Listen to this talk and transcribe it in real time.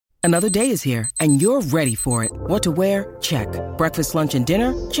Another day is here, and you're ready for it. What to wear? Check. Breakfast, lunch, and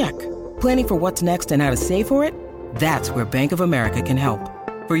dinner? Check. Planning for what's next and how to save for it? That's where Bank of America can help.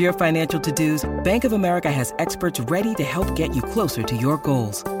 For your financial to-dos, Bank of America has experts ready to help get you closer to your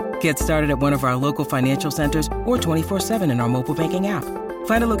goals. Get started at one of our local financial centers or 24/7 in our mobile banking app.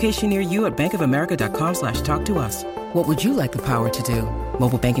 Find a location near you at bankofamerica.com/talktous. What would you like the power to do?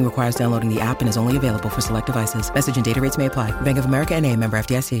 Mobile banking requires downloading the app and is only available for select devices. Message and data rates may apply. Bank of America N.A., member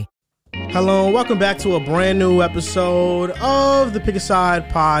FDIC. Hello and welcome back to a brand new episode of the Pick a Side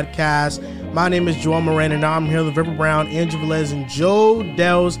podcast. My name is Joel Moran and I'm here with River Brown, Andrew Velez, and Joe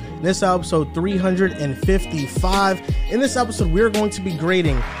Dells. In this episode 355. In this episode, we're going to be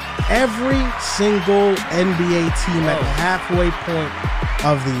grading every single NBA team at the halfway point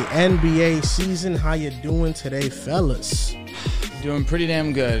of the NBA season. How you doing today, fellas? Doing pretty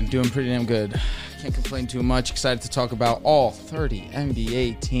damn good. Can't complain too much. Excited to talk about all 30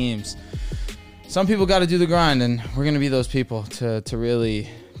 NBA teams. Some people got to do the grind, and we're going to be those people to really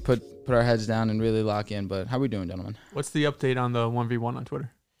put our heads down and really lock in. But how we doing, gentlemen? What's the update on the 1v1 on Twitter?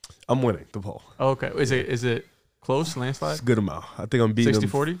 I'm winning the poll. Oh, okay. Is it close, landslide? It's a good amount. I think I'm beating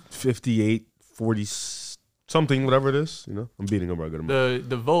 60-40? 58, 40, something, whatever it is. You know, I'm beating him by a good amount.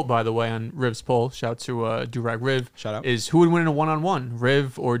 The vote, by the way, on Riv's poll, shout to Durag Riv, Shout out. is who would win in a one-on-one,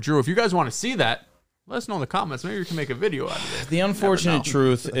 Riv or Drew. If you guys want to see that, let us know in the comments. Maybe we can make a video out of it. The unfortunate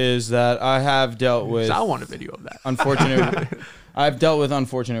truth is that I have dealt with... I want a video of that. I've dealt with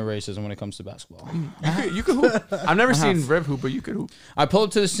unfortunate racism when it comes to basketball. You could hoop. I've never seen Riv hoop, but you could hoop. I pull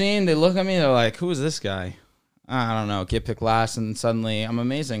up to the scene, they look at me, they're like, who is this guy? I don't know, get picked last, and suddenly I'm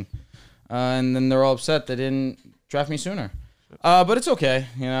amazing. And then they're all upset they didn't draft me sooner. But it's okay,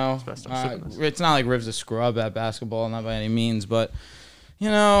 you know. It's not like Riv's a scrub at basketball, not by any means, but, you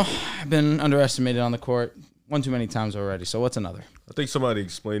know, I've been underestimated on the court one too many times already, so what's another? I think somebody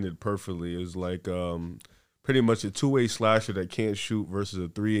explained it perfectly. It was like pretty much a two-way slasher that can't shoot versus a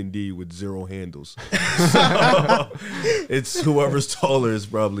 3-and-D with 0 handles. So it's whoever's taller is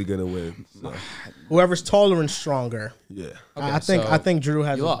probably going to win. So. Whoever's taller and stronger. Yeah. Okay, I think Drew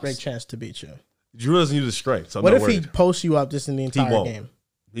has a great chance to beat you. Drew doesn't use a strength, so I'm what not if worried. he posts you up just in the entire game?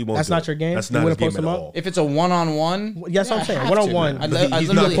 He won't. That's not your game? That's not his game at all. If it's a one-on-one, yes, I'm saying one-on-one. I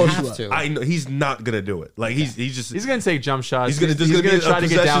literally have to. I know he's not gonna do it. Like he's gonna take jump shots. He's gonna try to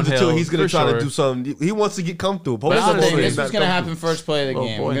get downhill. He's gonna try to do something. He wants to get comfortable. This is gonna happen first play of the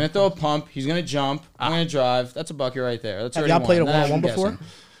game. We're gonna throw a pump. He's gonna jump. I'm gonna drive. That's a bucket right there. That's Have y'all played a one-on-one before?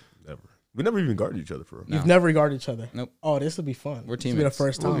 Never. We never even guarded each other for real. You've never guarded each other? Nope. Oh, this will be fun. We're teammates. This will be the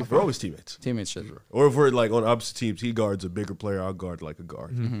first time. We're always teammates. Teammates, sure. Or if we're like on opposite teams, he guards a bigger player. I'll guard like a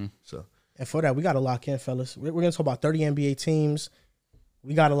guard. Mm-hmm. So. And for that, we got to lock in, fellas. We're going to talk about 30 NBA teams.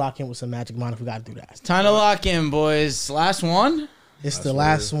 We got to lock in with some Magic Mind if we got to do that. Time to lock in, boys. Last one? It's the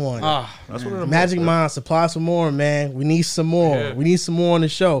last one. That's what Magic Mind, supply some more, man. We need some more. Yeah. We need some more on the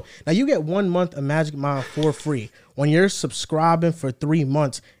show. Now, you get 1 month of Magic Mind for free when you're subscribing for 3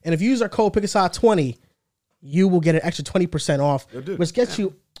 months. And if you use our code PICKASIDE20, you will get an extra 20% off, which gets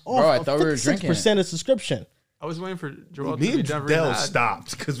you off 56% of subscription. I was waiting for Joel to me be and done. Dell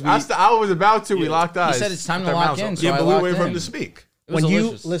stopped because I was about to. We locked eyes. He said it's time to lock in. So but we were waiting for him to speak. When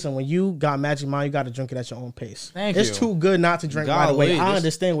you got Magic Mind, you got to drink it at your own pace. Thank you. It's too good not to drink right away. I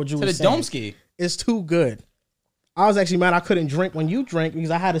understand what you were saying. Domsky. It's too good. I was actually mad I couldn't drink when you drank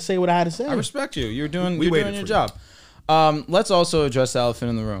because I had to say what I had to say. I respect you. You're doing your job. Let's also address the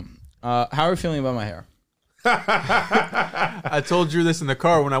elephant in the room. How are you feeling about my hair? I told Drew this in the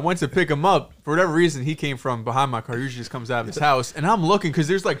car when I went to pick him up. For whatever reason, he came from behind my car. He usually just comes out of his house, and I'm looking because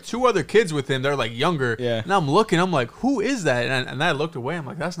there's like 2 other kids with him. They're like younger, and I'm looking. I'm like, who is that? And I looked away. I'm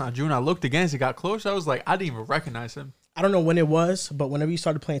like, that's not Drew. And I looked again as he got closer. I was like, I didn't even recognize him. I don't know when it was, but whenever you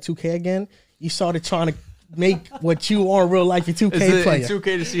started playing 2K again, you started trying to make what you are in real life your 2K player.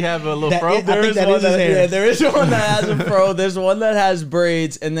 2K does he have a little fro? There is one that has a fro. There's one that has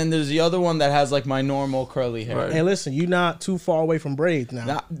braids, and then there's the other one that has like my normal curly hair. Right. Hey, listen, you're not too far away from braids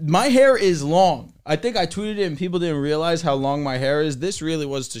now. My hair is long. I think I tweeted it and people didn't realize how long my hair is. This really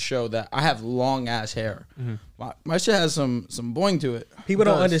was to show that I have long ass hair. Mm-hmm. My shit has some boing to it. People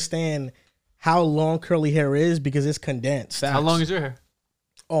don't understand how long curly hair is because it's condensed. How long is your hair?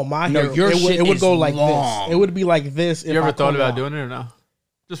 Oh, my hair. It would go like long. This. It would be like this. You ever thought about doing it or no?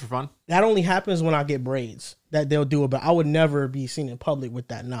 Just for fun? That only happens when I get braids. That they'll do it, but I would never be seen in public with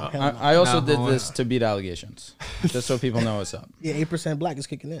that. I also did this to beat allegations, just so people know what's up. Yeah, 8% black is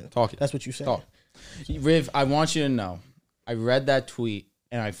kicking in. That's what you said. Riv, I want you to know, I read that tweet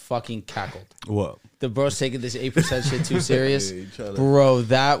and I fucking cackled. What? The bro's taking this 8% shit too serious. Bro,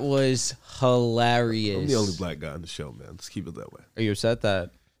 that was hilarious. I'm the only black guy on the show, man. Let's keep it that way. Are you upset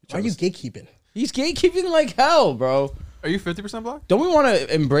that? Why are you gatekeeping? He's gatekeeping like hell, bro. Are you 50% black? Don't we want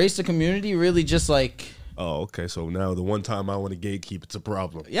to embrace the community? Really, just like. Oh, okay. So now the one time I want to gatekeep, it's a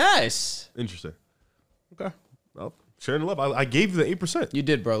problem. Yes. Interesting. Okay. Well, sharing the love. I gave you the 8%. You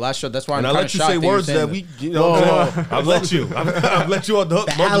did, bro. Last show. That's why And I'm I kind let of you shocked say that you're words saying that we, you know what I'm saying? I've let you. I've let you on the hook.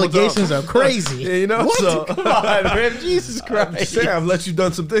 The multiple allegations times. are crazy. Yeah, you know, so Come on, man. Jesus I'm Christ. just saying, I've let you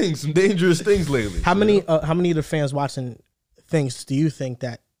done some things, some dangerous things lately. How many of the fans watching things do you think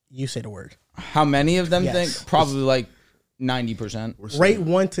that you say the word? How many of them Yes. think? Probably like 90%. Rate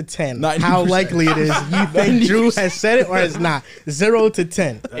 1 to 10. 90%. How likely it is you think Drew has said it or has not? 0 to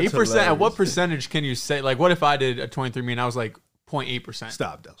 10. 8%. At what percentage can you say? Like, what if I did a 23andMe and I was like 0.8%?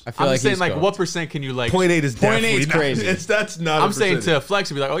 Stop, Dels. I feel I'm like saying he's like cooked. what percent can you like? 0.8 is 0.8 definitely is not- crazy. That's not. I'm a saying percentage. to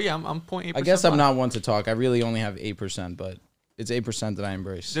flex and be like, oh yeah, I'm 0.8%. I guess I'm black. not one to talk. I really only have 8%, but it's 8% that I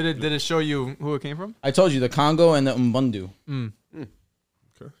embrace. Did it show you who it came from? I told you the Congo and the Umbundu.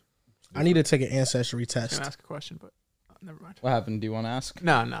 I need to take an ancestry I was test. gonna ask a question, but never mind. What happened? Do you want to ask?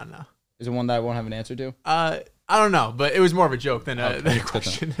 No. Is it one that I won't have an answer to? I don't know, but it was more of a joke than Okay, than a that's good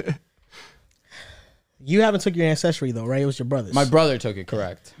question. You haven't took your ancestry though, right? It was your brother's. My brother took it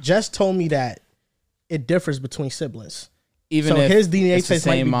correct. Jess told me that it differs between siblings. Even So if his DNA it's the test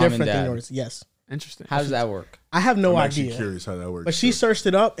might same be mom and different than dad. yours. Yes. Interesting. How does that work? I have no I'm actually idea. curious how that works. But she searched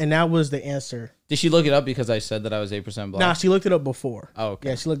it up and that was the answer. Did she look it up because I said that I was 8% black? Nah, she looked it up before. Oh, okay.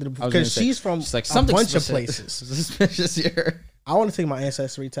 Yeah, she looked it up I was gonna because say- she's from She's like a something bunch of specific- places. suspicious here. I want to take my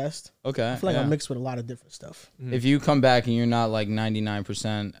ancestry test. Okay. I feel like yeah. I'm mixed with a lot of different stuff. If you come back and you're not like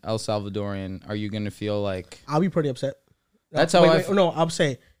 99% El Salvadorian, are you going to feel like I'll be pretty upset. That's how I No, I'll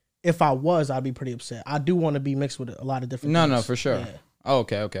say if I was, I'd be pretty upset. I do want to be mixed with a lot of different No, things. no, for sure. Yeah. Oh,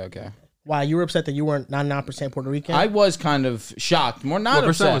 okay. Why, you were upset that you weren't 99% Puerto Rican? I was kind of shocked. More not What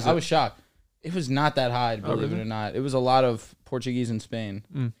percent upset. was it? I was shocked. It was not that high, believe it or not. It was a lot of Portuguese in Spain.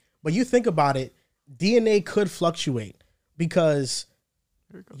 But you think about it, DNA could fluctuate because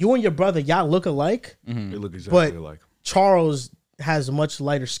you and your brother, y'all look alike. They look exactly But alike. Charles has much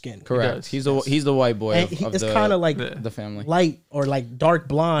lighter skin. Correct. does, He's the white boy And of it's the, kind of like the family. light or like dark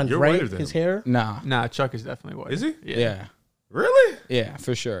blonde, You're right? whiter than His him. hair. Nah. Chuck is definitely white. Is he? Yeah. Really? Yeah,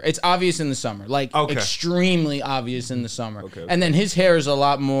 for sure. It's obvious in the summer. Like Okay. extremely obvious in the summer. Okay. And then his hair is a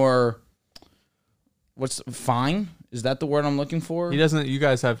lot more fine? Is that the word I'm looking for? He doesn't. You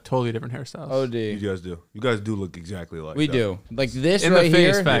guys have totally different hairstyles. OD. You guys do. You guys do look exactly alike. We that. do. Like this In the right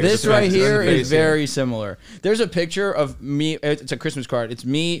face, here. facts, This the right facts, here in the is face, very similar. There's a picture of me. It's a Christmas card. It's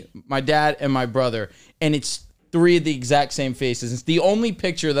me, my dad, and my brother, and it's three of the exact same faces. It's the only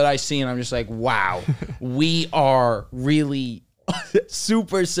picture that I see, and I'm just like, wow, we are really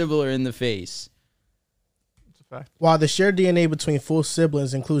super similar in the face. It's a fact. While the shared DNA between full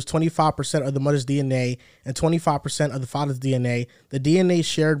siblings includes 25% of the mother's DNA and 25% of the father's DNA, the DNA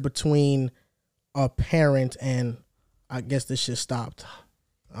shared between a parent and I guess this shit stopped.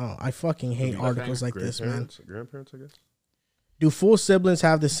 Oh, I fucking hate articles like this, man. Grandparents, I guess. Do full siblings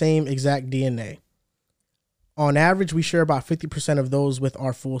have the same exact DNA? On average, we share about 50% of those with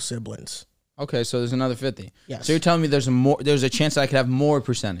our full siblings. Okay, so there's another 50. Yes. So you're telling me there's a chance that I could have more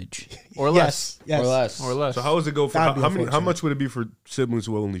percentage Or less. Yes. or less. Or less. So how does it go for That'd be how many? How unfortunate. much would it be for siblings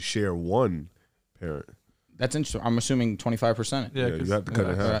who only share one parent? That's interesting. I'm assuming 25%. Yeah, Yeah, you have to cut it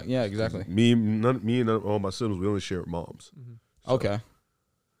in half. Yeah, exactly. Me and all my siblings, we only share moms. Okay.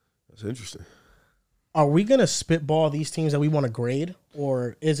 That's interesting. Are we going to spitball these teams that we want to grade,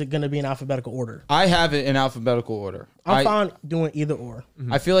 or is it going to be in alphabetical order? I have it in alphabetical order. I'm fine doing either or.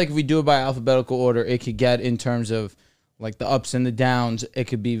 I feel like if we do it by alphabetical order, it could get in terms of like the ups and the downs, it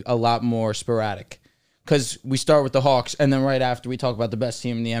could be a lot more sporadic. Because we start with the Hawks, and then right after we talk about the best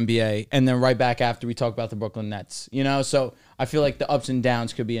team in the NBA, and then right back after we talk about the Brooklyn Nets. You know, so I feel like the ups and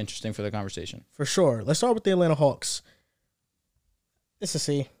downs could be interesting for the conversation. For sure. Let's start with the Atlanta Hawks. It's a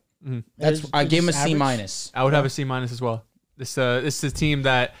C. I gave him a It's C average. minus. I would have a C minus as well. This is a team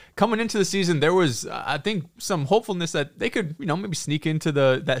that coming into the season, there was I think some hopefulness that they could maybe sneak into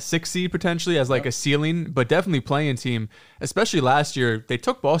that 6th seed potentially as like a ceiling, but definitely playing team. Especially last year, they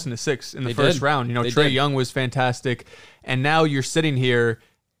took Boston to 6 in the first did. round. They Trae did. Young was fantastic, and now you're sitting here.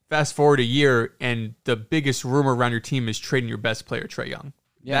 Fast forward a year, and the biggest rumor around your team is trading your best player, Trae Young.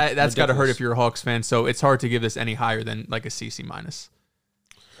 Yeah, That's got to hurt ridiculous. if you're a Hawks fan. So it's hard to give this any higher than like a C minus.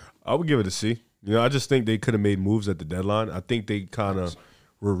 I would give it a C. I just think they could have made moves at the deadline. I think they kind of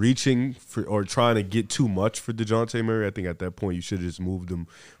were reaching for or trying to get too much for DeJounte Murray. I think at that point you should have just moved him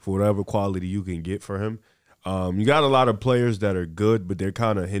for whatever quality you can get for him. You got a lot of players that are good, but they're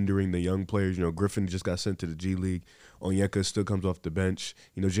kind of hindering the young players. Griffin just got sent to the G League. Onyeka still comes off the bench.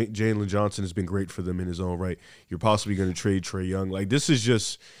 You know, Jalen Johnson has been great for them in his own right. You're possibly going to trade Trae Young. Like, this is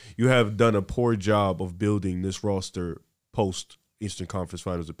just, you have done a poor job of building this roster post Eastern Conference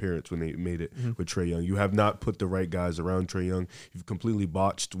Finals appearance when they made it with Trae Young. You have not put the right guys around Trae Young. You've completely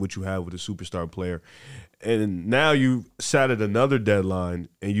botched what you have with a superstar player. And now you sat at another deadline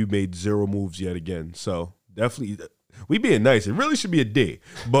and you made 0 moves yet again. So definitely, we being nice. It really should be a D.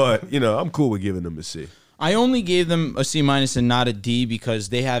 But, you know, I'm cool with giving them a C. I only gave them a C- and not a D because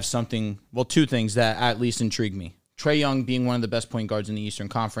they have something, well, 2 things that at least intrigue me. Trae Young being one of the best point guards in the Eastern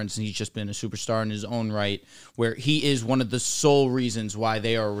Conference, and he's just been a superstar in his own right, where he is one of the sole reasons why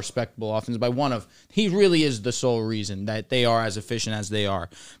they are a respectable offense. He really is the sole reason that they are as efficient as they are.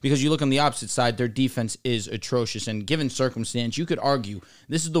 Because you look on the opposite side, their defense is atrocious, and given circumstance, you could argue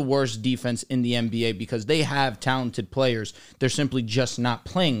this is the worst defense in the NBA because they have talented players. They're simply just not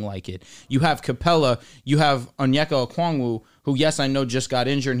playing like it. You have Capella, you have Onyeka Okongwu, who, yes, I know just got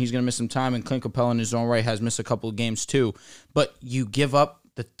injured and he's going to miss some time, and Clint Capella in his own right has missed a couple of games too. But you give up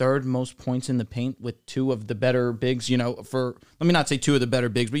the 3rd most points in the paint with 2 of the better bigs, let me not say 2 of the better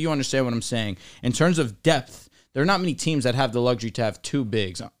bigs, but you understand what I'm saying. In terms of depth, there are not many teams that have the luxury to have 2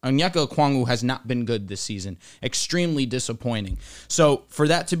 bigs. Onyeka Okongwu has not been good this season. Extremely disappointing. So for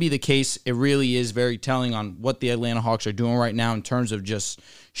that to be the case, it really is very telling on what the Atlanta Hawks are doing right now in terms of just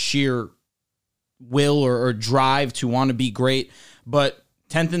sheer will or drive to want to be great. But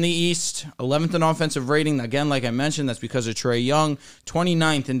 10th in the East, 11th in offensive rating. Again, like I mentioned, that's because of Trae Young.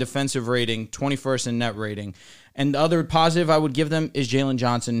 29th in defensive rating, 21st in net rating. And the other positive I would give them is Jalen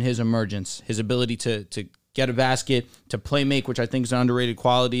Johnson, his emergence, his ability to get a basket, to play make, which I think is an underrated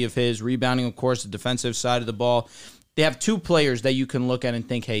quality of his. Rebounding, of course, the defensive side of the ball. They have 2 players that you can look at and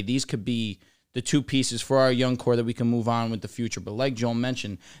think, hey, these could be the 2 pieces for our young core that we can move on with the future. But like Joel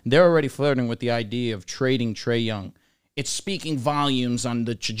mentioned, they're already flirting with the idea of trading Trae Young. It's speaking volumes on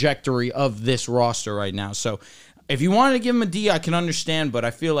the trajectory of this roster right now. So if you wanted to give him a D, I can understand, but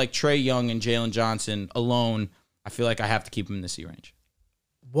I feel like Trae Young and Jalen Johnson alone, I feel like I have to keep him in the C range.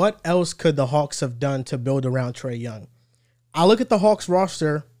 What else could the Hawks have done to build around Trae Young? I look at the Hawks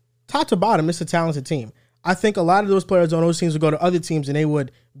roster, top to bottom, it's a talented team. I think a lot of those players on those teams would go to other teams and they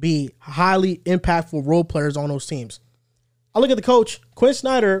would be highly impactful role players on those teams. I look at the coach, Quinn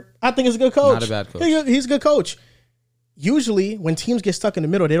Snyder, I think he's a good coach. Not a bad coach. He's a good coach. Usually, when teams get stuck in the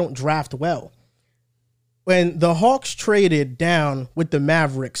middle, they don't draft well. When the Hawks traded down with the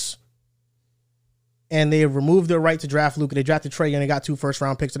Mavericks and they removed their right to draft Luka, they drafted Trae and they got 2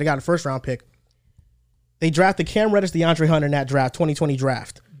 first-round picks, so they got a first-round pick. They drafted Cam Reddish, DeAndre Hunter in that draft, 2020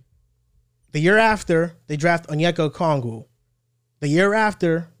 draft. The year after, they draft Onyeka Okongwu. The year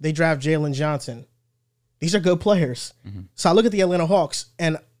after, they draft Jalen Johnson. These are good players. Mm-hmm. So I look at the Atlanta Hawks,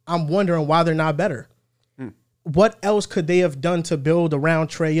 and I'm wondering why they're not better. What else could they have done to build around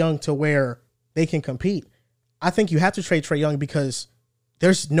Trae Young to where they can compete? I think you have to trade Trae Young because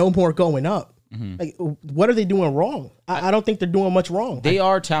there's no more going up. Mm-hmm. Like, what are they doing wrong? I don't think they're doing much wrong. They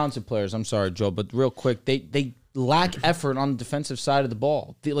are talented players. I'm sorry, Joe, but real quick, they lack effort on the defensive side of the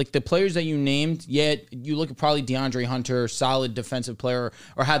ball. The players that you named, yet you look at probably DeAndre Hunter, solid defensive player,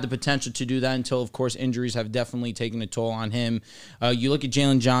 or had the potential to do that until, of course, injuries have definitely taken a toll on him. You look at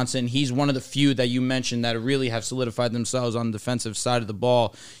Jalen Johnson, he's one of the few that you mentioned that really have solidified themselves on the defensive side of the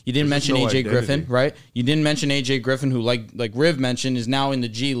ball. You didn't mention AJ Griffin, right? You didn't mention AJ Griffin, who, like Riv mentioned, is now in the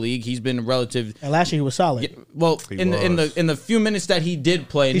G League. He's been a relative. And last year he was solid. Well, in the few minutes that he did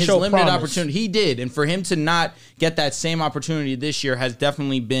play, in his limited opportunity, he did. And for him to not get that same opportunity this year has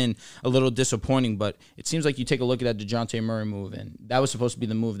definitely been a little disappointing, but it seems like you take a look at that DeJounte Murray move, and that was supposed to be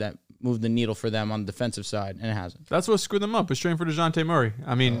the move that moved the needle for them on the defensive side, and it hasn't. That's what screwed them up, was trading for DeJounte Murray.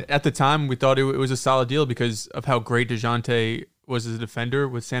 I mean, at the time, we thought it was a solid deal because of how great DeJounte was as a defender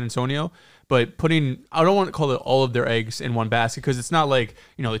with San Antonio, but I don't want to call it all of their eggs in one basket because it's not like,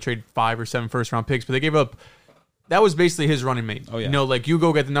 they trade 5 or 7 first-round picks, but they gave up. That was basically his running mate. Oh, yeah. You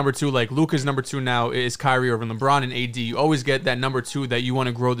go get the number 2. Like, Luka's number 2 now is Kyrie over LeBron and AD. You always get that number 2 that you want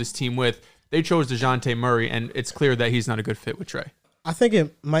to grow this team with. They chose DeJounte Murray, and it's clear that he's not a good fit with Trae. I think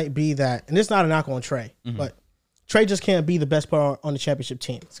it might be that, and it's not a knock on Trae, but Trae just can't be the best player on the championship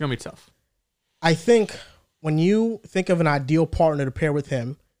team. It's going to be tough. I think when you think of an ideal partner to pair with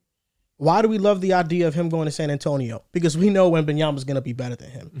him, why do we love the idea of him going to San Antonio? Because we know Wembanyama is going to be better than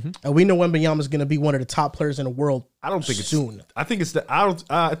him, and we know Wembanyama is going to be one of the top players in the world. I don't think soon. I think it's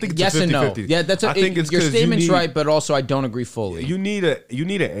I think it's yes a 50-50. And no. Yeah, your statement's right, but also I don't agree fully. You need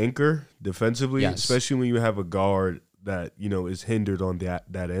an anchor defensively, especially when you have a guard that is hindered on that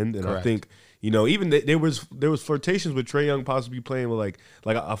end, and Correct. I think even there was flirtations with Trae Young possibly playing with like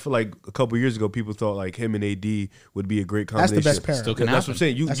I feel like a couple years ago people thought like him and AD would be a great combination. That's the best pairing. Still can That's what I'm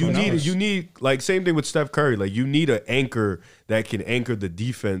saying. You need like same thing with Steph Curry. Like you need an anchor that can anchor the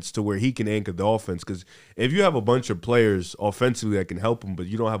defense to where he can anchor the offense. Because if you have a bunch of players offensively that can help him, but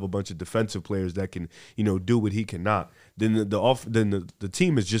you don't have a bunch of defensive players that can do what he cannot, then the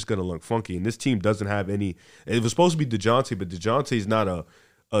team is just gonna look funky. And this team doesn't have any. It was supposed to be DeJounte, but DeJounte is not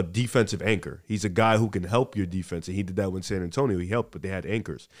a defensive anchor. He's a guy who can help your defense, and he did that with San Antonio. He helped, but they had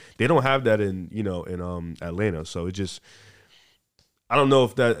anchors. They don't have that in Atlanta. So it just, I don't know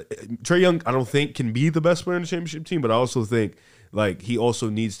if that Trae Young, I don't think can be the best player in the championship team, but I also think like he also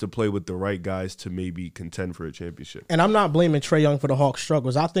needs to play with the right guys to maybe contend for a championship. And I'm not blaming Trae Young for the Hawks'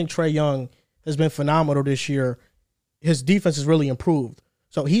 struggles. I think Trae Young has been phenomenal this year. His defense has really improved.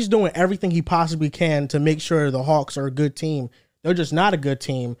 So he's doing everything he possibly can to make sure the Hawks are a good team. They're just not a good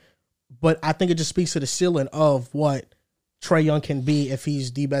team, but I think it just speaks to the ceiling of what Trae Young can be if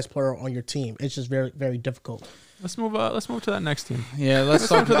he's the best player on your team. It's just very, very difficult. Let's move to that next team. Yeah, let's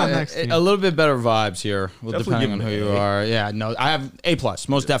talk about that next team. A little bit better vibes here, depending on who you are. Yeah, no, I have A+,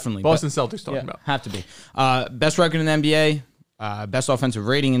 most definitely. Boston Celtics talking about. Have to be. Best record in the NBA, best offensive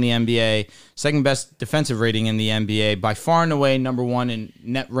rating in the NBA, second best defensive rating in the NBA, by far and away number one in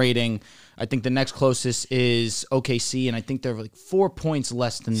net rating. I think the next closest is OKC, and I think they're like 4 points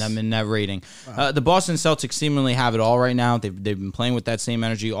less than them in net rating. The Boston Celtics seemingly have it all right now. They've been playing with that same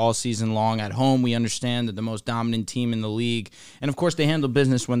energy all season long. At home, we understand they're the most dominant team in the league. And, of course, they handle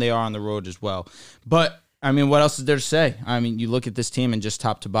business when they are on the road as well. But, I mean, what else is there to say? I mean, you look at this team and just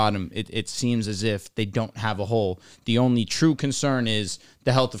top to bottom, it seems as if they don't have a hole. The only true concern is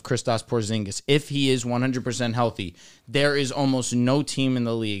the health of Kristaps Porzingis. If he is 100% healthy, there is almost no team in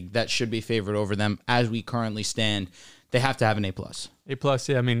the league that should be favored over them as we currently stand. They have to have an A+. A+,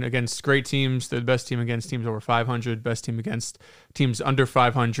 yeah. I mean, against great teams, they're the best team against teams over 500, best team against teams under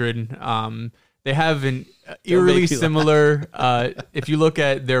 500. They have an eerily similar, if you look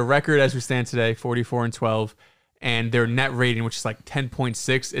at their record as we stand today, 44-12, and their net rating, which is like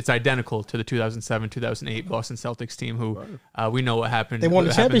 10.6, it's identical to the 2007-2008 Boston Celtics team, who we know what happened. They won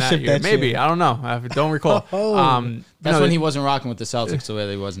the championship that year. Maybe, I don't know. I don't recall. That's when he wasn't rocking with the Celtics the way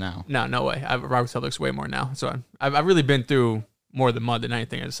they was now. No way. I rock with Celtics way more now. So I've really been through more of the mud than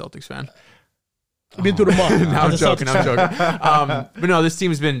anything as a Celtics fan. You've been through the mud. No, I'm joking. But no, this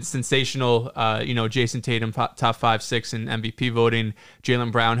team's been sensational. Jason Tatum, top 5, 6 in MVP voting.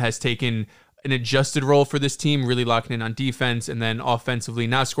 Jaylen Brown has taken an adjusted role for this team, really locking in on defense, and then offensively,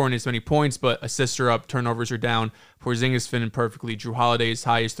 not scoring as many points, but assists are up, turnovers are down. Porzingis fitting perfectly. Drew Holiday's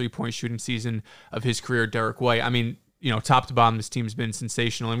highest 3-point shooting season of his career. Derek White. I mean, top to bottom, this team's been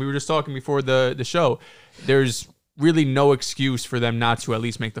sensational. And we were just talking before the show. There's really no excuse for them not to at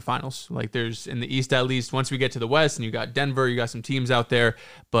least make the finals. Like there's in the East, at least once we get to the West and you got Denver, you got some teams out there,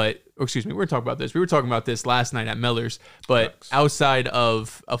 but we were talking about this. We were talking about this last night at Miller's, but outside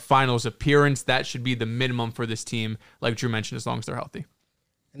of a finals appearance, that should be the minimum for this team. Like Drew mentioned, as long as they're healthy.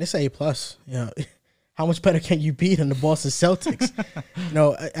 And it's A+. How much better can you be than the Boston Celtics?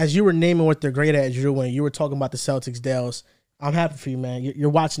 As you were naming what they're great at, Drew, when you were talking about the Celtics, Dales, I'm happy for you, man.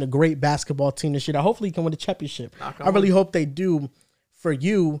 You're watching a great basketball team this year. Hopefully you can win the championship. I really hope they do for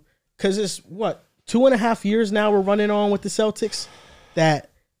you, because it's, 2.5 years now we're running on with the Celtics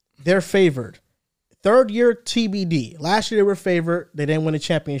that they're favored. Third year TBD. Last year they were favored. They didn't win a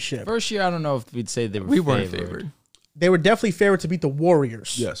championship. First year, I don't know if we'd say we weren't favored. They were definitely favored to beat the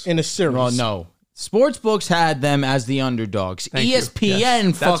Warriors in a series. Well, no. Sportsbooks had them as the underdogs.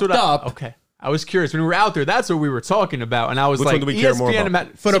 ESPN fucked up. Okay. I was curious. When we were out there, that's what we were talking about. And I was Which like, one do we care more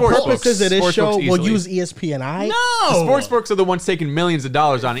about? For the purposes of this show, we'll use ESPNI. No! Sportsbooks are the ones taking millions of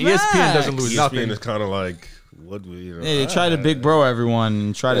dollars on it. ESPN doesn't lose nothing. ESPN is kind of like, they try to big bro everyone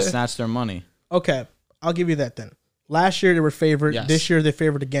and try to snatch their money. Okay, I'll give you that then. Last year they were favored. Yes. This year they're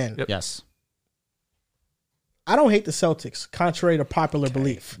favored again. Yep. Yes. I don't hate the Celtics, contrary to popular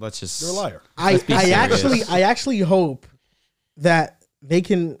belief. They're a liar. I actually hope that they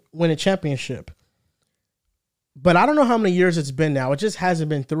can win a championship. But I don't know how many years it's been now. It just hasn't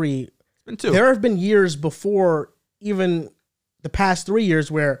been 3. It's been 2. There have been years before even the past 3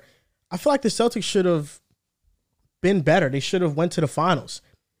 years where I feel like the Celtics should have been better. They should have went to the finals.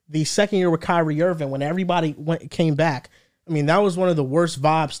 The second year with Kyrie Irving, when everybody came back, I mean, that was one of the worst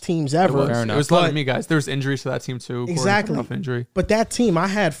vibes teams ever. It was a lot of me, guys. There was injuries to that team, too. Exactly. Injury. But that team, I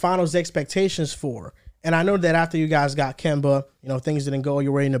had finals expectations for. And I know that after you guys got Kemba, things didn't go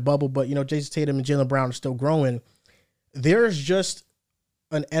your way in the bubble, but, Jason Tatum and Jaylen Brown are still growing. There's just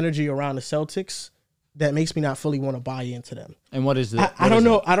an energy around the Celtics that makes me not fully want to buy into them. And what is it? I don't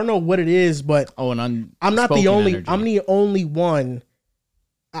know. I don't know what it is, but I'm not the only. Energy. I'm the only one.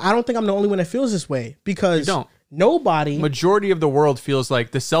 I don't think I'm the only one that feels this way because nobody. Majority of the world feels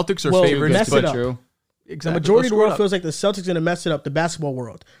like the Celtics are favorites, but true. Exactly. The majority of the world feels like the Celtics are going to mess it up. The basketball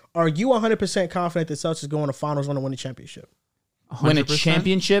world. Are you 100% confident the Celtics go in the finals and win the championship? 100%? Win a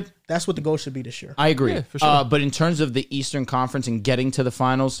championship? That's what the goal should be this year. I agree. Yeah, for sure. But in terms of the Eastern Conference and getting to the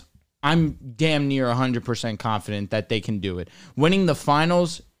finals, I'm damn near 100% confident that they can do it. Winning the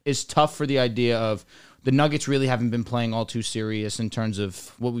finals is tough for the idea of the Nuggets really haven't been playing all too serious in terms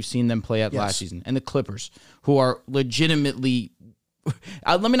of what we've seen them play at last season. And the Clippers, who are legitimately,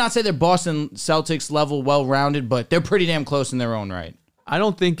 let me not say they're Boston Celtics level well-rounded, but they're pretty damn close in their own right. I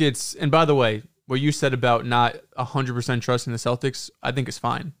don't think it's, and by the way, what you said about not 100% trusting the Celtics, I think is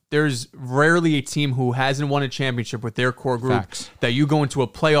fine. There's rarely a team who hasn't won a championship with their core group that you go into a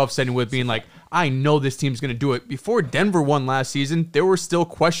playoff setting with being like, I know this team's going to do it. Before Denver won last season, there were still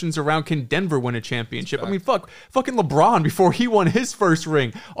questions around, can Denver win a championship? I mean, fucking LeBron, before he won his first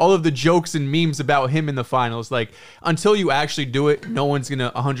ring, all of the jokes and memes about him in the finals. Like, until you actually do it, no one's going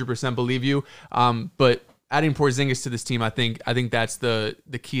to 100% believe you. But adding Porzingis to this team, I think that's the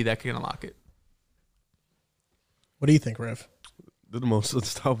key that can unlock it. What do you think, Rev? They're the most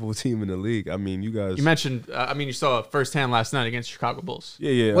unstoppable team in the league. I mean, you guys. You mentioned, you saw firsthand last night against Chicago Bulls.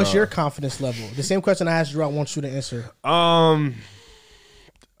 Yeah. What's your confidence level? The same question I asked you, I want you to answer. I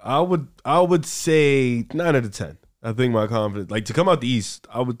would say 9 out of 10. I think my confidence, like to come out the East,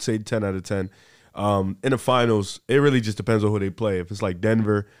 I would say 10 out of 10. In the finals, it really just depends on who they play. If it's like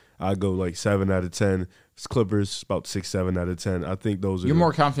Denver, I go like 7 out of 10. If it's Clippers, about 6, 7 out of 10. I think those are. You're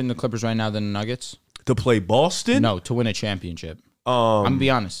more confident in the Clippers right now than the Nuggets? To play Boston? No, to win a championship. I'm going to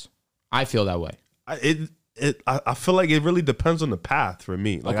be honest. I feel that way. I feel like it really depends on the path for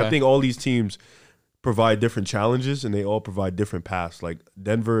me. Like I think all these teams provide different challenges and they all provide different paths. Like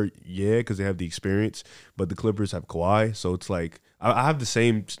Denver, because they have the experience, but the Clippers have Kawhi, so it's like I have the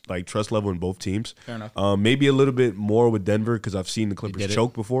same like trust level in both teams. Fair enough. Maybe a little bit more with Denver because I've seen the Clippers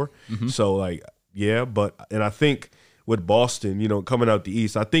choke before. Mm-hmm. So like and I think with Boston, coming out the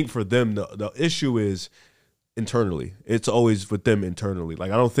East, I think for them the issue is internally. It's always with them internally.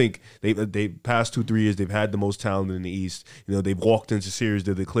 Like I don't think they past 2-3 years they've had the most talent in the East. They've walked into series,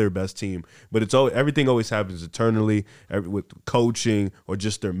 they're the clear best team. But everything always happens internally with coaching or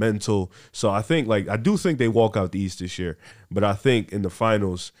just their mental. So I do think they walk out the East this year. But I think in the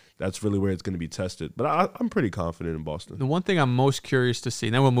finals, that's really where it's going to be tested. But I'm pretty confident in Boston. The one thing I'm most curious to see,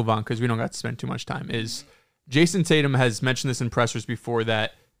 and then we'll move on because we don't got to spend too much time, is Jason Tatum has mentioned this in pressers before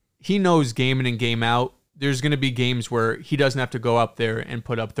that he knows game in and game out, there's going to be games where he doesn't have to go up there and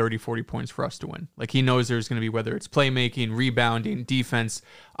put up 30, 40 points for us to win. Like he knows there's going to be, whether it's playmaking, rebounding, defense.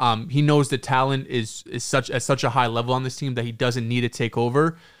 He knows the talent is at such a high level on this team that he doesn't need to take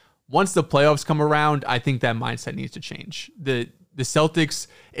over. Once the playoffs come around, I think that mindset needs to change. The Celtics,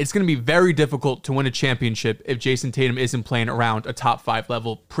 it's going to be very difficult to win a championship if Jason Tatum isn't playing around a top 5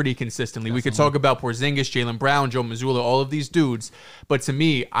 level pretty consistently. Definitely. We could talk about Porzingis, Jaylen Brown, Joe Mazzulla, all of these dudes. But to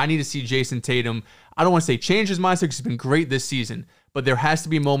me, I need to see Jason Tatum, I don't want to say change his mindset because he's been great this season, but there has to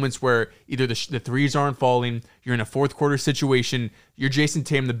be moments where either the threes aren't falling, you're in a fourth quarter situation, you're Jason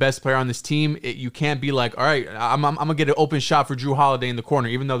Tatum, the best player on this team. You can't be like, all right, I'm going to get an open shot for Drew Holiday in the corner,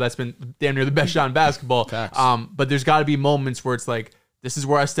 even though that's been damn near the best shot in basketball. But there's got to be moments where it's like, this is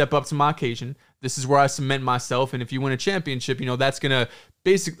where I step up to my occasion. This is where I cement myself. And if you win a championship, that's going to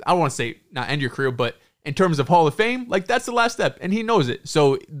basically, I don't want to say not end your career, but in terms of Hall of Fame, like that's the last step. And he knows it.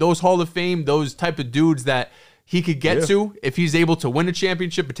 So those Hall of Fame, those type of dudes that he could get to if he's able to win a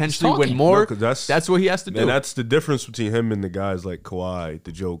championship, potentially win more. No, that's what he has to do. And that's the difference between him and the guys like Kawhi,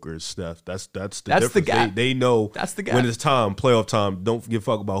 the Joker, Steph. That's the difference. The gap. They know that's the gap. When it's time, playoff time, don't give a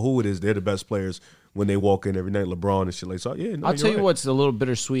fuck about who it is. They're the best players when they walk in every night. LeBron and shit like so. Yeah, I'll tell you what's a little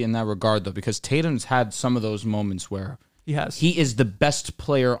bittersweet in that regard though, because Tatum's had some of those moments where he is the best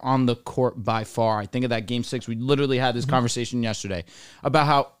player on the court by far. I think of that Game 6. We literally had this conversation yesterday about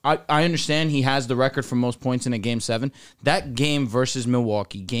how I understand he has the record for most points in a Game 7. That game versus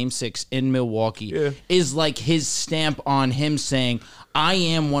Milwaukee, Game 6 in Milwaukee, is like his stamp on him saying, I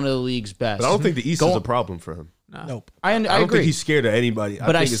am one of the league's best. But I don't think the East is a problem for him. No. Nope. I don't agree. think he's scared of anybody.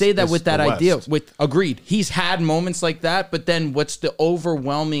 But I say that with that idea. Agreed. He's had moments like that, but then what's the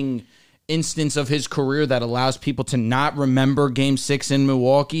overwhelming instance of his career that allows people to not remember Game 6 in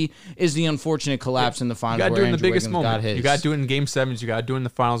Milwaukee is the unfortunate collapse in the finals. You got to do it in the biggest Wiggins moment. You got to do it in Game 7s. You got to do it in the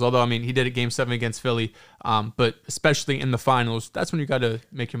finals. Although, I mean, he did it Game 7 against Philly. But especially in the finals, that's when you got to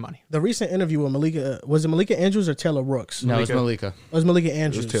make your money. The recent interview with Malika, was it Malika Andrews or Taylor Rooks? No, it was Malika. It was Malika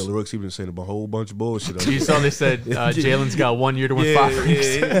Andrews. It was Taylor Rooks. He's been saying a whole bunch of bullshit. You saw they said Jalen's got 1 year to win 5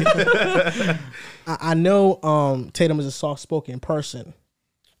 rings. I know Tatum is a soft-spoken person.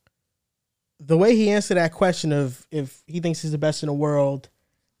 The way he answered that question of if he thinks he's the best in the world,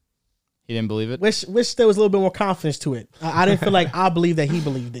 he didn't believe it. Wish there was a little bit more confidence to it. I didn't feel like I believed that he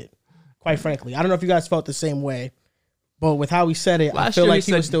believed it. Quite frankly, I don't know if you guys felt the same way, but with how he said it, I feel like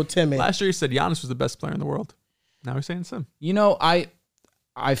he was still timid. Last year he said Giannis was the best player in the world. Now he's saying Sim. You know,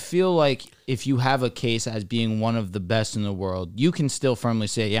 I feel like if you have a case as being one of the best in the world, you can still firmly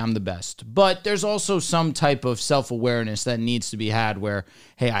say, yeah, I'm the best. But there's also some type of self-awareness that needs to be had where,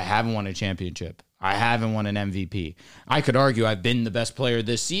 hey, I haven't won a championship. I haven't won an MVP. I could argue I've been the best player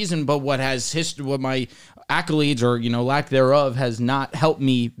this season, but what my accolades or, lack thereof has not helped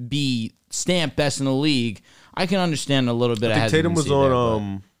me be stamped best in the league. I can understand a little bit of hesitancy. Tatum was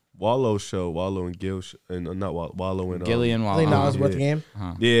on Wallow's show, Wallow and Gil, and not Wallow and Gillian Wallow. Now worth the game.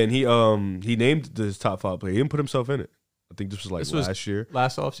 Yeah, and he named his top 5 player. He didn't put himself in it. I think this was last year,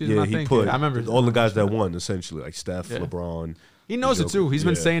 last offseason. Yeah, I he think. put I remember all the guys that won essentially, like Steph, LeBron. He knows it too. He's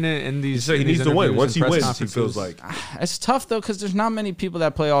been saying it in these. He needs to win. Once he wins, he feels like it's tough though because there's not many people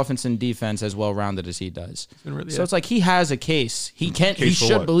that play offense and defense as well rounded as he does. So it's like he has a case. He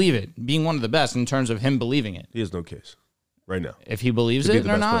should believe it, being one of the best in terms of him believing it. He has no case right now. If he believes it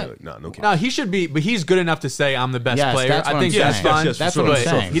or not, no case. No, he should be, but he's good enough to say I'm the best player. I think that's fine. That's what I'm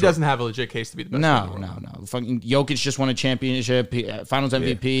saying. He doesn't have a legit case to be the best. No. Fucking Jokic just won a championship, Finals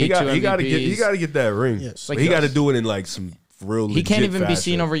MVP. He got to get that ring. Yes. He got to do it in like some. He can't even be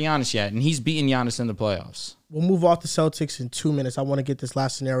seen over Giannis yet, and he's beaten Giannis in the playoffs. We'll move off the Celtics in 2 minutes. I want to get this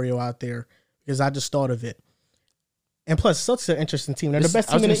last scenario out there because I just thought of it. And plus, Celtics are an interesting team. They're the best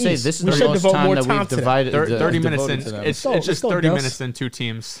team in the East. This is the most time that we've divided 30 minutes in. It's just 30 minutes in 2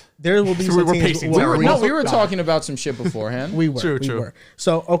 teams. There will be some teams. We were talking about some shit beforehand. We were.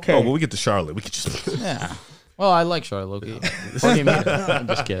 So, okay. Oh, when we get to Charlotte, we could just... Yeah. Well, I like Charlotte, Loki. I'm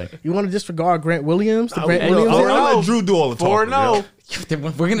just kidding. You want to disregard Grant Williams? I'll let Drew do all the talking.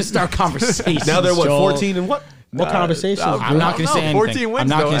 4-0. We're going to start conversations. Now they're 14 and what? What conversations? I'm not going to say anything. 14 wins, I'm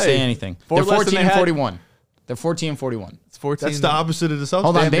not going to say anything. They're 14 and 41. They're 14 and 41. It's 14. That's the opposite of the Celtics.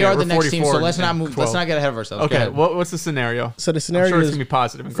 Hold on, they are the next team, so let's not move. Let's not get ahead of ourselves. Okay, what's the scenario? So the scenario is it's going to be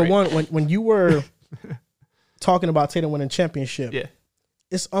positive and for great. one, when you were talking about Tatum winning championship,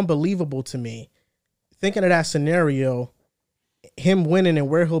 it's unbelievable to me. Thinking of that scenario, him winning and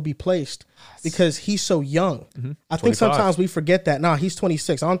where he'll be placed because he's so young. Mm-hmm. I think sometimes we forget that. Nah, he's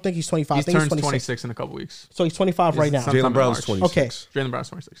 26. I don't think he's 25. I think he's 26 in a couple weeks. So he's 25 right now. Jaylen Brown's 26. Okay. Jaylen Brown's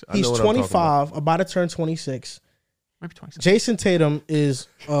 26. He's 25, about to turn 26. Maybe 26. Jason Tatum is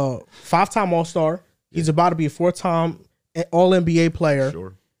a 5-time All-Star. He's about to be a 4-time All-NBA player.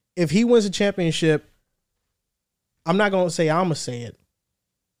 Sure. If he wins a championship, I'm not going to say I'm going to say it,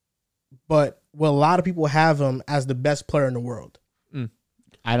 but will a lot of people have him as the best player in the world?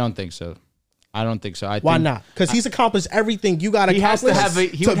 I don't think so. Why not? Because he's accomplished everything you got to accomplish to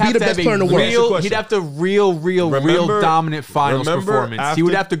be the best player in the world. He'd have to real dominant finals performance. He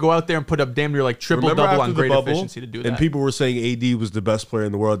would have to go out there and put up damn near like triple-double on great efficiency to do that. And people were saying AD was the best player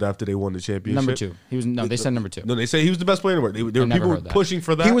in the world after they won the championship. Number 2. They said number 2. No, they say he was the best player in the world. People were pushing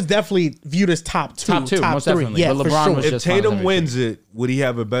for that. He was definitely viewed as top 2, most 3. Definitely. Yeah, but LeBron was if Tatum wins it, would he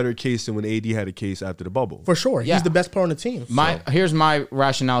have a better case than when AD had a case after the bubble? For sure. He's the best player on the team. Here's my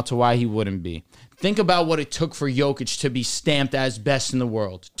rationale to why he wouldn't be. Think about what it took for Jokic to be stamped as best in the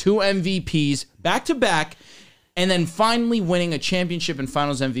world. 2 MVPs back-to-back, and then finally winning a championship and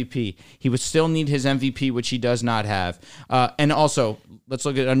finals MVP. He would still need his MVP, which he does not have. And also, let's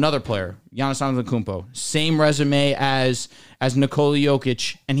look at another player, Giannis Antetokounmpo. Same resume as Nikola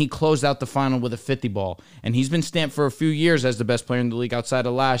Jokic, and he closed out the final with a 50 ball. And he's been stamped for a few years as the best player in the league outside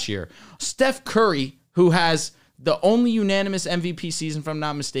of last year. Steph Curry, who has the only unanimous MVP season, if I'm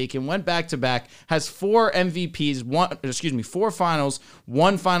not mistaken, went back-to-back, has 4 MVPs, 4 finals,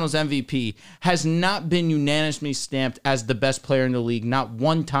 1 finals MVP, has not been unanimously stamped as the best player in the league, not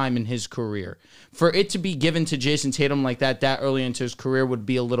one time in his career. For it to be given to Jason Tatum like that early into his career would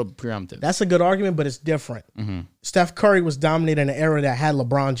be a little preemptive. That's a good argument, but it's different. Mm-hmm. Steph Curry was dominating an era that had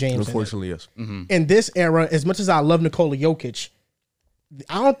LeBron James Unfortunately, in it. Yes. Mm-hmm. In this era, as much as I love Nikola Jokic,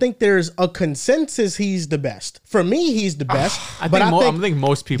 I don't think there's a consensus he's the best. For me, he's the best. I think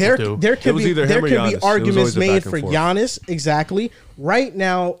most people do. There could be arguments made for Giannis. Exactly. Right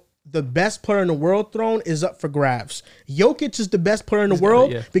now, the best player in the world throne is up for grabs. Jokic is the best player in the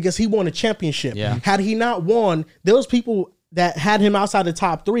world because he won a championship. Yeah. Had he not won, there was people that had him outside the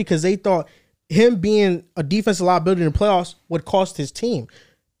top 3 because they thought him being a defensive liability in the playoffs would cost his team.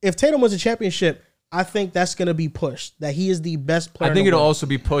 If Tatum wins a championship, I think that's going to be pushed, that he is the best player. I think in the it'll world. also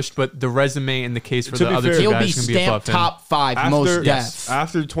be pushed, but the resume and the case for To the be other fair, two He'll be guys can be above stamped him. top 5 most deaths.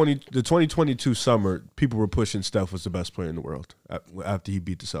 After the 2022 summer, people were pushing Steph was the best player in the world after he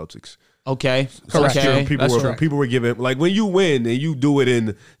beat the Celtics. Okay. Correct. Okay. People were giving, like, when you win and you do it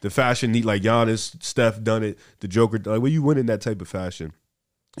in the fashion like Giannis, Steph done it, the Joker, like when you win in that type of fashion,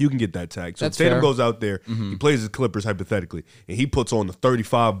 you can get that tag. So That's if Tatum fair. goes out there, he plays his Clippers hypothetically, and he puts on the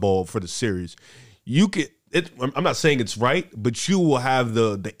 35 ball for the series. You can. I'm not saying it's right, but you will have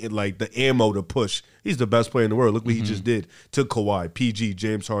the ammo to push. He's the best player in the world. Look what he just did. Took Kawhi, PG,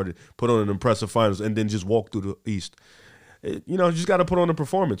 James Harden, put on an impressive finals, and then just walk through the East. You just got to put on a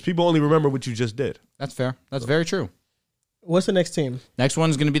performance. People only remember what you just did. That's fair. That's very true. What's the next team? Next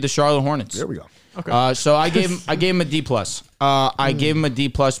one is going to be the Charlotte Hornets. There we go. Okay. So I gave him a D+. I gave him a D+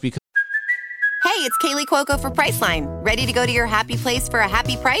 because Hey, it's Kaylee Cuoco for Priceline. Ready to go to your happy place for a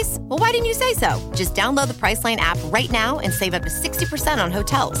happy price? Well, why didn't you say so? Just download the Priceline app right now and save up to 60% on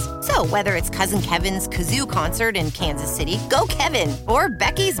hotels. So whether it's Cousin Kevin's Kazoo Concert in Kansas City, go Kevin, or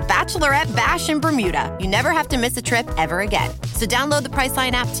Becky's Bachelorette Bash in Bermuda, you never have to miss a trip ever again. So download the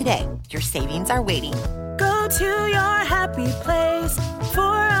Priceline app today. Your savings are waiting. Go to your happy place for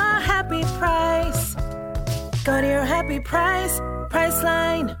a happy price. Go to your happy price,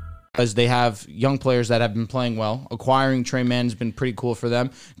 Priceline. as they have young players that have been playing well. Acquiring Trey Mann has been pretty cool for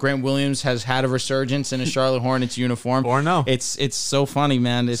them. Grant Williams has had a resurgence in a Charlotte Hornets uniform. Or no. It's so funny,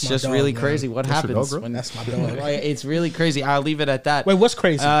 man. It's just dog, really man. crazy what happens. When, That's my dog. right, it's really crazy. I'll leave it at that. Wait, what's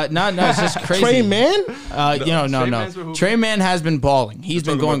crazy? No, it's just crazy. Trey Mann? No. Trey Mann has been balling. He's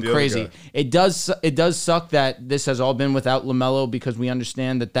been going talking about the other crazy. guy. It does suck that this has all been without LaMelo because we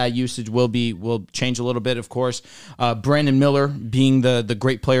understand that usage will change a little bit, of course. Brandon Miller being the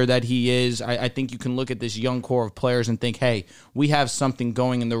great player that he is, I think you can look at this young core of players and think, hey, we have something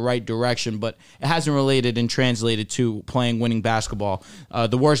going in the right direction, but it hasn't related and translated to playing winning basketball.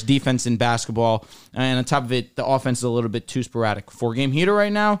 The worst defense in basketball, and on top of it, the offense is a little bit too sporadic. 4-game heater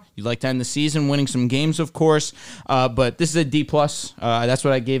right now. You'd like to end the season winning some games, of course, but this is a D+. That's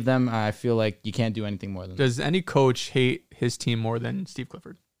what I gave them. I feel like you can't do anything more than that. Does any coach hate his team more than Steve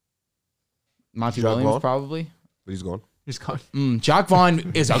Clifford? Monty Jacques Williams, Vaughn? probably. But he's gone. He's gone. Jacques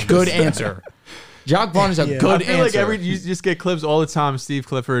Vaughn is a good answer. Jacques Vaughn is a good I feel answer. like you just get clips all the time. Steve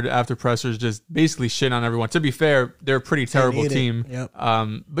Clifford after pressers just basically shit on everyone. To be fair, they're a pretty terrible team. Yep.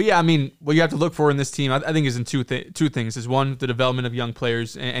 But yeah, I mean, what you have to look for in this team, I think, is in two things. Is one, the development of young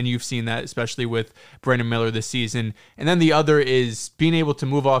players, and you've seen that especially with Brandon Miller this season. And then the other is being able to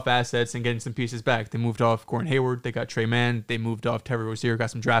move off assets and getting some pieces back. They moved off Gordon Hayward. They got Trey Mann. They moved off Terry Rozier. Got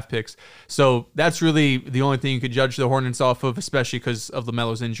some draft picks. So that's really the only thing you could judge the Hornets off of, especially because of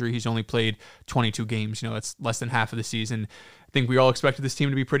LaMelo's injury. He's only played 22 games. That's less than half of the season. I think we all expected this team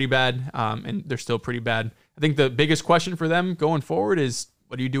to be pretty bad, and they're still pretty bad. I think the biggest question for them going forward is,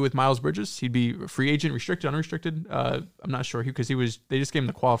 what do you do with Miles Bridges? He'd be a free agent, restricted, unrestricted. I'm not sure because they just gave him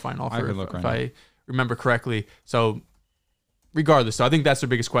the qualifying offer, if I remember correctly. So regardless, I think that's their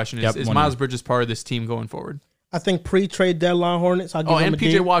biggest question is Miles Bridges part of this team going forward? I think pre-trade deadline Hornets, I'll give him and a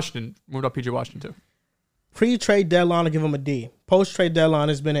D. PJ Washington. Moved up PJ Washington too. Pre-trade deadline, I'll give him a D. Post-trade deadline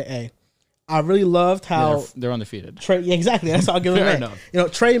has been an A. I really loved how they're undefeated. Yeah, exactly. That's all I'll give him Fair an A.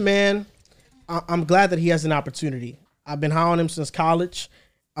 enough. Trey Mann, I'm glad that he has an opportunity. I've been high on him since college,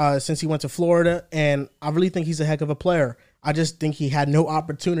 since he went to Florida, and I really think he's a heck of a player. I just think he had no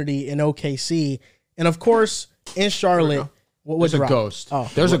opportunity in OKC. And, of course, in Charlotte, what was There's a ghost.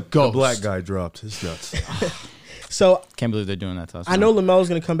 There's a ghost. The black guy dropped his nuts. So Can't believe they're doing that to us. I know LaMelo's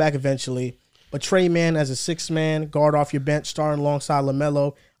going to come back eventually, but Trey Mann as a six-man, guard off your bench, starting alongside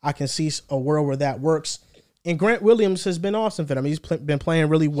LaMelo, I can see a world where that works. And Grant Williams has been awesome for them. He's been playing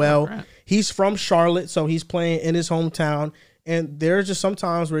really well. He's from Charlotte, so he's playing in his hometown. And there's just some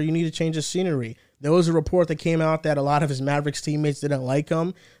times where you need to change the scenery. There was a report that came out that a lot of his Mavericks teammates didn't like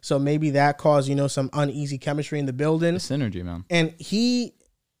him. So maybe that caused, some uneasy chemistry in the building. The synergy, man. And he,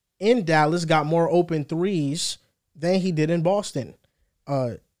 in Dallas, got more open threes than he did in Boston.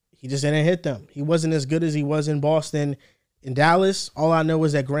 He just didn't hit them. He wasn't as good as he was in Boston. In Dallas, all I know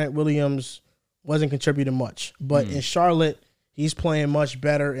is that Grant Williams wasn't contributing much. But in Charlotte, he's playing much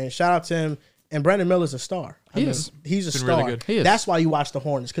better. And shout out to him. And Brandon Miller's a star. He's a star. Really good. He is. That's why you watch the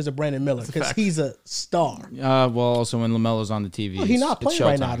Hornets, because of Brandon Miller, because he's a star. Well, also when LaMelo's on the TV. He's not it's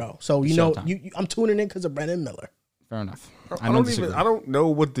playing right now, showtime. though. So, It's showtime. I'm tuning in because of Brandon Miller. Fair enough. I don't know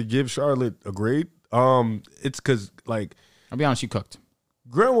what to give Charlotte a grade. It's because like I'll be honest, you cooked.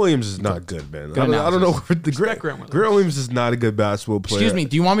 Grant Williams is not good, man. I don't know where Grant Williams is not a good basketball player. Excuse me.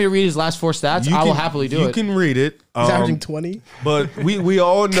 Do you want me to read his last 4 stats? I will happily do it. You can read it. He's averaging 20. But we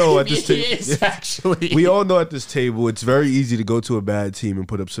all know at this table. Actually. We all know at this table it's very easy to go to a bad team and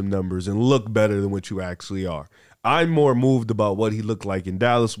put up some numbers and look better than what you actually are. I'm more moved about what he looked like in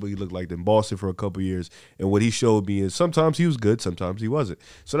Dallas, what he looked like in Boston for a couple years, and what he showed me is sometimes he was good, sometimes he wasn't.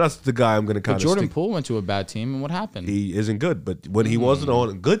 So that's the guy I'm going to kind of Jordan Poole went to a bad team, and what happened? He isn't good, but when he wasn't on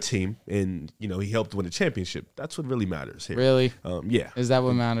a good team and, you know, he helped win a championship, that's what really matters here. Really? Yeah. Is that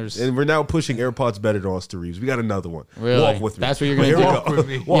what matters? And we're now pushing AirPods better than Austin Reeves. We got another one. Really? Walk with me. That's what you're going to do? Walk with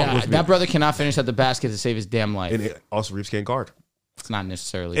me. That brother cannot finish at the basket to save his damn life. And Austin Reeves can't guard. It's not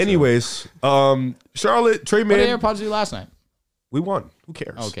necessarily Anyways, Charlotte, Trey What Man. did AirPods do last night? We won. Who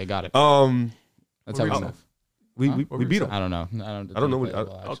cares? Okay, got it. That's What how were we you know. We beat him. I don't know. I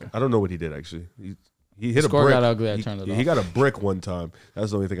don't know what he did actually. He hit a Score brick. got ugly. I turned it off. He got a brick one time. That's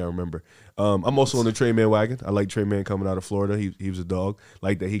the only thing I remember. I'm also on the Trey Man wagon. I like Trey Man coming out of Florida. He was a dog.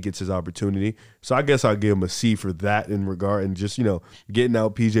 Like that he gets his opportunity. So I guess I'll give him a C for that in regard and just, you know, getting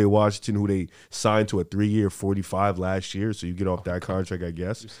out PJ Washington, who they signed to a 3-year $45 last year. So you get off that contract, I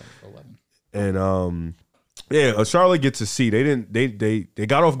guess. And yeah, Charlotte gets a C. They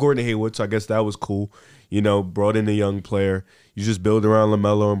got off Gordon Hayward, so I guess that was cool. You know, brought in a young player. You just build around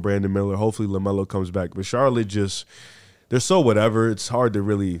LaMelo and Brandon Miller. Hopefully LaMelo comes back. But Charlotte just, they're so whatever. It's hard to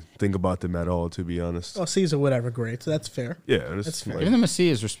really think about them at all, to be honest. Well, C's or whatever, great. So that's fair. Yeah, that's fair. Giving them a C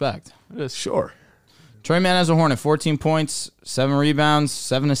is respect. Sure. Trey Man has a Hornet, 14 points, 7 rebounds,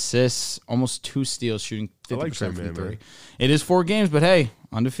 7 assists, almost 2 steals, shooting 50% from 3. It is 4 games, but hey,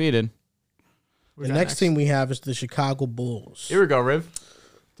 undefeated. The next team we have is the Chicago Bulls. Here we go, Riv.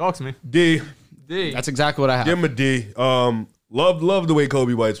 Talk to me. D. That's exactly what I have. Give him a D. Love the way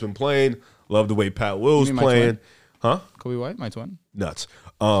Kobe White's been playing. Love the way Pat Will's playing. Huh? Kobe White, my twin? Nuts.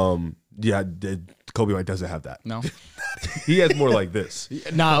 Yeah, Kobe White doesn't have that. No. He has more like this.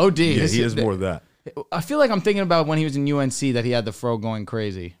 Nah, OD. Yeah, he has more of that. I feel like I'm thinking about when he was in UNC that he had the fro going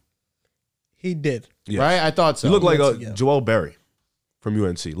crazy. He did. Yes. Right? I thought so. You look like Joel Berry from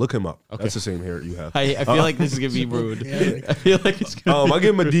UNC. Look him up. Okay. That's the same hair you have. I feel like this is going to be rude. I feel like it's going to I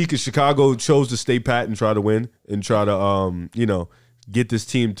give him a D because Chicago chose to stay pat and try to win and try to, you know, get this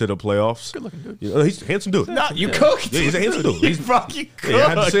team to the playoffs. Good looking dude. You know, he's a handsome dude. No, you cooked. Yeah, he's a handsome dude. He's fucking cooked. Yeah, I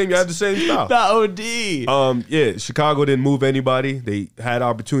had the same style. The OD. Yeah, Chicago didn't move anybody. They had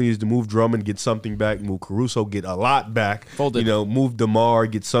opportunities to move Drummond, get something back, move Caruso, get a lot back. Folded. You know, move DeMar,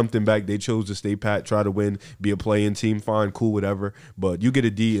 get something back. They chose to stay pat, try to win, be a play-in team. Fine, cool, whatever. But you get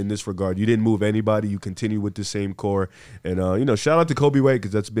a D in this regard. You didn't move anybody. You continue with the same core. And, you know, shout out to Kobe White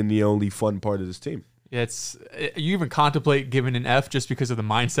because that's been the only fun part of this team. Yeah, you even contemplate giving an F just because of the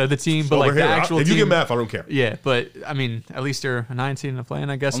mindset of the team, but Over like the here, actual if team, you get math, I don't care. Yeah, but I mean, at least you're a 19 in the play-in,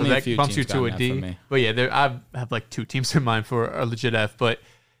 I guess. Only so a that few bumps you teams to a got an F from D. me. But yeah, I have like 2 teams in mind for a legit F. But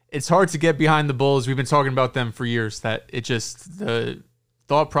it's hard to get behind the Bulls. We've been talking about them for years. That it just the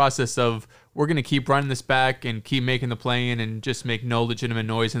thought process of we're going to keep running this back and keep making the play-in and just make no legitimate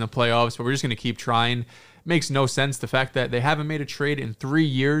noise in the playoffs, but we're just going to keep trying. Makes no sense. The fact that they haven't made a trade in 3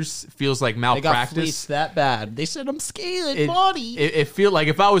 years feels like malpractice. They got fleeced that bad. They said I'm scaling body. It feel like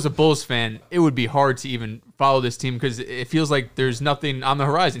if I was a Bulls fan, it would be hard to even follow this team because it feels like there's nothing on the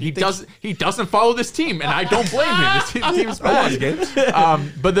horizon. He doesn't follow this team, and I don't blame him. This team's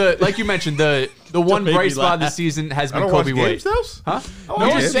bad. But like you mentioned, the one bright spot this season has been Kobe White. Huh?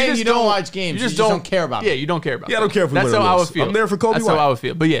 You're just saying you don't watch games. You just don't care about it. Yeah, you don't care about it. Yeah, I don't care if we That's win or how I lose. would feel. I'm there for Kobe White. That's how I would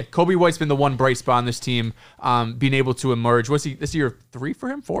feel. But yeah, Kobe White's been the one bright spot on this team, being able to emerge. What's he? This year 3 for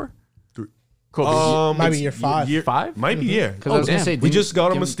him? 4? 3. Kobe. Might be year 5. Year 5? Might be, yeah. Because I was going to say, We just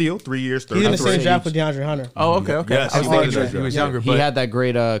got him a steal, 3 years, 30. He's in the same draft with DeAndre Hunter. Oh, okay. Yes, I was he was thinking in that he was draft. younger, he but had that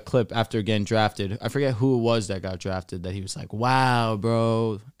great clip after getting drafted. I forget who it was that got drafted that he was like, wow,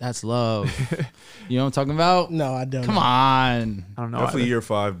 bro, that's love. You know what I'm talking about? No, I don't. Come on. I don't know. Definitely year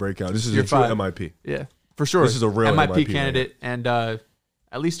 5 breakout. This is Year a true 5. MIP. Yeah, for sure. This is a real MIP MIP candidate, and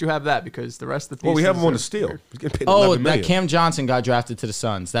at least you have that because the rest of the pieces. Well, we have him on are a steal. weird. He's getting paid Oh, $11 million. that Cam Johnson got drafted to the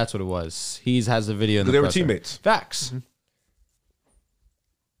Suns. That's what it was. He has a video in the They were presser. teammates. Facts.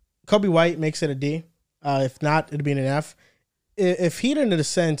 Kobe White makes it a D. If not, it'd be an F. If he didn't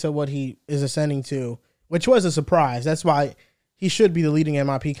ascend to what he is ascending to, which was a surprise, that's why he should be the leading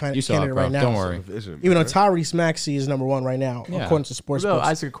MIP You saw it, candidate bro. right now. Don't worry. Even though Tyrese Maxey is number 1 right now, Yeah. according to Sports Well, Books.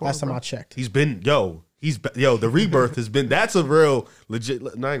 Isaac Okoro, Last time bro. I checked. He's been, The rebirth has been. That's a real legit.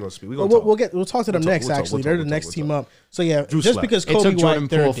 No, I ain't gonna speak. We'll talk to them next. Actually, they're the next team up. So yeah, just because it Kobe took Jordan White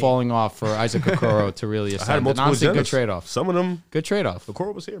Poole falling off for Isaac Okoro to really ascend. And honestly, good trade off. Some of them, good trade off.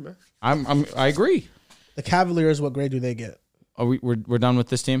 Okoro was here, man. I agree. The Cavaliers, what grade do they get? Are we're done with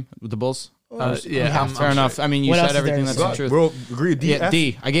this team with the Bulls? Fair enough. I mean, you said everything that's the truth. We'll agree. D.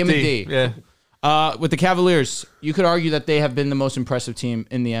 I gave him a D. Yeah. With the Cavaliers, you could argue that they have been the most impressive team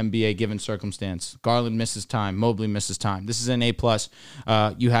in the NBA given circumstance. Garland misses time. Mobley misses time. This is an A+.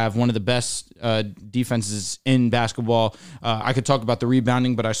 You have one of the best defenses in basketball. I could talk about the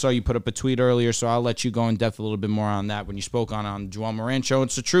rebounding, but I saw you put up a tweet earlier, so I'll let you go in depth a little bit more on that when you spoke on Joel Moran show.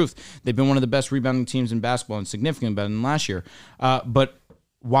 It's the truth. They've been one of the best rebounding teams in basketball and significantly better than last year. But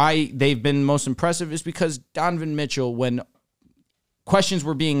why they've been most impressive is because Donovan Mitchell, when questions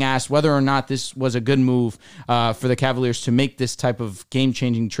were being asked whether or not this was a good move for the Cavaliers to make this type of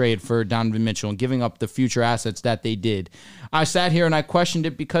game-changing trade for Donovan Mitchell and giving up the future assets that they did. I sat here and I questioned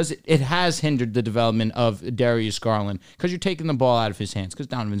it because it has hindered the development of Darius Garland because you're taking the ball out of his hands because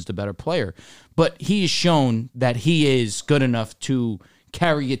Donovan's the better player. But he has shown that he is good enough to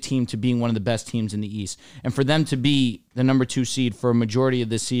carry a team to being one of the best teams in the East. And for them to be the number 2 seed for a majority of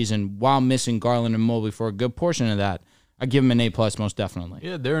this season while missing Garland and Mobley for a good portion of that, I give them an A+, most definitely.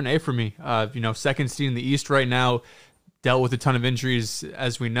 Yeah, they're an A for me. Second seed in the East right now, dealt with a ton of injuries,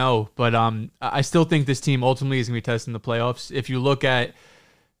 as we know. But I still think this team ultimately is going to be tested in the playoffs. If you look at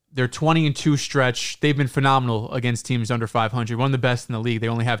their 20-2 stretch, they've been phenomenal against teams under 500. One of the best in the league. They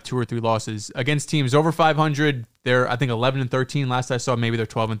only have 2 or 3 losses. Against teams over 500, they're, I think, 11-13. Last I saw, maybe they're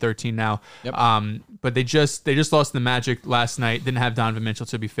 12-13 now. Yep. But they just lost the Magic last night. Didn't have Donovan Mitchell,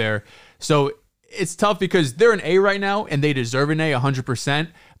 to be fair. So it's tough because they're an A right now, and they deserve an A 100%.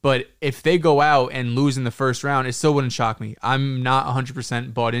 But if they go out and lose in the first round, it still wouldn't shock me. I'm not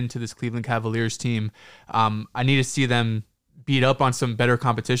 100% bought into this Cleveland Cavaliers team. I need to see them beat up on some better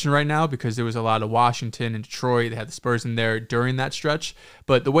competition right now because there was a lot of Washington and Detroit. They had the Spurs in there during that stretch.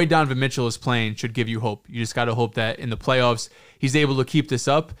 But the way Donovan Mitchell is playing should give you hope. You just got to hope that in the playoffs, he's able to keep this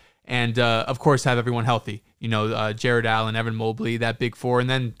up and, of course, have everyone healthy. Jared Allen, Evan Mobley, that big 4. And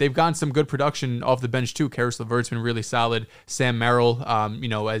then they've gotten some good production off the bench, too. Karis LeVert's been really solid. Sam Merrill,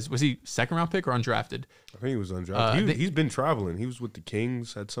 was he second-round pick or undrafted? I think he was undrafted. He's been traveling. He was with the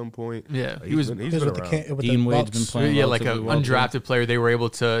Kings at some point. Yeah. He's been around. Dean Wade's been playing like an undrafted player they were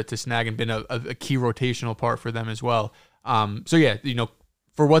able to snag and been a key rotational part for them as well.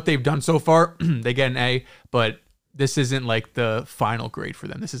 For what they've done so far, they get an A, but this isn't like the final grade for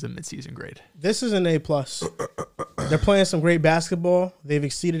them. This is a midseason grade. This is an A+. They're playing some great basketball. They've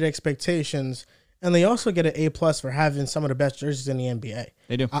exceeded expectations. And they also get an A+ for having some of the best jerseys in the NBA.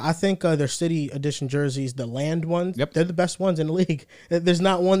 They do. I think their City Edition jerseys, the land ones, they're the best ones in the league. There's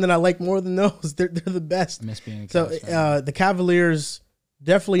not one that I like more than those. They're the best. So the Cavaliers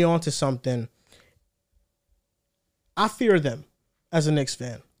definitely onto something. I fear them as a Knicks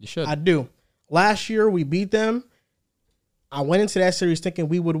fan. You should. I do. Last year, we beat them. I went into that series thinking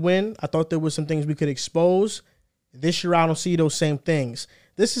we would win. I thought there was some things we could expose. This year, I don't see those same things.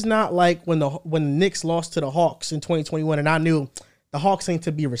 This is not like when the Knicks lost to the Hawks in 2021, and I knew the Hawks ain't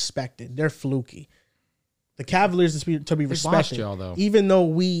to be respected. They're fluky. The Cavaliers is to be respected, y'all, though. even though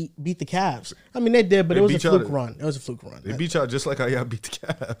we beat the Cavs. I mean, they did, but it was a fluke run. It was a fluke run. They beat y'all just like how y'all beat the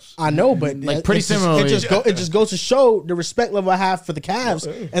Cavs. I know, but pretty similarly. It just goes to show the respect level I have for the Cavs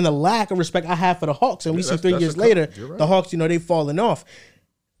and the lack of respect I have for the Hawks. And we see 3 years later, the Hawks, they've fallen off.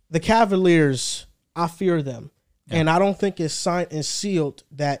 The Cavaliers, I fear them. Yeah. And I don't think it's signed and sealed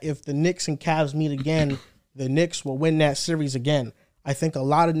that if the Knicks and Cavs meet again, the Knicks will win that series again. I think a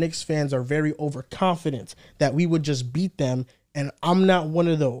lot of Knicks fans are very overconfident that we would just beat them, and I'm not one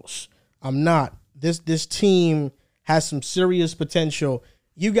of those. I'm not. This team has some serious potential.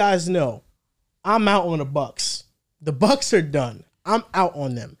 You guys know, I'm out on the Bucks. The Bucks are done. I'm out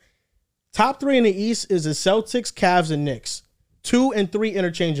on them. Top 3 in the East is the Celtics, Cavs, and Knicks. 2 and 3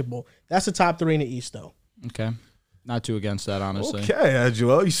 interchangeable. That's the top 3 in the East, though. Okay. Not too against that, honestly. Okay,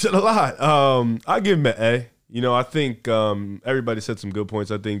 Joel, you said a lot. I give him an A. I think everybody said some good points.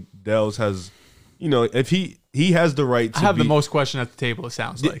 I think Dels has, if he has the right to have the most question at the table, it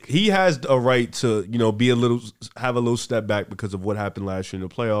sounds like. He has a right to, have a little step back because of what happened last year in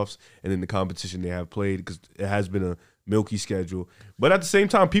the playoffs and in the competition they have played because it has been a milky schedule. But at the same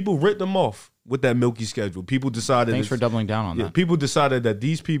time, people writ them off with that milky schedule. People decided. Thanks for doubling down on that. People decided that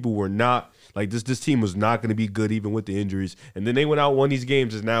these people were not. Like, this team was not going to be good even with the injuries. And then they went out, won these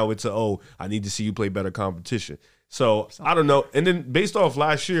games, and now it's I need to see you play better competition. So, I don't know. And then based off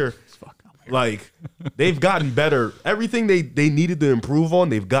last year, Like, they've gotten better. Everything they needed to improve on,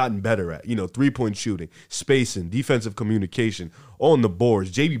 they've gotten better at. 3-point shooting, spacing, defensive communication, on the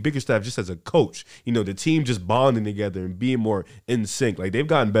boards. JB Bickerstaff just as a coach, the team just bonding together and being more in sync. Like, they've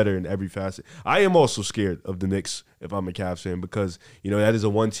gotten better in every facet. I am also scared of the Knicks if I'm a Cavs fan because, that is a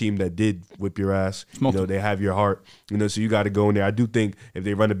one team that did whip your ass. They have your heart. So you got to go in there. I do think if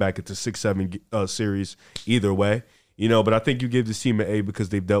they run it back, it's a 6-7 series either way. But I think you give this team an A because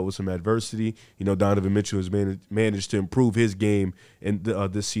they've dealt with some adversity. Donovan Mitchell has managed to improve his game in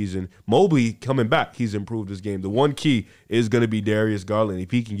this season. Mobley coming back, he's improved his game. The one key is going to be Darius Garland. If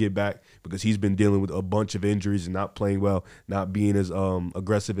he can get back, because he's been dealing with a bunch of injuries and not playing well, not being as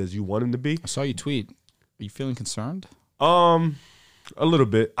aggressive as you want him to be. I saw you tweet. Are you feeling concerned? A little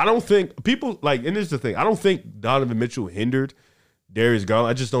bit. I don't think people and here's the thing. I don't think Donovan Mitchell hindered Darius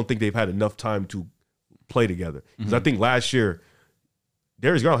Garland. I just don't think they've had enough time to play together. Because I think last year,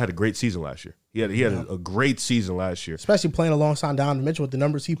 Darius Garland had a great season last year. He had a great season last year. Especially playing alongside Donovan Mitchell with the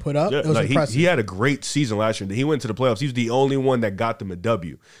numbers he put up. It was impressive. He had a great season last year. He went to the playoffs. He was the only one that got them a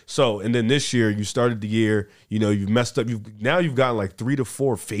W. So, and then this year, you started the year, you've messed up. You've gotten like 3 to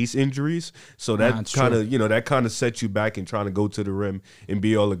 4 face injuries. So that kind of sets you back in trying to go to the rim and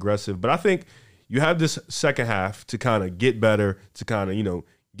be all aggressive. But I think you have this second half to kind of get better, to kind of,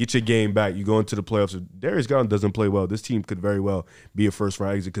 get your game back. You go into the playoffs. If Darius Garland doesn't play well, this team could very well be a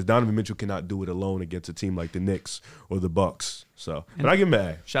first-round exit because Donovan Mitchell cannot do it alone against a team like the Knicks or the Bucks. So, but I give him an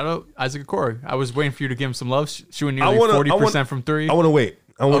A. Shout out Isaac Okoro. I was waiting for you to give him some love, shooting nearly 40% from three. I want to wait.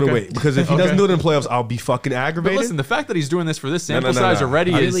 Because if he doesn't do it in the playoffs, I'll be fucking aggravated. But listen, the fact that he's doing this for this sample size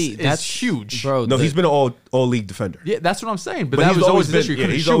already is huge. Bro, he's been an all-league defender. Yeah, that's what I'm saying. But that was always his issue. He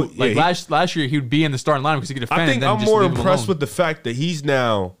couldn't shoot. Like last year, he would be in the starting lineup because he could defend. I think I'm more impressed with the fact that he's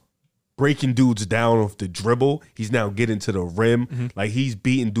now breaking dudes down off the dribble. He's now getting to the rim. Like, he's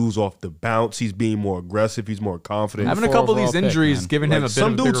beating dudes off the bounce. He's being more aggressive. He's more confident. Having a couple of these injuries, giving him a bit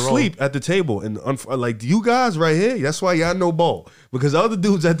some of a bigger dudes role. sleep at the table, and you guys right here. That's why y'all know ball, because other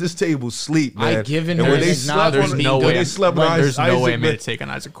dudes at this table sleep. Man. I given and her when they slept, there's no way. They slept on There's no way I'm man, going to take on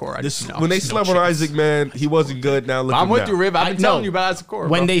Isaac Okoro. When they slept on Isaac, man, he wasn't good. Now look, I'm with you, Rib. I've been telling no. you about Isaac Okoro.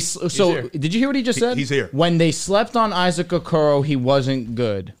 When bro. did you hear what he just said? He's here. When they slept on Isaac Okoro, he wasn't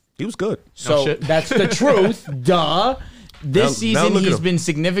good. He was good. So that's the truth. Duh. This Now season, look at he's him. been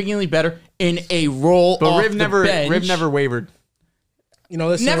significantly better in a role But off Rib the never bench. wavered.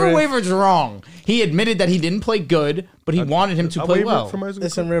 Listen, Never Riv, wavered wrong. He admitted that he didn't play good, but he wanted him to play well.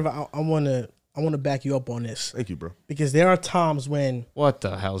 Listen, Riv, I want to back you up on this. Thank you, bro. Because there are times when What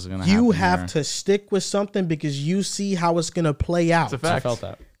the hell's going to happen? you have here? to stick with something because you see how it's going to play out. It's a fact. I felt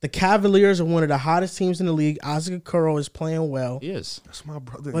that. The Cavaliers are one of the hottest teams in the league. Isaac Okoro is playing well. He is. That's my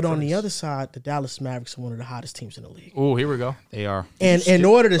brother. But on the other side, the Dallas Mavericks are one of the hottest teams in the league. Oh, here we go. They are. And in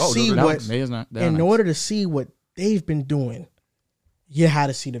order to see No, what they is not. They're in nice. order to see what they've been doing, you had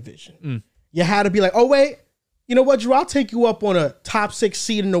to see the vision. You had to be like, oh wait, you know what, Drew? I'll take you up on a top 6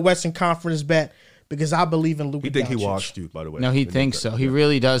 seed in the Western Conference bet because I believe in Luka. He think he Doncic. washed you, by the way. No, he thinks so. He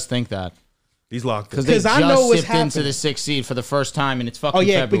really does think that. He's locked. Because they 'Cause just I know what's sipped into happening. the 6th seed for the first time, and it's fucking Oh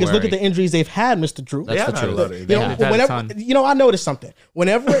yeah, February. because look at the injuries they've had, Mr. Drew. That's the had a truth. lot of You injuries. know, They've had a whenever ton. I noticed something.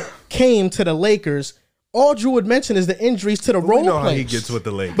 Whenever it came to the Lakers, all Drew would mention is the injuries to the We role know how he players. gets with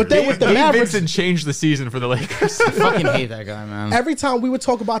the Lakers. But then with the Gabe Mavericks, Vincent changed the season for the Lakers. I fucking hate that guy, man. every time we would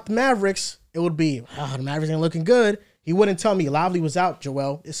talk about the Mavericks, it would be, the Mavericks ain't looking good. He wouldn't tell me Lively was out,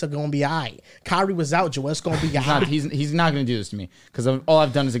 Joel. It's going to be all right. Kyrie was out, Joel. It's going to be all right. He's not going to do this to me because all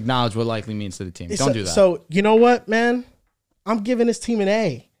I've done is acknowledge what likely means to the team. Don't do that. So, you know what, man? I'm giving this team an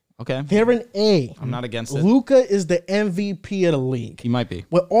A. Okay. They're an A. I'm not against it. Luka is the MVP of the league. He might be.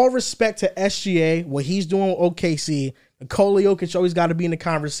 With all respect to SGA, what he's doing with OKC, Nikola Jokic always got to be in the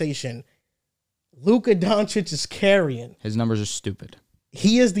conversation. Luka Doncic is carrying. His numbers are stupid.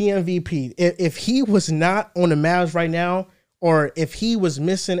 He is the MVP. If he was not on the Mavs right now, or if he was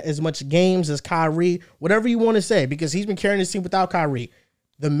missing as much games as Kyrie, whatever you want to say, because he's been carrying this team without Kyrie,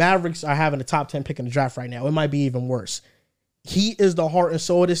 the Mavericks are having a top 10 pick in the draft right now. It might be even worse. He is the heart and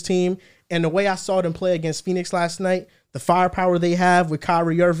soul of this team. And the way I saw them play against Phoenix last night, the firepower they have with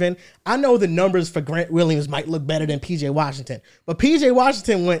Kyrie Irving, I know the numbers for Grant Williams might look better than P.J. Washington. But P.J.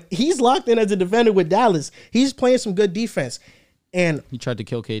 Washington, he's locked in as a defender with Dallas. He's playing some good defense. And He tried to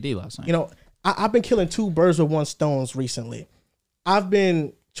kill KD last night. you know, I've been killing 2 birds with 1 stone recently. I've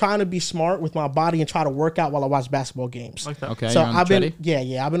been trying to be smart with my body and try to work out while I watch basketball games. Like that. Okay. So you're on the I've been,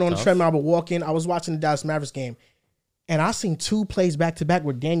 treadie? I've been on the treadmill. I've been walking. I was watching the Dallas Mavericks game, and I seen 2 plays back to back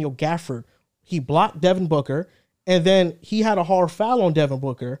with Daniel Gafford. He blocked Devin Booker, and then he had a hard foul on Devin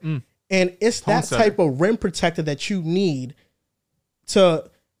Booker. And it's that setter. type of rim protector that you need to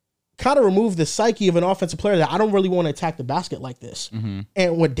kind of remove the psyche of an offensive player that I don't really want to attack the basket like this.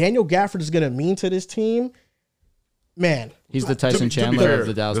 And what Daniel Gafford is going to mean to this team, man. He's the Tyson Chandler of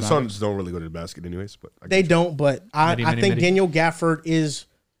the Dallas The Mavericks. Suns don't really go to the basket anyways. But They don't, but I think Daniel Gafford is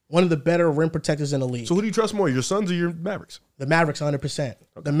one of the better rim protectors in the league. So who do you trust more, your Suns or your Mavericks? The Mavericks 100%. Okay.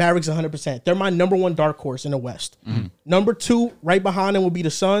 The Mavericks 100%. They're my number one dark horse in the West. Number 2, right behind them, will be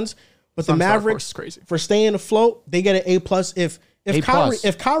the Suns. But the Mavericks, crazy. For staying afloat, they get an A+.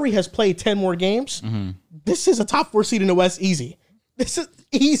 If Kyrie has played 10 more games, this is a top 4 seed in the West easy. This is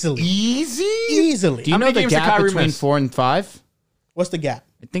easily. Easily. Do you know the gap between 4 and 5? What's the gap?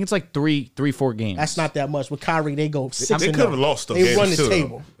 I think it's like 4 games. That's not that much. With Kyrie, they go 6 They and could have lost those They games run the too,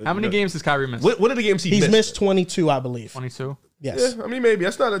 table. How many games has Kyrie missed? What are the games He's missed 22, I believe. 22? Yes. Yeah, I mean, maybe.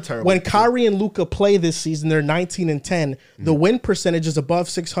 That's not a terrible. When Kyrie and Luka play this season, they're 19 and 10. The win percentage is above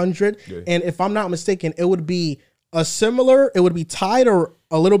 600. Yeah. And if I'm not mistaken, it would be it would be tied or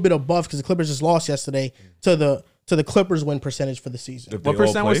a little bit above, because the Clippers just lost yesterday, to the Clippers win percentage for the season. What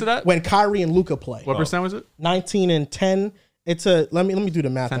percent was it at? When Kyrie and Luka play. What percent was it? 19 and 10. It's let me do the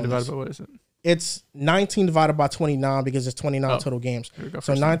math. 10 on divided this. by what is it? It's 19 divided by 29 because it's 29 total games.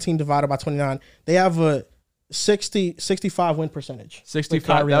 So 19 divided by 29. They have a 65 win percentage.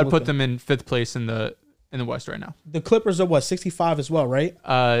 65. That would put them in 5th place in the West right now. The Clippers are what, 65 as well, right?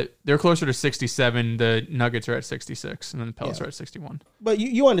 They're closer to 67. The Nuggets are at 66, and then the Pelicans are at 61. But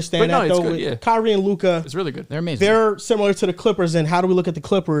you understand that, though. Good, with Kyrie and Luka, it's really good. They're amazing. They're similar to the Clippers. And how do we look at the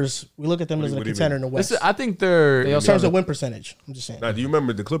Clippers? We look at them as a contender in the West. I think they're in terms of win percentage. I'm just saying. Now, do you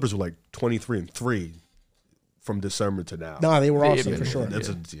remember the Clippers were like 23-3 from December to now? No, they were awesome for sure.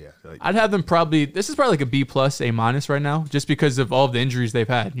 I'd have them probably. This is probably like a B+, A- right now, just because of all of the injuries they've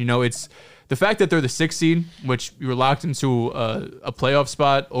had. You know, it's the fact that they're the 6th seed, which you were locked into a playoff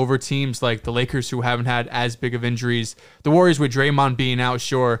spot over teams like the Lakers, who haven't had as big of injuries. The Warriors with Draymond being out,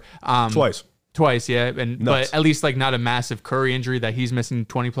 sure. Twice, yeah. But at least like not a massive Curry injury that he's missing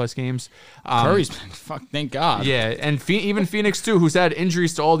 20+ games. Curry's thank God. Yeah, and even Phoenix too, who's had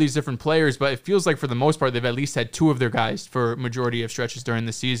injuries to all these different players, but it feels like for the most part they've at least had 2 of their guys for majority of stretches during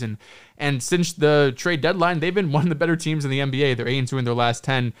the season. And since the trade deadline, they've been one of the better teams in the NBA. They're 8-2 in their last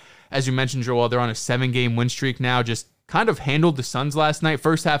 10. As you mentioned, Joel, they're on a 7-game win streak now. Just kind of handled the Suns last night.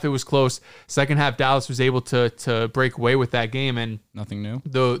 First half it was close. Second half Dallas was able to break away with that game, and nothing new.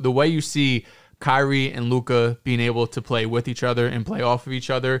 The way you see Kyrie and Luka being able to play with each other and play off of each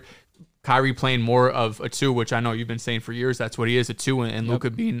other. Kyrie playing more of a 2, which I know you've been saying for years. That's what he is, a 2, and Luka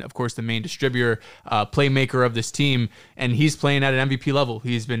being, of course, the main distributor, playmaker of this team, and he's playing at an MVP level.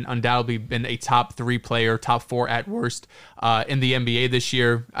 He's been undoubtedly been a top 3 player, top 4 at worst in the NBA this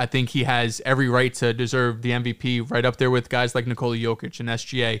year. I think he has every right to deserve the MVP, right up there with guys like Nikola Jokic and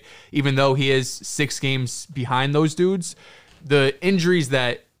SGA. Even though he is 6 games behind those dudes, the injuries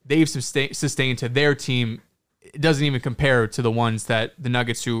that they've sustained to their team, it doesn't even compare to the ones that the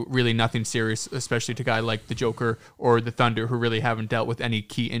Nuggets, who really nothing serious, especially to a guy like the Joker or the Thunder, who really haven't dealt with any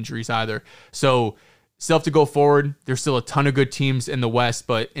key injuries either. So still have to go forward. There's still a ton of good teams in the West,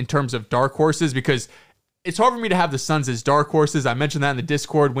 but in terms of dark horses, because it's hard for me to have the Suns as dark horses. I mentioned that in the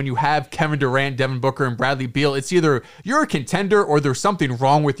Discord. When you have Kevin Durant, Devin Booker, and Bradley Beal, it's either you're a contender or there's something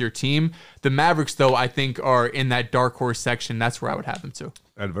wrong with your team. The Mavericks, though, I think are in that dark horse section. That's where I would have them to.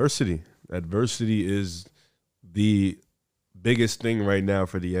 Adversity is the biggest thing right now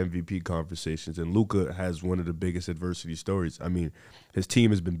for the MVP conversations, and Luka has one of the biggest adversity stories. I mean, his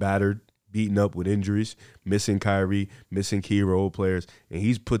team has been battered, beaten up with injuries, missing Kyrie, missing key role players, and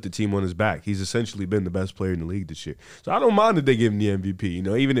he's put the team on his back. He's essentially been the best player in the league this year. So I don't mind that they give him the MVP. You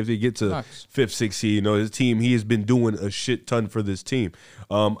know, even if they get to 5th, 6th seed, you know, his team, he has been doing a shit ton for this team.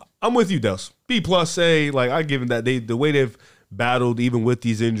 I'm with you, Dels. B+, A. Like, I give him that. The way they've battled even with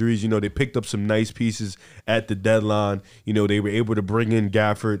these injuries, you know, they picked up some nice pieces at the deadline. You know, they were able to bring in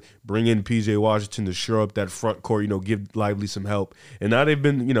Gafford, bring in PJ Washington to shore up that front court, you know, give Lively some help. And now they've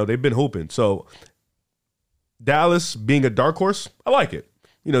been hooping. So Dallas being a dark horse, I like it.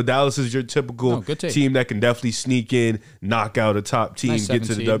 You know, Dallas is your typical team that can definitely sneak in, knock out a top team, get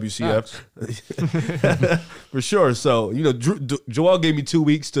to the WCF. For sure. So, you know, Joel gave me 2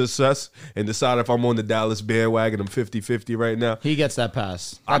 weeks to assess and decide if I'm on the Dallas bandwagon. I'm 50-50 right now. He gets that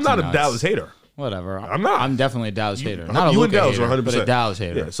pass. I'm not a Dallas hater. Whatever. I'm not. I'm definitely a Dallas hater. Not a you Luka and Dallas hater, are 100%. but a Dallas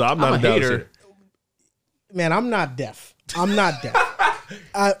hater. Yeah, so I'm not a Dallas hater. Man, I'm not deaf.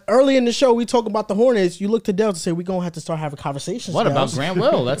 Early in the show, we talk about the Hornets. You look to Delta and say, we're going to have to start having conversations. What about Grant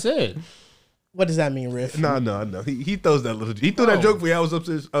Will? That's it. What does that mean, Riff? No. He throws that little. He threw that joke for you. I was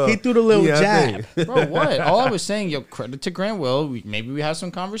upstairs. He threw the little jab. Bro, what? All I was saying, credit to Grant Will. Maybe we have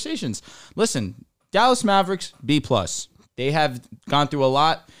some conversations. Listen, Dallas Mavericks, B+. They have gone through a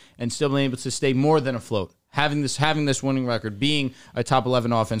lot and still being able to stay more than afloat. Having this winning record, being a top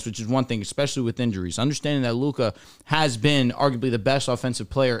 11 offense, which is one thing, especially with injuries. Understanding that Luka has been arguably the best offensive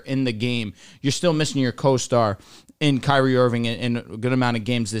player in the game. You're still missing your co-star in Kyrie Irving in a good amount of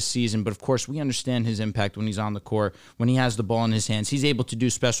games this season. But, of course, we understand his impact when he's on the court, when he has the ball in his hands. He's able to do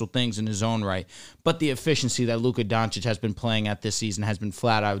special things in his own right. But the efficiency that Luka Doncic has been playing at this season has been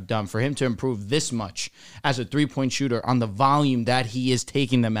flat out dumb. For him to improve this much as a three-point shooter on the volume that he is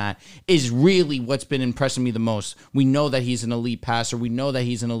taking them at is really what's been impressing me the most. We know that he's an elite passer. We know that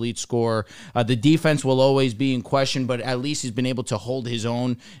he's an elite scorer. The defense will always be in question, but at least he's been able to hold his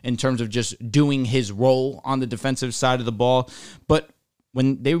own in terms of just doing his role on the defensive side of the ball. But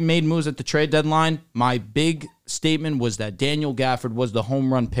when they made moves at the trade deadline, my big statement was that Daniel Gafford was the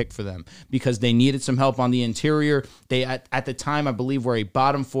home run pick for them because they needed some help on the interior. They, at the time, I believe, were a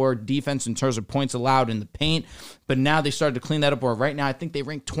bottom 4 defense in terms of points allowed in the paint, but now they started to clean that up. Or right now, I think they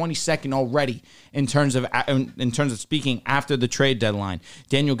ranked 22nd already in terms of speaking after the trade deadline.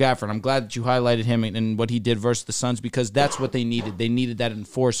 Daniel Gafford, I'm glad that you highlighted him and what he did versus the Suns because that's what they needed. They needed that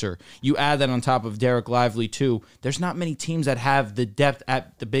enforcer. You add that on top of Derek Lively too. There's not many teams that have the depth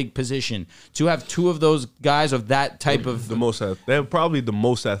at the big position. To have two of those guys of that type of they're probably the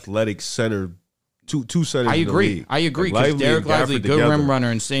most athletic center. Two centers. I agree. Because Derek Lively, good rim runner,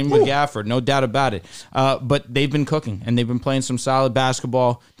 and same with Gafford, no doubt about it. But they've been cooking and they've been playing some solid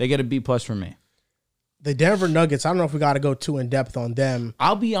basketball. They get a B+ from me. The Denver Nuggets. I don't know if we got to go too in depth on them.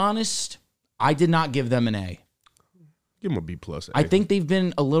 I'll be honest. I did not give them an A. Give them a B+. I think they've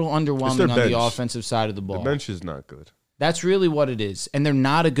been a little underwhelming on the offensive side of the ball. The bench is not good. That's really what it is, and they're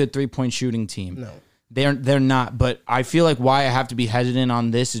not a good 3-point shooting team. No. They're not, but I feel like why I have to be hesitant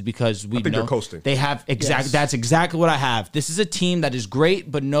on this is because we know they're coasting. They have That's exactly what I have. This is a team that is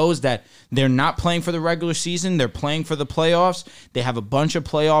great, but knows that they're not playing for the regular season. They're playing for the playoffs. They have a bunch of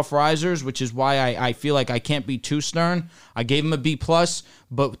playoff risers, which is why I feel like I can't be too stern. I gave them a B+,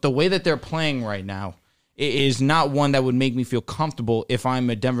 but the way that they're playing right now is not one that would make me feel comfortable if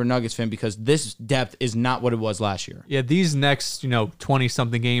I'm a Denver Nuggets fan because this depth is not what it was last year. Yeah, these next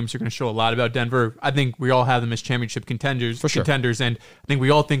 20-something games are going to show a lot about Denver. I think we all have them as championship contenders. For sure. And I think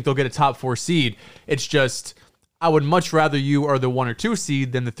we all think they'll get a top 4 seed. It's just I would much rather you are the 1 or 2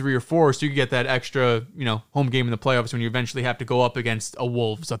 seed than the 3 or 4, so you get that extra home game in the playoffs when you eventually have to go up against a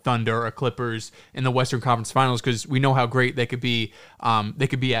Wolves, a Thunder, a Clippers in the Western Conference Finals because we know how great they could be. They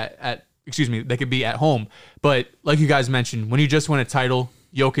could be they could be at home. But like you guys mentioned, when you just win a title,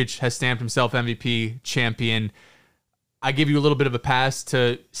 Jokic has stamped himself MVP, champion. I give you a little bit of a pass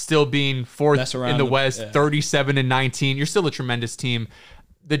to still being 4th in the West, 37-19. You're still a tremendous team.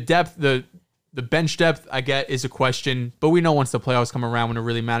 The depth, the bench depth, I get, is a question. But we know once the playoffs come around, when it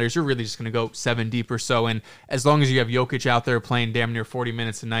really matters, you're really just going to go 7 deep or so. And as long as you have Jokic out there playing damn near 40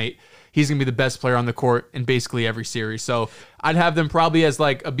 minutes a night, he's going to be the best player on the court in basically every series. So I'd have them probably as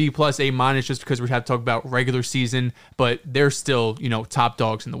like a B+, A- just because we have to talk about regular season, but they're still, top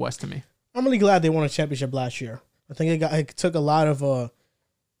dogs in the West to me. I'm really glad they won a championship last year. I think it took a lot of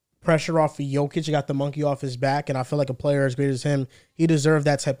pressure off of Jokic. It got the monkey off his back, and I feel like a player as great as him, he deserved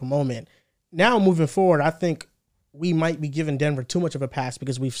that type of moment. Now moving forward, I think we might be giving Denver too much of a pass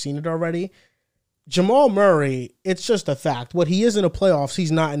because we've seen it already. Jamal Murray, it's just a fact. What he is in the playoffs,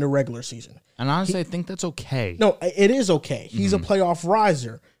 he's not in the regular season. And honestly, I think that's okay. No, it is okay. He's a playoff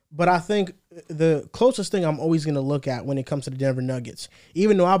riser. But I think the closest thing I'm always going to look at when it comes to the Denver Nuggets,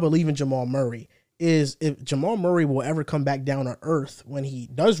 even though I believe in Jamal Murray, is if Jamal Murray will ever come back down to earth when he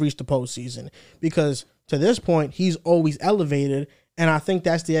does reach the postseason. Because to this point, he's always elevated, and I think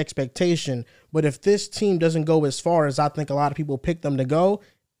that's the expectation. But if this team doesn't go as far as I think a lot of people pick them to go,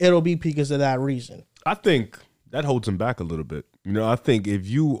 it'll be because of that reason. I think that holds him back a little bit. I think if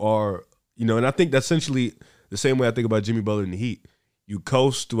you are, and I think that's essentially the same way I think about Jimmy Butler in the Heat. You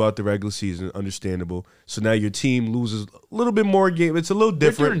coast throughout the regular season, understandable. So now your team loses a little bit more game. It's a little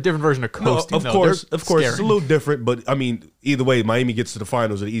different. They're doing a different version of coasting. No, of course, it's a little different. But I mean, either way, Miami gets to the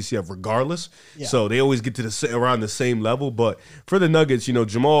finals of the ECF regardless. Yeah. So they always get to around the same level. But for the Nuggets,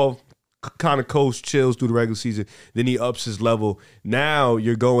 Jamal kind of coasts, chills through the regular season. Then he ups his level. Now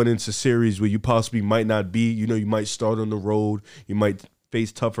you're going into series where you possibly might not be. You might start on the road. You might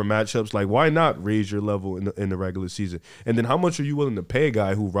face tougher matchups. Like, why not raise your level in the regular season? And then how much are you willing to pay a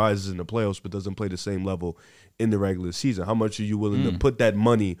guy who rises in the playoffs but doesn't play the same level in the regular season? How much are you willing to put that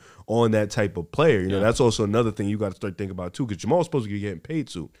money on that type of player? That's also another thing you got to start thinking about too, because Jamal's supposed to be getting paid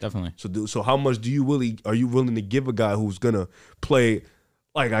too. Definitely. So how much are you willing to give a guy who's gonna play,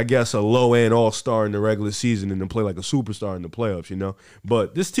 like, I guess, a low-end all-star in the regular season and then play like a superstar in the playoffs,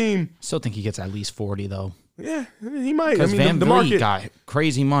 But this team... Still think he gets at least 40, though. Yeah, he might. Because Van the Vliet market got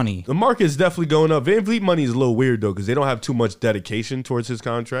crazy money. The market is definitely going up. Van Vliet money is a little weird though because they don't have too much dedication towards his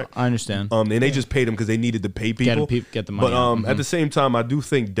contract. I understand. And they just paid him because they needed to pay people. Get the money. But at the same time, I do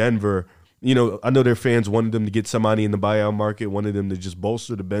think Denver. I know their fans wanted them to get somebody in the buyout market, wanted them to just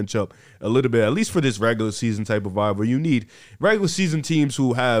bolster the bench up a little bit, at least for this regular season type of vibe where you need regular season teams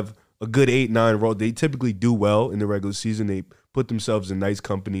who have a good 8-9 road. They typically do well in the regular season. They put themselves in nice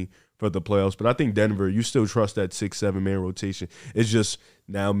company for the playoffs. But I think Denver, you still trust that 6-7 man rotation. It's just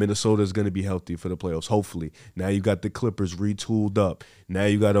now Minnesota is going to be healthy for the playoffs, hopefully. Now you got the Clippers retooled up. Now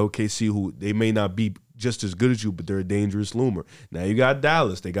you got OKC, who they may not be just as good as you, but they're a dangerous loomer. Now you got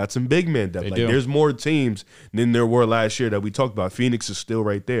Dallas. They got some big men depth. There's more teams than there were last year that we talked about. Phoenix is still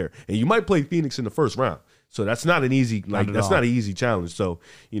right there. And you might play Phoenix in the first round. So that's not an easy not an easy challenge. So,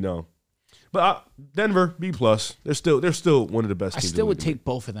 But Denver, B+. They're still one of the best teams. I still would take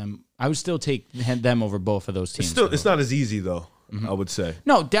both of them. I would still take them over both of those teams. It's not as easy, though, I would say.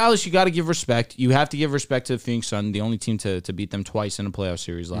 No, Dallas, you got to give respect. You have to give respect to the Phoenix Suns, the only team to beat them twice in a playoff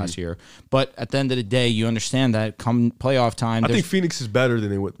series last year. But at the end of the day, you understand that come playoff time. I think Phoenix is better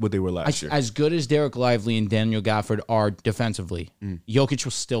than what they were last year. As good as Derek Lively and Daniel Gafford are defensively, Jokic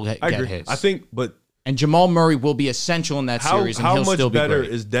will still get his. I think, but... And Jamal Murray will be essential in that series, and he'll still be great. How much better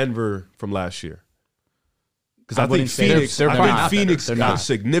is Denver from last year? Because I think Phoenix got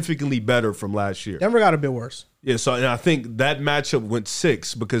significantly better from last year. Denver got a bit worse. Yeah, so and I think that matchup went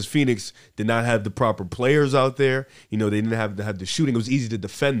 6 because Phoenix did not have the proper players out there. They didn't have the shooting. It was easy to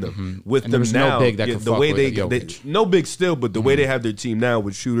defend them. With and them there was now, no big that could the fuck way with they no big still, but the way they have their team now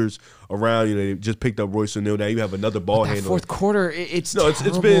with shooters around, they just picked up Royce O'Neal. Now you have another ball handler. Fourth quarter, it's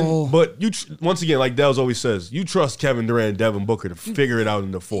it's been. But once again, like Dell's always says, you trust Kevin Durant and Devin Booker to figure it out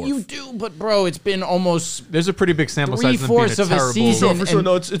in the fourth. You do, but bro, it's been almost there's a pretty big sample size. 3/4 of a season. For sure,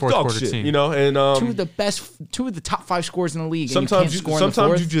 no, it's dog shit. Team. And two of the top 5 scores in the league. Sometimes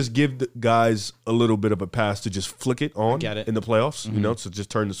you just give the guys a little bit of a pass to just flick it on in the playoffs. So just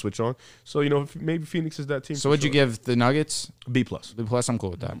turn the switch on. So maybe Phoenix is that team. So what'd you give the Nuggets? B+. B+. I'm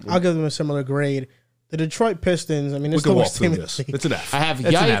cool with that. I'll give them a similar grade. The Detroit Pistons. I mean, it's the worst team in this. It's an F. I have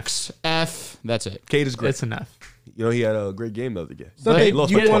yikes, F. That's it. Cade is great. It's an F. He had a great game the other day.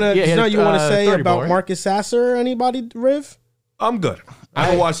 You want to say about Marcus Sasser or anybody, Riv? I'm good. I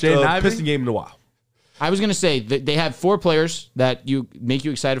haven't watched a Piston game in a while. I was going to say that they have 4 players that make you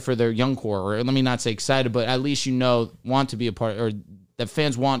excited for their young core, or let me not say excited, but at least want to be a part, or that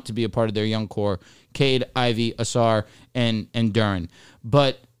fans want to be a part of their young core. Cade, Ivy, Asar, and Duren.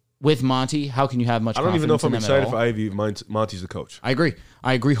 But with Monty, how can you have much confidence in them? I don't even know if I'm excited for Ivy if Monty's the coach.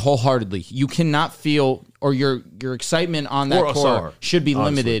 I agree wholeheartedly. You cannot feel, or your excitement on that core should be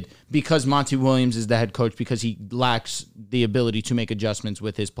limited because Monty Williams is the head coach, because he lacks the ability to make adjustments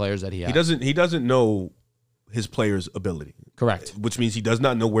with his players that he has. He doesn't know his players' ability. Correct. Which means he does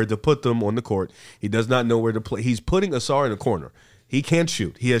not know where to put them on the court. He does not know where to play. He's putting Asar in a corner. He can't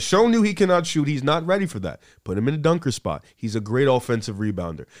shoot. He has shown you he cannot shoot. He's not ready for that. Put him in a dunker spot. He's a great offensive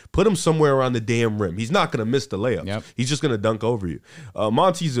rebounder. Put him somewhere around the damn rim. He's not going to miss the layups. Yep. He's just going to dunk over you.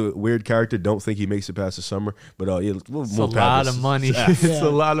 Monty's a weird character. Don't think he makes it past the summer. But it's a lot of money. It's a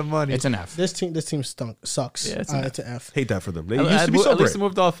lot of money. It's an F. This team sucks. Yeah, it's an F. Hate that for them. They used to be so great. At least they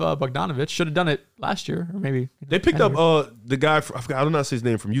moved off Bogdanovich. Should have done it last year, or maybe they picked up the guy. I don't know say his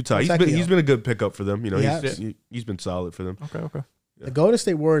name, from Utah. He's been a good pickup for them. He's been solid for them. Okay. The Golden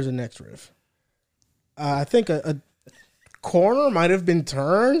State Warriors are next, Riv. I think a corner might have been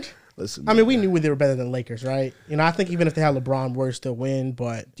turned. Listen, I mean, we knew they were better than Lakers, right? I think even if they had LeBron, Warriors still win.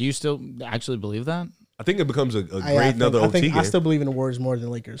 But do you still actually believe that? I think it becomes a great another OT game. I still believe in the Warriors more than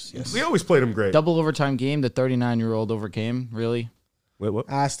Lakers. Yes, we always played them great. Double overtime game. The 39-year-old overcame. Really? Wait,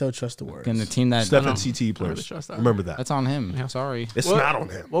 what? I still trust the Warriors. And the team that Steph and CTE players. Remember that. That's on him. Yeah. Sorry, it's not on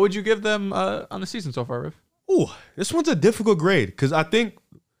him. What would you give them on the season so far, Riv? Ooh, this one's a difficult grade because I think.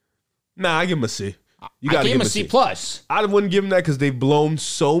 I give him a C. I gave him a C+. I wouldn't give him that because they've blown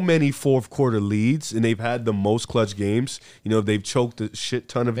so many fourth quarter leads and they've had the most clutch games. They've choked a shit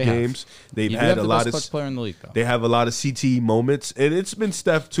ton of games. They've had a lot of clutch player in the league, though. They have a lot of CT moments, and it's been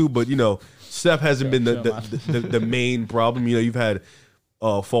Steph too. But Steph hasn't been the main problem. You've had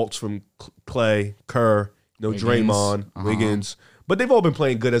faults from Clay, Kerr, Draymond, Wiggins, but they've all been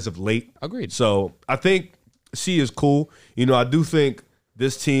playing good as of late. Agreed. So I think C is cool. I do think.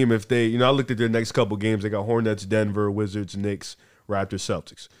 This team, if they, I looked at their next couple games, they got Hornets, Denver, Wizards, Knicks, Raptors,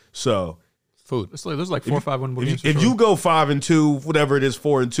 Celtics. So Food. There's like 4 or 5 winnable games. If you go 5-2, whatever it is,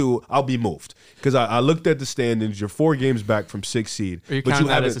 4-2, I'll be moved because I looked at the standings. You're 4 games back from 6th seed. Are you counting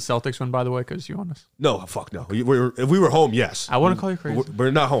that as a Celtics win, by the way? Because you on us? No, fuck no. If we were home, yes. I want to call you crazy.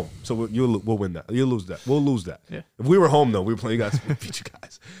 We're not home, so we'll win that. You'll lose that. We'll lose that. Yeah. If we were home, though, we were playing. You guys beat you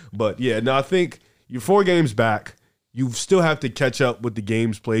guys. But yeah, no, I think you're 4 games back. You still have to catch up with the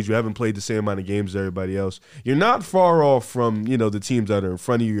games played. You haven't played the same amount of games as everybody else. You're not far off from, the teams that are in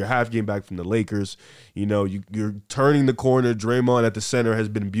front of you. You're half game back from the Lakers. You're turning the corner. Draymond at the center has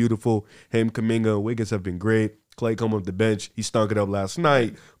been beautiful. Him, Kuminga, and Wiggins have been great. Clay come off the bench. He stunk it up last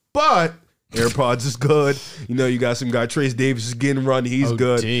night. But AirPods is good. You got some guy, Trace Davis is getting run. He's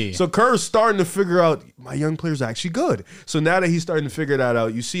good. So Kerr's starting to figure out my young player's actually good. So now that he's starting to figure that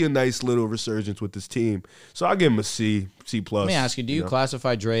out, you see a nice little resurgence with this team. So I'll give him a C+. Let me ask you, do you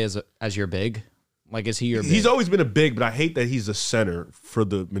classify Dre as your big? Like, is he your big? He's always been a big, but I hate that he's a center for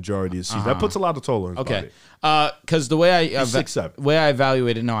the majority of the season. That puts a lot of toll on his body. Because the way I 6'7".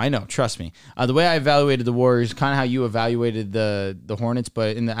 evaluated, no, I know, trust me. The way I evaluated the Warriors, kind of how you evaluated the Hornets,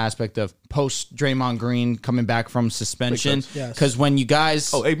 but in the aspect of post Draymond Green coming back from suspension. Because when you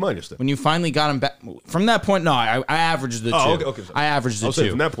guys, A- then. when you finally got him back from that point, no, I averaged the two. Okay, I averaged the two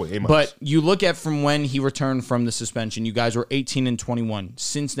from that point. A-. But you look at from when he returned from the suspension, you guys were 18-21.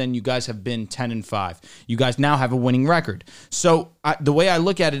 Since then, you guys have been 10-5. You guys now have a winning record. So the way I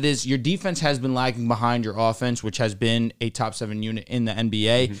look at it is your defense has been lagging behind your offense, which has been a top 7 unit in the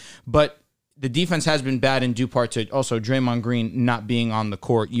NBA. But the defense has been bad in due part to also Draymond Green not being on the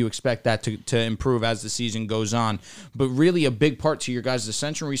court. You expect that to improve as the season goes on. But really a big part to your guys'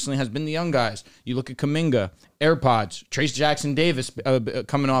 ascension recently has been the young guys. You look at Kuminga, AirPods, Trace Jackson Davis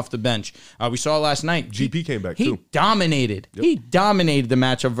coming off the bench. We saw last night. GP came back, too. He dominated. Yep. He dominated the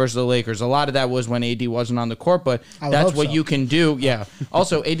matchup versus the Lakers. A lot of that was when AD wasn't on the court, but that's what you can do. Yeah.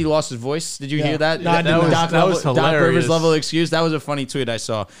 Also, AD lost his voice. Did you hear that? No, that was hilarious. Doc Rivers level excuse. That was a funny tweet I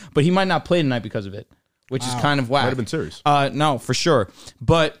saw. But he might not play tonight because of it, which is kind of whack. Might have been serious. No, for sure.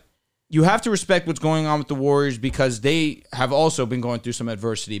 But you have to respect what's going on with the Warriors because they have also been going through some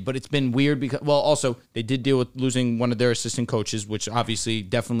adversity. But it's been weird because, also, they did deal with losing one of their assistant coaches, which obviously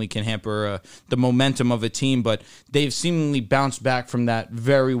definitely can hamper the momentum of a team. But they've seemingly bounced back from that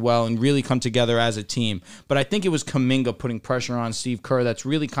very well and really come together as a team. But I think it was Kuminga putting pressure on Steve Kerr that's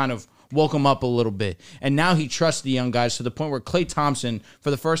really kind of woke him up a little bit. And now he trusts the young guys to the point where Klay Thompson, for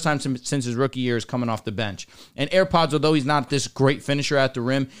the first time since his rookie year, is coming off the bench. And AirPods, although he's not this great finisher at the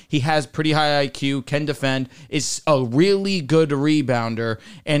rim, he has pretty high IQ, can defend, is a really good rebounder,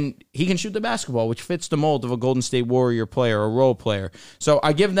 and he can shoot the basketball, which fits the mold of a Golden State Warrior player, a role player. So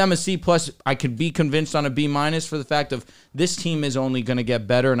I give them a C+. I could be convinced on a B- for the fact of this team is only going to get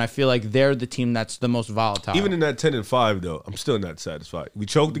better, and I feel like they're the team that's the most volatile. Even in that 10-5, though, I'm still not satisfied. We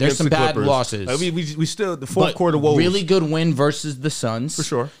choked against the Clippers. Bad losses. I mean, we still the fourth quarter woes. Really good win versus the Suns for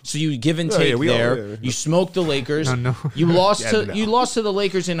sure. So you give and take there. You smoked the Lakers. No. You lost you lost to the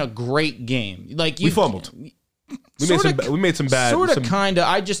Lakers in a great game. Like we fumbled. We made some bad. Sort of, kind of.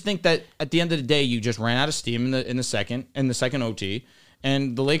 I just think that at the end of the day, you just ran out of steam in the second OT,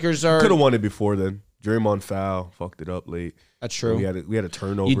 and the Lakers are could have won it before then. Draymond foul fucked it up late. That's true. We had a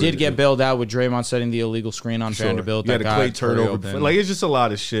turnover. You did get bailed out with Draymond setting the illegal screen on Vanderbilt. You had a Clay turnover. Like it's just a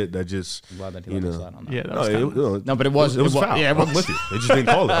lot of shit that just. I'm glad that he let us out on that. Yeah, that was no, but it was foul. Yeah, I'm with you. They just didn't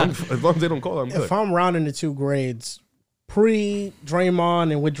call it. As long as they don't call it, I'm good. If I'm rounding the 2 grades, pre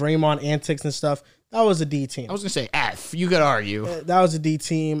Draymond and with Draymond antics and stuff, that was a D team. I was gonna say F. You could argue that was a D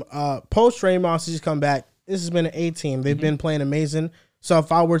team. Post Draymond, since he's come back, this has been an A team. They've been playing amazing. So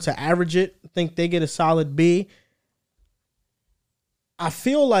if I were to average it, I think they get a solid B. I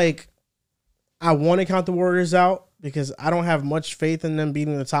feel like I want to count the Warriors out because I don't have much faith in them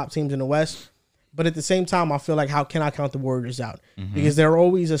beating the top teams in the West. But at the same time, I feel like how can I count the Warriors out? Because they're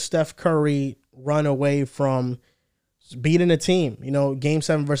always a Steph Curry run away from beating a team. Game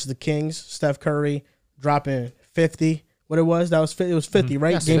 7 versus the Kings, Steph Curry dropping 50. What it was? It was 50,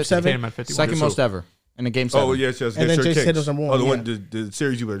 right? Yes, Game 50. 7? Second most ever. In a game 7. Oh, yes. And then Jason Tatum's number 1. Oh, the one, the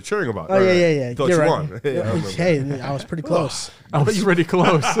series you were cheering about. Oh, yeah. Thought You're you right. won. Hey, I was pretty close. I was pretty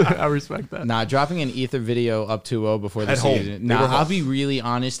close. I respect that. Nah, dropping an Ether video up 2-0 before the season. Nah, I'll be really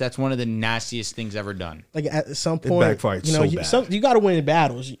honest. That's one of the nastiest things ever done. Like at some point, it backfired so bad. You got to win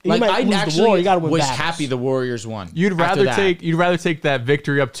battles. You like might lose actually the war, you got to win was battles. happy the Warriors won. You'd rather take that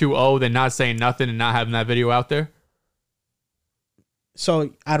victory up 2-0 than not saying nothing and not having that video out there.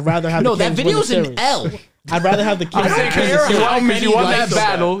 So I'd rather have that video's an L. I'd rather have the Kings. I don't than care Kansas City. how many you won likes that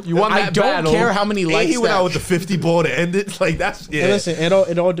battle. You won that I don't battle. care how many And likes he went that. out with the 50 ball to end it. Like that's Hey, listen, it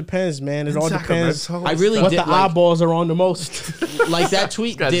all depends, man. It all depends I really what did the like, eyeballs are on the most. like that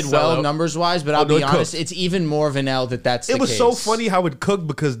tweet Guys did sell well out. numbers wise, but I'll no, be it honest, cooked. it's even more of an L that's the It was case. so funny how it cooked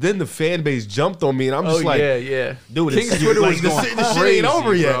because then the fan base jumped on me and I'm just like, yeah. dude, King's it's, Twitter like, was this, going this shit crazy, ain't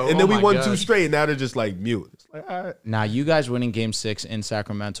over yet. bro. And then Oh we my won God. 2 straight and now they're just like mute. It's like, all right. Now, you guys winning Game 6 in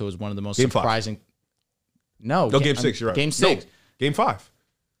Sacramento is one of the most Game 5. surprising. No, Game 6, you're right. Game 6. No, Game 5.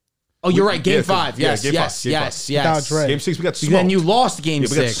 Oh, you're right. Game Yeah, 5. yeah, Yes, Game yes, 5, Game yes, 5. yes. Without Dre. Game 6, we got smoked. Then you lost Game Yeah,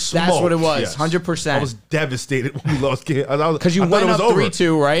 we got 6. That's what it smoked, was. yes. 100%. I was devastated when we lost game. Because you went up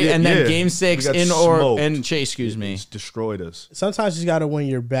 3-2, right? Yeah, and then yeah. Game We 6 got and smoked. Chase, excuse me. Just destroyed us. Sometimes you got to win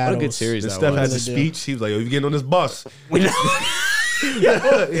your battles. What a good series Then that Steph was. had the Really do. speech. He was like, "Yo, you getting on this bus?" He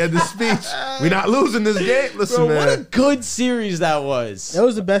had the speech. We're not losing this game. Listen, Bro, man. what a good series that was. That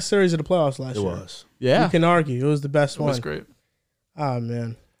was the best series of the playoffs last It year. was. Yeah. You can argue. It was the best It one. was great. Oh,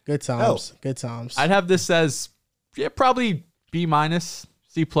 man. Good times. Hell. Good times. I'd have this as probably B-,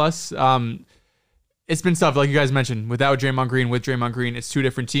 C+. It's been tough, like you guys mentioned, without Draymond Green, with Draymond Green, it's 2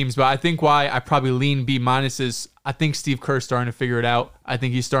 different teams. But I think why I probably lean B- is I think Steve Kerr's starting to figure it out. I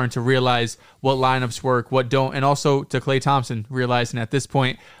think he's starting to realize what lineups work, what don't, and also to Klay Thompson realizing at this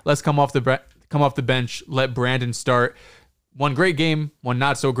point, let's come off the bench, let Brandon start. One great game, one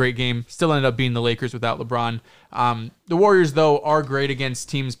not so great game. Still ended up being the Lakers without LeBron. The Warriors, though, are great against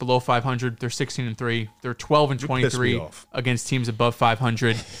teams below 500. They're 16-3. They're 12-23 off. against teams above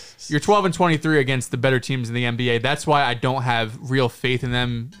 500. You're 12-23 against the better teams in the NBA. That's why I don't have real faith in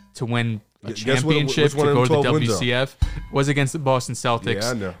them to win a Guess what- championship, which one to of go them to the 12 wins are? WCF. Was against the Boston Celtics. Yeah,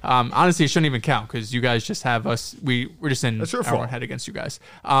 I know. Honestly, it shouldn't even count because you guys just have us. We're just in That's your our fault. head against you guys.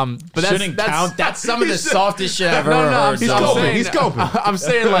 But Shouldn't count. That's some of the softest shit I've ever no, I'm heard. just dog. coping. saying, He's coping. I'm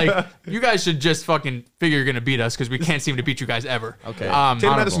saying, like, you guys should just fucking figure you're gonna beat us because we can't seem to beat you guys ever. Okay. Tatum had a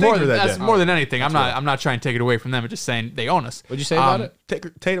Honorable. stinker that That's day. more than anything. I'm not trying to take it away from them. I'm just saying they own us. What'd you say about it?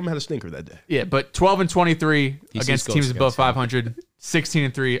 Tatum had a stinker that day. Yeah, but 12-23 sees against ghosts teams above against him. 500,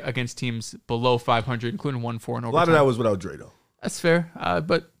 16-3 against teams below 500, including 1-4 in overtime. A lot of that was without Dre, though. That's fair,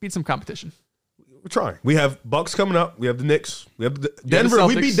 but beat some competition. We're trying. We have Bucks coming up. We have the Knicks. We have the Denver.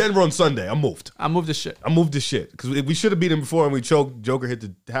 We Celtics. beat Denver on Sunday. I'm moved. I moved this shit. I moved this shit because we should have beat him before and we choked. Joker hit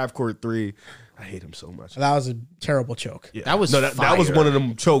the half court 3. I hate him so much. That was a terrible choke. Yeah. That was that was fire. one of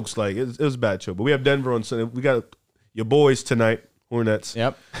them chokes. Like it was a bad choke. But we have Denver on Sunday. We got your boys tonight, Hornets.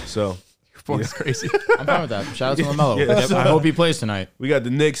 Yep. So Your boy's crazy. I'm fine with that. Shout out to LaMelo. Yeah. Yep, I hope he plays tonight. we got the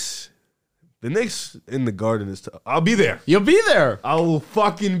Knicks. The Knicks in the Garden is tough. I'll be there. You'll be there. I will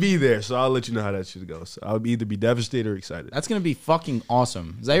fucking be there. So I'll let you know how that shit goes. I'll either be devastated or excited. That's going to be fucking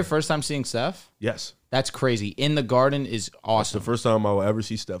awesome. Is that your first time seeing Steph? Yes. That's crazy. In the Garden is It's the awesome. first time I will ever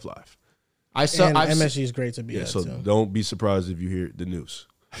see Steph live. I saw And I've MSG is great to be Yeah, at, so too. don't be surprised if you hear the news.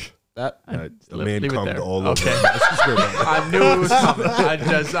 that. A leave man it come there. all over. Okay. Yeah, I knew it was coming. I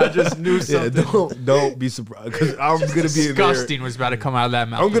just knew something. don't be surprised because I'm gonna be in there. Disgusting was about to come out of that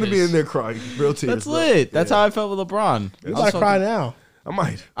mouth. I'm gonna of be his. in there crying, real tears. That's bro. lit. That's Yeah. how I felt with LeBron. You I gotta was cry fucking- now. I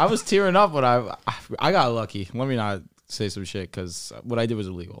might. I was tearing up when I got lucky. Let me not say some shit because what I did was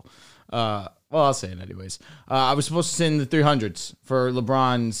illegal. Well, I'll say it anyways. I was supposed to sit in the 300s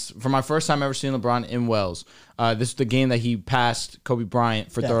for my first time ever seeing LeBron in Wells. This is the game that he passed Kobe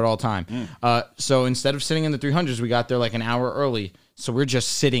Bryant for third all time. So instead of sitting in the 300s, we got there like an hour early. So we're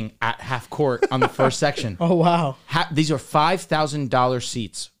just sitting at half court on the first section. Oh, wow. These are $5,000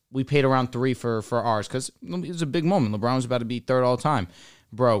 seats. We paid around $3 for ours because it was a big moment. LeBron was about to be third all time.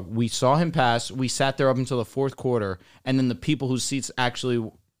 Bro, we saw him pass. We sat there up until the fourth quarter, and then the people who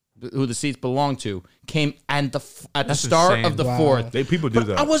the seats belonged to came at the start insane. of the Wow. fourth. People do But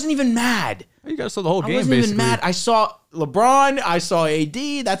that. I wasn't even mad. You guys saw the whole I game. wasn't basically. even mad. I saw LeBron. I saw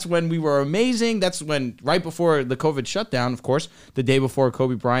AD. That's when we were amazing. That's when, right before the COVID shutdown, of course, the day before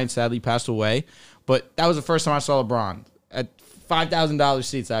Kobe Bryant sadly passed away. But that was the first time I saw LeBron at $5,000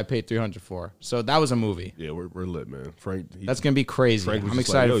 seats that I paid $300 for. So that was a movie. Yeah, we're lit, man. Frank. That's gonna be crazy. Frank was I'm just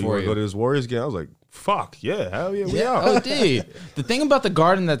excited like, Yo, for you. Go to you. this Warriors game? I was like, fuck yeah, hell yeah, we out. Oh, dude. The thing about the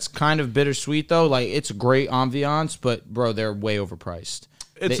Garden that's kind of bittersweet though, like it's a great ambiance, but bro, they're way overpriced.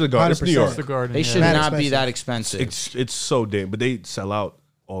 It's They- the Garden. It's New 100%. York. It's the Garden. They yeah. should Mad not be expensive. that expensive. It's so damn, but they sell out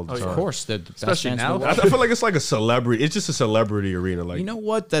all the time. Of course, the best Especially fans in now. the I world. feel like it's like a celebrity. It's just a celebrity arena. Like You know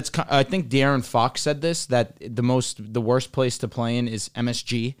what? I think De'Aaron Fox said this, that the worst place to play in is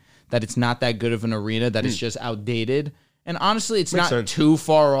MSG. That it's not that good of an arena. That it's just outdated. And honestly, it's Makes not sense. too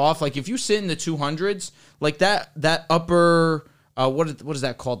far off. Like if you sit in the 200s, like that upper what is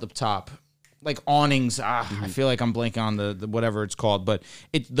that called up top? Like awnings. I feel like I'm blanking on the whatever it's called, but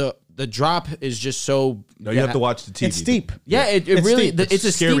the the drop is just so. No, you have to watch the TV. It's steep. Yeah, it really steep. it's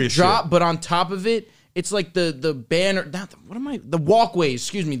a scary steep as drop, shit. but on top of it, it's like the banner. The walkways.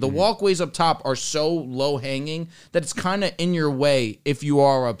 Excuse me. The walkways up top are so low hanging that it's kind of in your way if you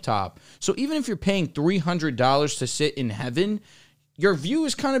are up top. So even if you're paying $300 to sit in heaven, your view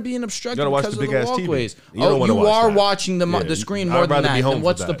is kind of being obstructed because of the walkways. You don't wanna you watch are that. watching the screen more I'd than rather be that. home Then for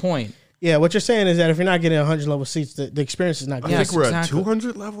what's the that. point? Yeah, what you're saying is that if you're not getting 100 level seats, the experience is not good. I Yes, think we're exactly. at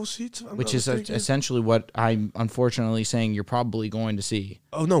 200 level seats. Which is essentially what I'm unfortunately saying you're probably going to see.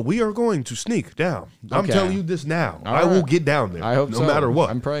 Oh no, we are going to sneak down. I'm Okay. telling you this now. All I will right. get down there. I hope no so. matter what.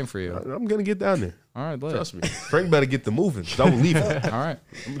 I'm praying for you. I'm gonna get down there. All right, lit. Trust me. Frank better get the moving. 'Cause I will leave him. All right.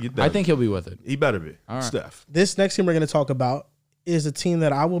 I'm gonna get down I think he'll be with it. he better be. right. Steph. This next team we're going to talk about is a team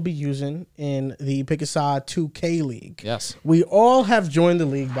that I will be using in the Pick a Side 2K League. Yes, We all have joined the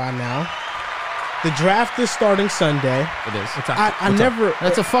league by now. The draft is starting Sunday. it is. I never.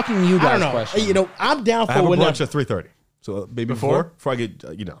 That's a fucking you I guys don't know. question. You know, I'm down I for have a whenever. brunch at 3:30. So maybe before I get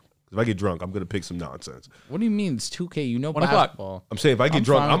if I get drunk, I'm gonna pick some nonsense. What do you mean it's 2K? You know 1 o'clock. basketball. I'm saying if I get I'm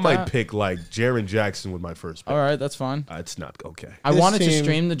drunk, fine I with might that. pick like Jaren Jackson with my first pick. All right, that's fine. It's not okay. I This wanted to team-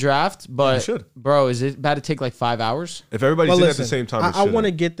 stream the draft, but should. bro, is it about to take like 5 hours? If everybody's Well, in listen, at the same time, I want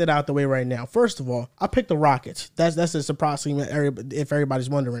to get that out the way right now. First of all, I picked the Rockets. That's a surprise team if everybody's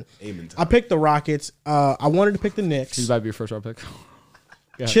wondering. Amen. I picked the Rockets. I wanted to pick the He's Knicks. about to be your first round pick.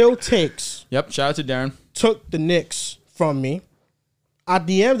 Chill Takes Yep. Shout out to Darren. took the Knicks from me. I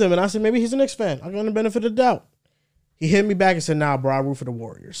DM'd him and I said, maybe he's a Knicks fan. I got the benefit of the doubt. He hit me back and said, nah, bro, I root for the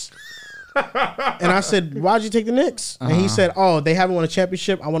Warriors. And I said, why'd you take the Knicks? And he said, oh, they haven't won a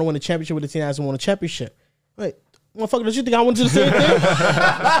championship. I want to win a championship with the team that hasn't won a championship. Wait, motherfucker, don't you think I want to do the same thing?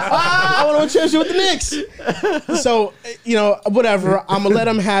 I want to win a championship with the Knicks. So, you know, whatever. I'm going to let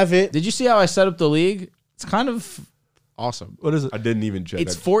him have it. Did you see how I set up the league? It's kind of awesome. What is it? I didn't even check.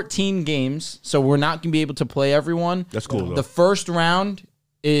 It's 14 games, so we're not going to be able to play everyone. That's cool, though. The first round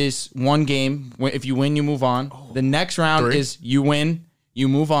is one game. If you win, you move on. The next round 3. is you win, you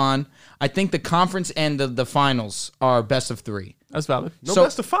move on. I think the conference and the finals are best of 3. That's valid. No so-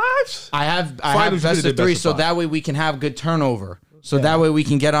 best of fives. I have Finals, you best could've of did 3, best of so 5. that way we can have good turnover. So that way we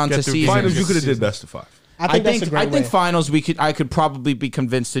can get on to Get through season. Finals, you Yes. could have did best of 5. I think that's a great way. finals I could probably be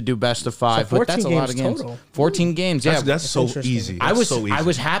convinced to do best of 5, So but that's a 14 lot of games games. total. 14 games, yeah. That's so interesting. easy. I That's was so easy. I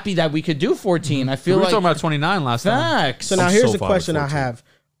was happy that we could do 14. I We feel were like talking about 29 last time. facts. So now I'm here's so the fine with question I 14. have.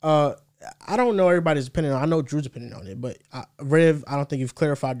 I don't know everybody's opinion. I know Drew's opinion on it, but Rev, I don't think you've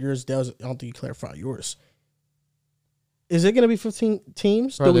clarified yours. Dales, I don't think you clarified yours. Is it going to be 15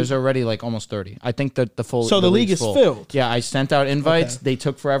 teams? Bro, there's already like almost 30. I think that the full. So the league league's is full. filled? Yeah, I sent out invites. Okay. They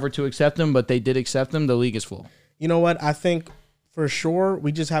took forever to accept them, but they did accept them. The league is full. You know what? I think for sure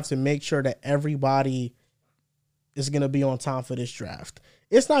we just have to make sure that everybody is going to be on time for this draft.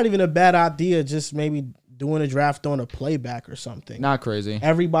 It's not even a bad idea just maybe doing a draft on a playback or something. Not crazy.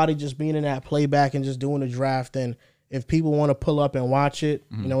 Everybody just being in that playback and just doing a draft. And if people want to pull up and watch it,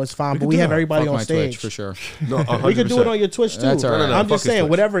 you know, it's fine. But we do have that. everybody Fuck on my stage. Twitch for sure. No, 100%. We could do it on your Twitch too. That's all right. I'm Fuck just his saying, Twitch.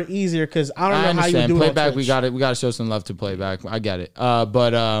 whatever easier, because I don't I know how you understand. do it on Playback, Twitch. we got to show some love to playback. I get it.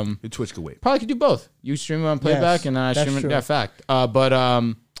 But Your Twitch could wait. probably could do both. You stream it on playback, Yes, and then I that's stream it. true. Yeah, fact. But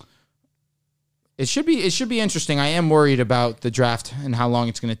it should be interesting. I am worried about the draft and how long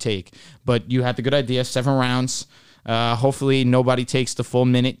it's going to take. But you had the good idea. 7 rounds. Hopefully nobody takes the full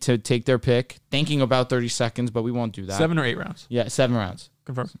minute to take their pick. Thinking about 30 seconds, but we won't do that. 7 or 8 rounds. Yeah, 7 rounds.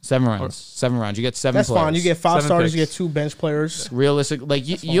 Confirm. 7 rounds. 7 rounds. You get 7 That's players. fine. You get 5 7 starters, you picks. get 2 bench players. Realistic, like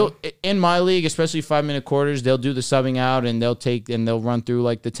you'll in my league, especially 5-minute quarters, they'll do the subbing out and they'll run through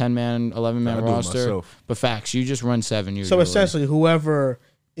like the 10-man, 11-man I do it roster. myself. But facts, you just run 7 usually. So essentially, whoever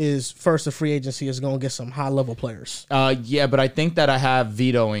is first to free agency is going to get some high level players. Yeah, but I think that I have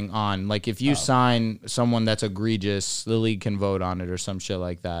vetoing on. Like if you sign someone that's egregious, the league can vote on it or some shit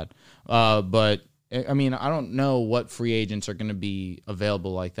like that. But I mean, I don't know what free agents are going to be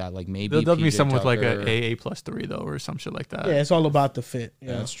available like that. Like maybe There'll be PJ someone with like Tucker. a AA+3 though, or some shit like that. Yeah, it's all about the fit.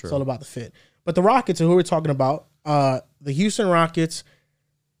 Yeah, That's true. It's all about the fit. But the Rockets, who we're talking about, the Houston Rockets,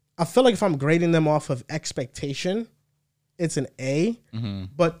 I feel like if I'm grading them off of expectation, it's an A. Mm-hmm.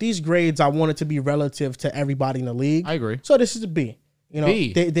 But these grades, I want it to be relative to everybody in the league. I agree. So this is a B. You know,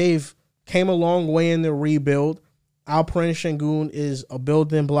 B. They've came a long way in their rebuild. Alperen Şengün is a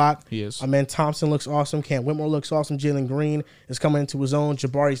building block. He is. Amen Thompson looks awesome. Cam Whitmore looks awesome. Jalen Green is coming into his own.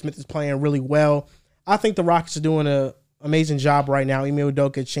 Jabari Smith is playing really well. I think the Rockets are doing an amazing job right now. Ime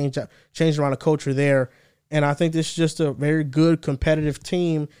Udoka changed around the culture there. And I think this is just a very good competitive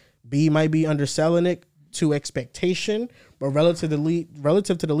team. B might be underselling it. to expectation, but relative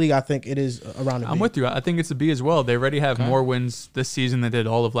to the league, I think it is around. I'm with you. I think it's a B as well. They already have more wins this season than they did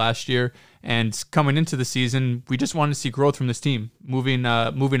all of last year. And coming into the season, we just wanted to see growth from this team. Moving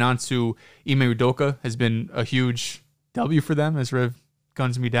on to Ime Udoka has been a huge W for them, as Riv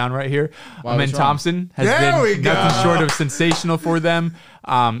guns me down right here. Amen Thompson has been nothing short of sensational for them.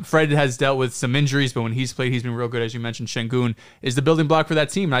 Fred has dealt with some injuries, but when he's played, he's been real good. As you mentioned, Şengün is the building block for that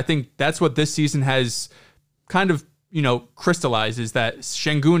team. And I think that's what this season has kind of, crystallized, is that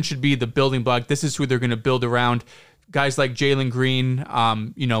Şengün should be the building block. This is who they're going to build around. Guys like Jalen Green,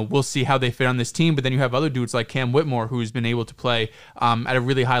 we'll see how they fit on this team. But then you have other dudes like Cam Whitmore, who's been able to play at a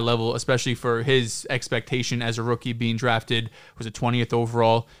really high level, especially for his expectation as a rookie, being drafted, was a 20th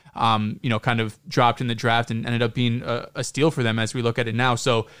overall, kind of dropped in the draft and ended up being a steal for them as we look at it now.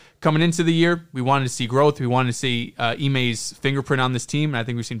 So coming into the year, we wanted to see growth. We wanted to see Ime's fingerprint on this team, and I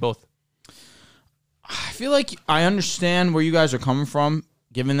think we've seen both. I feel like I understand where you guys are coming from,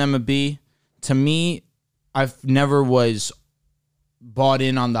 giving them a B. To me, I've never was bought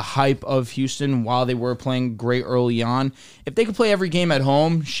in on the hype of Houston while they were playing great early on. If they could play every game at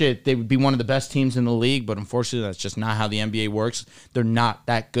home, they would be one of the best teams in the league. But unfortunately, that's just not how the NBA works. They're not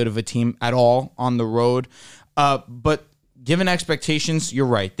that good of a team at all on the road. But given expectations, you're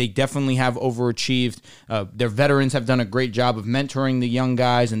right. They definitely have overachieved. Their veterans have done a great job of mentoring the young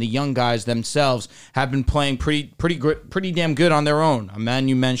guys, and the young guys themselves have been playing pretty damn good on their own. A man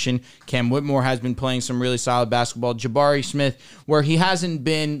you mentioned, Cam Whitmore, has been playing some really solid basketball. Jabari Smith, where he hasn't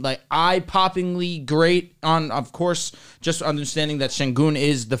been like eye-poppingly great on, of course, just understanding that Şengün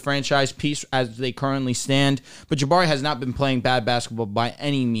is the franchise piece as they currently stand. But Jabari has not been playing bad basketball by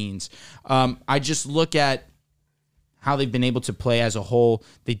any means. I just look at how they've been able to play as a whole.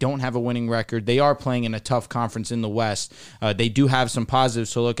 They don't have a winning record. They are playing in a tough conference in the West. They do have some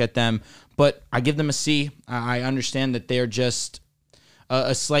positives to look at them, but I give them a C. I understand that they're just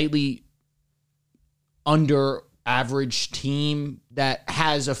a slightly under average team that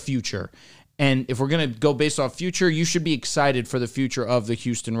has a future. And if we're going to go based off future, you should be excited for the future of the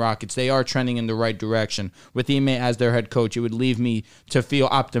Houston Rockets. They are trending in the right direction. With Ime as their head coach, it would leave me to feel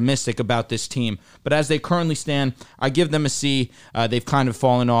optimistic about this team. But as they currently stand, I give them a C. They've kind of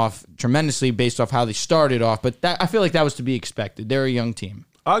fallen off tremendously based off how they started off. But I feel like that was to be expected. They're a young team.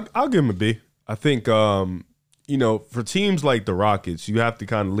 I'll give them a B. I think, for teams like the Rockets, you have to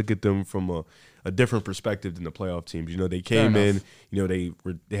kind of look at them from a different perspective than the playoff teams. They came in,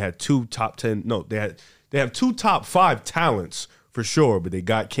 they had two top 10. No, they have two top 5 talents for sure, but they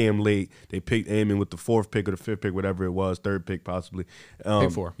got Cam late. They picked Amen with the 4th pick or the 5th pick, whatever it was, 3rd pick possibly.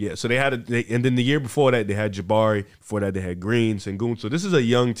 Pick 4. Yeah, so they had and then the year before that, they had Jabari. Before that, they had Green, Şengün. So this is a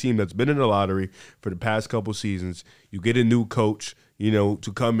young team that's been in the lottery for the past couple seasons. You get a new coach,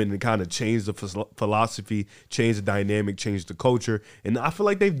 to come in and kind of change the philosophy, change the dynamic, change the culture. And I feel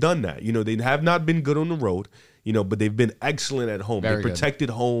like they've done that. They have not been good on the road, but they've been excellent at home. They protected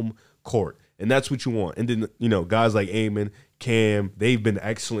home court. And that's what you want. And then, guys like Amen, Cam, they've been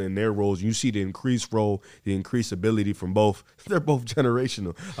excellent in their roles. You see the increased role, the increased ability from both. They're both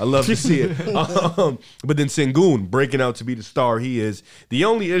generational. I love to see it. But then Şengün breaking out to be the star he is. The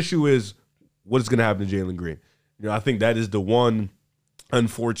only issue is what is going to happen to Jalen Green. I think that is the one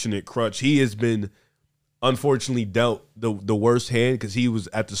unfortunate crutch. He has been unfortunately dealt the worst hand because he was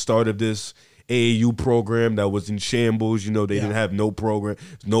at the start of this AAU program that was in shambles. They didn't have no program,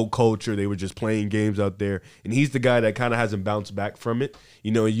 no culture. They were just playing games out there. And he's the guy that kind of hasn't bounced back from it.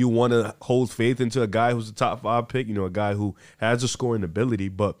 You want to hold faith into a guy who's a top 5 pick, a guy who has a scoring ability.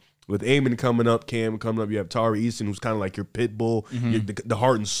 But with Amen coming up, Cam coming up, you have Tari Eason, who's kind of like your pit bull, the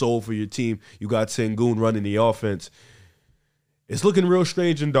heart and soul for your team. You got Şengün running the offense. It's looking real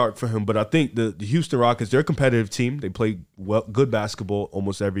strange and dark for him, but I think the Houston Rockets, they're a competitive team. They play good basketball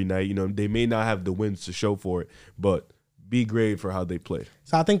almost every night. They may not have the wins to show for it, but be great for how they play.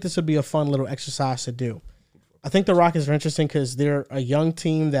 So I think this would be a fun little exercise to do. I think the Rockets are interesting because they're a young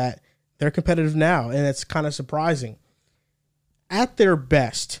team that they're competitive now, and it's kind of surprising. At their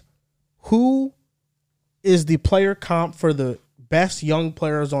best, who is the player comp for the best young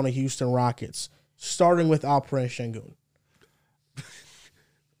players on the Houston Rockets, starting with Alperen Şengün?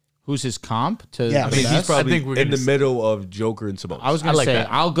 Who's his comp to? Yeah, I think he's probably in the middle of Joker and Sabonis. I was going to say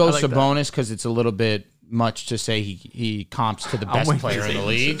that. I'll go I like Sabonis because it's a little bit much to say he comps to the best player in the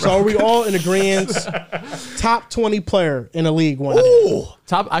league. So are we all in agreement? Top 20 player in the league one day. Ooh,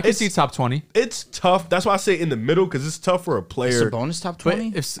 I can see top 20. it's tough. That's why I say in the middle because it's tough for a player. Sabonis top 20?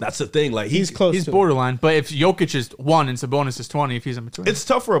 That's the thing. Like He's close. He's to borderline. But if Jokic is 1 and Sabonis is 20, if he's in between. It's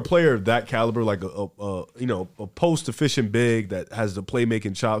tough for a player of that caliber, like a post efficient big that has the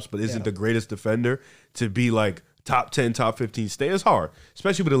playmaking chops, but isn't the greatest defender, to be like top 10, top 15 stay. It's hard,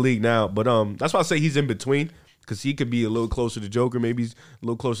 especially with the league now. But that's why I say he's in between because he could be a little closer to Joker, maybe he's a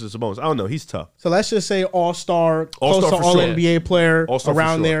little closer to Sabonis. I don't know. He's tough. So let's just say all-star, close All-star to for all-NBA player All-star for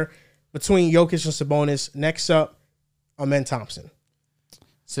around sure. there between Jokic and Sabonis. Next up, Amen Thompson.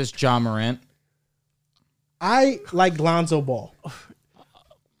 Says John Morant. I like Lonzo Ball.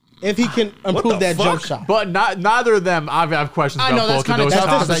 If he can improve that jump shot. But neither of them, I have questions I about know that's both kind of of those tough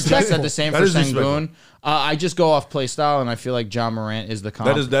topics. because I just said the same That for is disrespectful. Sengun. I just go off play style, and I feel like John Morant is the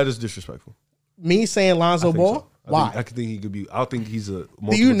comp. That is disrespectful. Me saying Lonzo I think Ball? so. Why? I think he could be. I think he's a.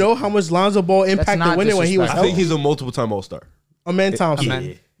 Do you know how much Lonzo Ball impacted not winning when he was I disrespectful. think healthy? he's a multiple time All Star. Amen Thompson.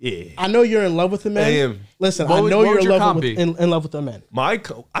 Amen. Yeah. I know you're in love with the man. I am. Listen, What I would- know what you're would in your love comp with be? in love with the man. I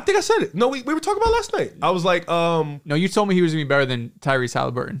think I said it. No, we were talking about last night. I was like, No, you told me he was going to be better than Tyrese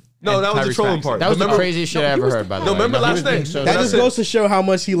Halliburton. No, and that was the Tyrese trolling Maxey. part. That was the Remember- craziest shit I ever heard, by the way. remember he last was being night? so That That's just it. goes to show how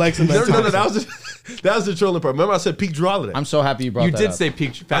much he likes Amen no, Thompson. that was the trolling part. Remember, I said peak Drew Holiday. I'm so happy you brought You that did up. say peak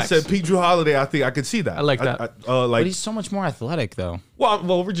I facts. said peak Drew Holiday. I think I could see that. I like that. But he's so much more athletic, though.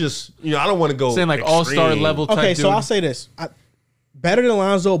 Well, we're just I don't want to go saying like extreme. all-star level type Okay, dude. so I'll say this. Better than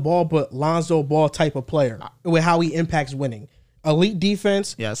Lonzo Ball, but Lonzo Ball type of player with how he impacts winning. Elite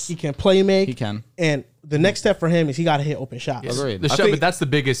defense. Yes. He can play make. He can. And the next step for him is he got to hit open shots. Agreed. The shot, think- but that's the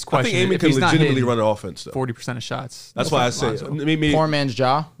biggest I question. think Amen if can he's not legitimately hitting run an offense though. 40% of shots. That's why I say Lonzo. maybe Poor man's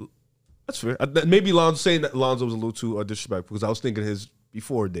jaw. that's fair. Maybe saying that Lonzo was a little too disrespectful because I was thinking his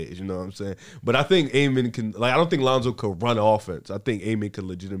before days. You know what I'm saying? But I think Amen can. I don't think Lonzo could run offense. I think Amen can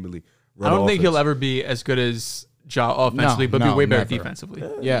legitimately run. I don't think he'll offense. ever be as good as Ja offensively, but be no, way better never. defensively.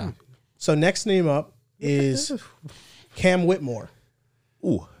 Yeah. So next name up is Cam Whitmore.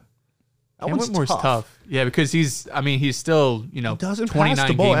 Ooh, that Cam one's Whitmore's tough. Yeah, because he's still, doesn't pass 29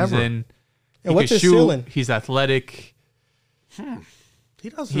 the ball games ever. in. And He what's can his shoot. ceiling? He's athletic. He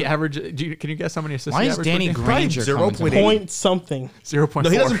doesn't. He averaged. Can you guess how many assists Why he is averaged Danny per game? Granger coming to 0.8. mind? Point something. 0.4. No,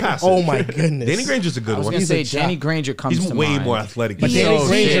 he doesn't pass. Oh it. my goodness. Danny Granger's a good I was one. going to He's say a Danny jock. Granger comes He's to way mind. more athletic. But than Danny So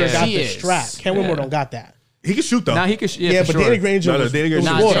Granger is. got He the is. strap. Cam Whitmore don't got that. He can shoot though. Now he could. Yeah, for but sure. Danny Granger No, was Danny Granger-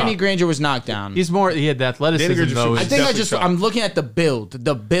 Nah, water. Danny Granger was knocked down. He's more. He had the athleticism Danny Granger though. I shoots. think definitely shot. I'm looking at the build.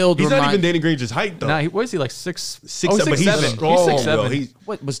 The build. He's not remind- even Danny Granger's height though. Nah, what is he like 6'? 6'7", but he's 6'7". strong, He's 6'7". bro. He's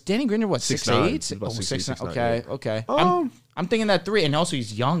What was Danny Granger? What 6'9". 6'8"? He's about 6'8", 6'9", Okay, yeah. okay. I'm thinking that 3, and also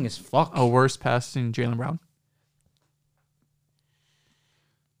he's young as fuck. Oh, worst passing Jaylen Brown.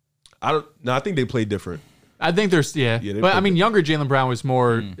 I think they play different. I think there's they but I played mean, good. younger Jaylen Brown was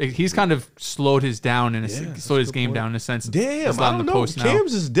more. He's kind of slowed his down in slowed his game down in a sense. Damn, He's I allowed in don't the know. post now.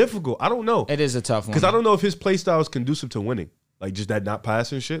 Cam's is difficult. I don't know It is a tough one because I don't know if his play style is conducive to winning. Like just that not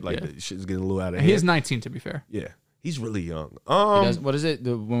passing shit. Like Yeah. that shit's getting a little out of hand. He's 19 to be fair. Yeah, he's really young. He does- what is it?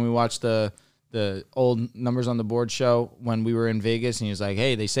 When we watched the old numbers on the board show when we were in Vegas, and he was like,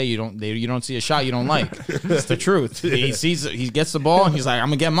 "Hey, they say you don't see a shot you don't like. It's the truth. He gets the ball, and he's like, I'm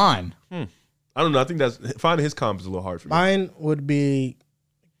gonna get mine." I don't know. I think that's finding his comp is a little hard for me. Mine would be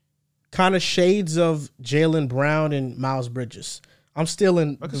kind of shades of Jaylen Brown and Miles Bridges. I'm still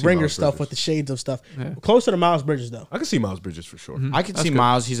in I the can see ringer Miles stuff Bridges. with the shades of stuff. Closer to Miles Bridges, though. I can see Miles Bridges for sure. I could see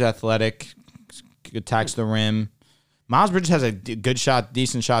Miles. He's athletic, attacks the rim. Miles Bridges has a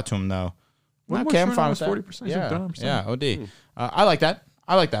decent shot to him though. Whitmore's Okay, I'm shooting fine almost with that. 40%. He's a dumb percent. Yeah, OD. I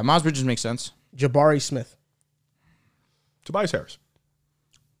like that. Miles Bridges makes sense. Jabari Smith. Tobias Harris.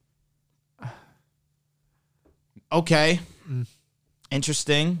 Okay.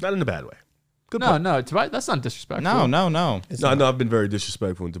 Interesting. Not in a bad way. Good No, point. no, that's not disrespectful. No. No, I've been very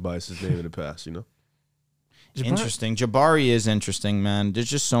disrespectful in Tobias' name in the past, you know? Interesting. Jabari is interesting, man. There's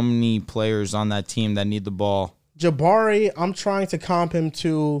just so many players on that team that need the ball. Jabari, I'm trying to comp him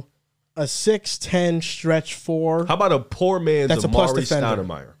to a 6'10 stretch 4. How about a poor man's That's a plus Amari defender.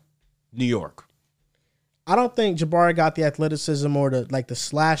 Stoudemire? New York. I don't think Jabari got the athleticism or the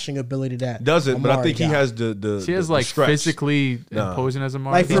slashing ability that Doesn't, but I Amari think he got. has the He has the like stretch. physically Nah. imposing as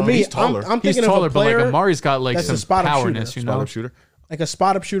Amari. Like for No, me, he's taller. I'm he's thinking taller, of a but player like Amari's got like that's a some spot-up powerness, shooter. you know. Spot-up shooter. like a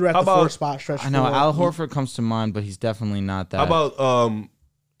spot-up shooter at How the about- 4 spot stretch. I know 4. Al Horford comes to mind, but he's definitely not that. How about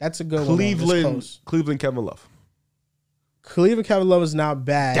That's a good one. This close. Cleveland Kevin Love? Cleveland Kevin Love is not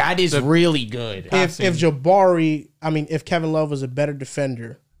bad. that is really good. if Kevin Love was a better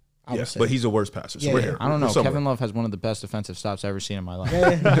defender Yes, but he's a worse passer. So we're here. I don't know. We're somewhere. Kevin Love has one of the best defensive stops I've ever seen in my life.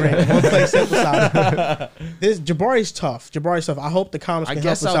 Yeah, great. One play sample size. Jabari's tough. I hope the comments can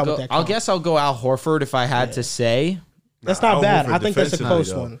help us out with that. I guess I'll go Al Horford if I had to say. That's not bad. I think that's a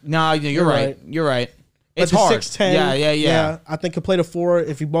close one. No, you're right. You're right. It's but hard. 6'10", yeah. I think could play the 4.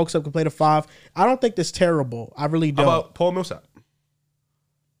 If he bulks up, could play the 5. I don't think that's terrible. I really don't. How about Paul Millsap?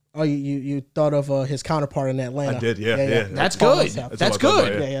 Oh, you thought of his counterpart in Atlanta. I did, yeah. That's good. That's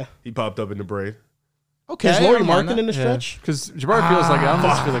good. Yeah. He popped up in the braid. Okay. Is Lauri Markkanen in the stretch? Because Jabari feels like I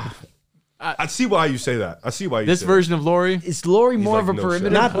almost feel like I see why you say that. this version of Lauri. Is Lauri more like of a no perimeter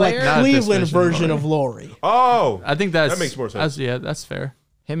shit. Not like player? Not Cleveland this version version of of Lauri. Oh, I think that makes more sense. That's fair.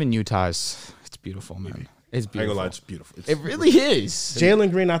 Him in Utah's. It's beautiful, man. It's I ain't beautiful. gonna lie, it's beautiful. It really is.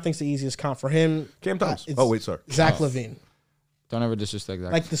 Jalen Green, I think, is the easiest comp for him. Cam Thomas. It's Oh wait, sorry. Zach LaVine. Don't ever disrespect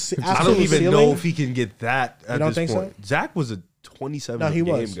that. Like the I don't even know if he can get that at don't this think point. so? Zach was a 27 No, he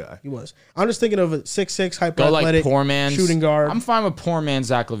game was. guy. He was. I'm just thinking of a 6'6", hyper go like athletic poor man's shooting guard. I'm fine with poor man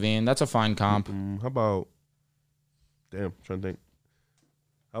Zach LaVine. That's a fine comp. How about? Damn, I'm trying to think.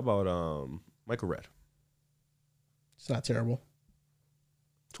 How about Michael Redd? It's not terrible.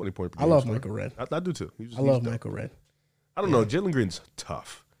 20 point per I game love scorer. Michael Redd. I do too. I love Michael Redd. I don't know. Jalen Green's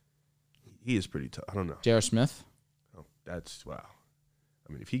tough. He is pretty tough. I don't know. J.R. Smith. Oh, that's wow.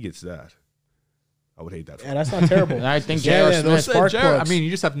 I mean, if he gets that, I would hate that. For Yeah, him. that's not terrible. And I think Yeah, J.R. those Smith. spark Jared, I plugs. mean, you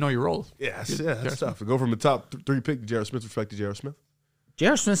just have to know your role. That's tough. To go from the top 3 pick to J.R. Smith, respect to J.R. Smith.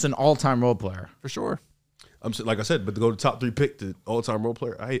 J.R. Smith's an all-time role player. For sure. Like I said, but to go to top 3 pick to all time role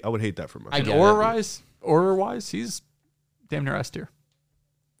player, I would hate that for myself. I And get it. order-wise, he's damn near S tier.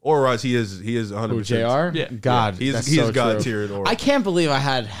 Or else he is 100%. Who, J.R.? Yeah. God, He that's is so God true. tier in aura. I can't believe I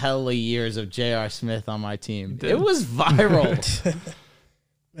had hella years of J.R. Smith on my team. It was viral.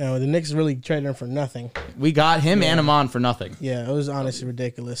 The Knicks really traded him for nothing. We got him and Amon for nothing. Yeah, it was honestly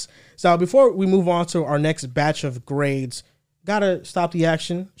ridiculous. So before we move on to our next batch of grades, gotta stop the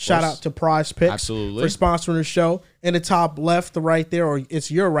action. Shout out to Prize Picks Absolutely. for sponsoring the show. In the top left, the right there, or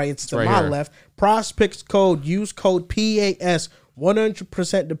it's your right, it's to right my here. left. Prize Picks code, use code PAS,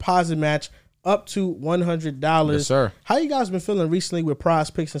 100% deposit match up to $100. Yes, sir. How you guys been feeling recently with Prize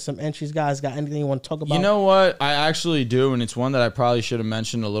Picks and some entries, guys? Got anything you want to talk about? You know what? I actually do, and it's one that I probably should have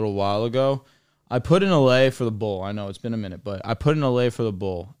mentioned a little while ago. I put in a lay for the Bull. I know it's been a minute, but I put in a lay for the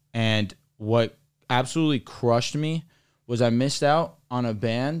Bull. And what absolutely crushed me was I missed out on a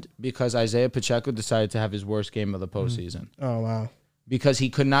band because Isaiah Pacheco decided to have his worst game of the postseason. Oh, wow. Because he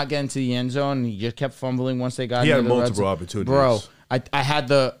could not get into the end zone, and he just kept fumbling once they got He into had the red multiple zone. opportunities. Bro, I had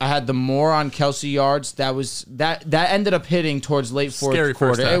the more on Kelsey yards. That ended up hitting towards late fourth Scary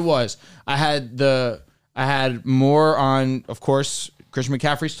first quarter. half. It was. I had more on, of course, Christian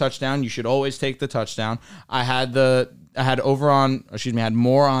McCaffrey's touchdown. You should always take the touchdown. I had more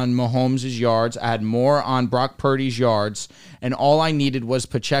on Mahomes' yards. I had more on Brock Purdy's yards, and all I needed was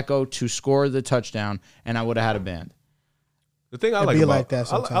Pacheco to score the touchdown, and I would have had a band. The thing I It'd like be about like that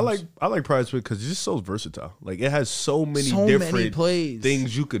sometimes. I like Prize Pick because it's just so versatile. Like it has so many So many different plays.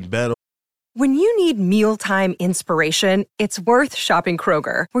 things you can bet on. When you need mealtime inspiration, it's worth shopping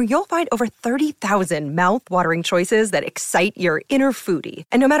Kroger, where you'll find over 30,000 mouthwatering choices that excite your inner foodie.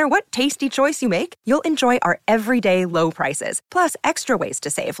 And no matter what tasty choice you make, you'll enjoy our everyday low prices, plus extra ways to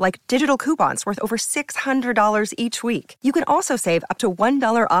save, like digital coupons worth over $600 each week. You can also save up to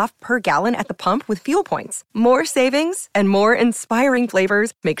 $1 off per gallon at the pump with fuel points. More savings and more inspiring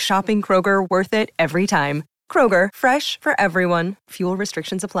flavors make shopping Kroger worth it every time. Kroger, fresh for everyone. Fuel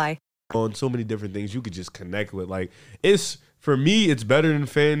restrictions apply. On so many different things you could just connect with. Like it's for me, it's better than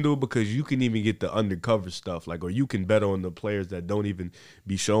FanDuel because you can even get the undercover stuff, like, or you can bet on the players that don't even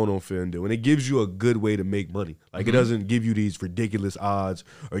be shown on FanDuel, and it gives you a good way to make money. Like it doesn't give you these ridiculous odds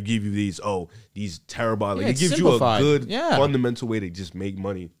or give you these terrible. Like Yeah, it it's gives simplified. you a good Yeah. fundamental way to just make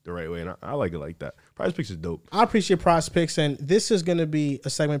money the right way, and I like it like that. Prize Picks is dope. I appreciate Prize Picks, and this is going to be a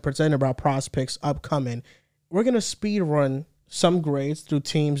segment presented about Prize Picks upcoming. We're going to speed run some grades through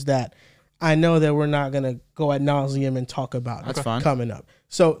teams that I know that we're not going to go ad nauseum and talk about. That's fine. Coming up.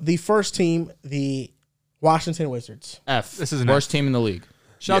 So the first team, the Washington Wizards. F. This is an worst F. team in the league.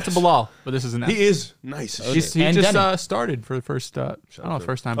 Shout out to Bilal, but this is an F. He is nice. as He shit. just started for the first, I don't know,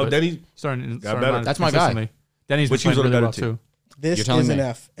 first time. Oh, but Denny starting better. That's my guy. consistently. Denny's been Which he was playing on a really better well, team. too. This You're telling is an me.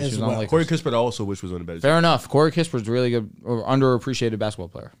 F This as is not well. like- Corey Kispert I also wish was on the better Fair enough. Corey Kisper's a really good or underappreciated basketball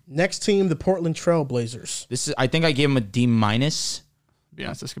player. Next team, the Portland Trail Blazers. I think I gave him a D minus. To be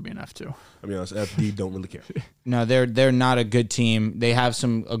honest, this could be an F, too. I mean, honest, FD don't really care. No, they're not a good team. They have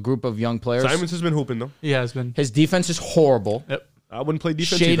a group of young players. Simons has been hooping though. He has been. His defense is horrible. Yep. I wouldn't play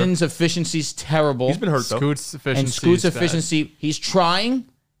defense either. Shaden's efficiency's terrible. He's been hurt though. Scoot's efficiency. and Scoot's is bad. efficiency. He's trying.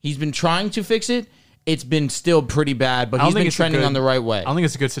 He's been trying to fix it. It's been still pretty bad, but he's been trending on the right way. I don't think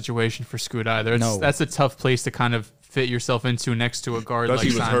it's a good situation for Scoot either. That's a tough place to kind of fit yourself into next to a guard like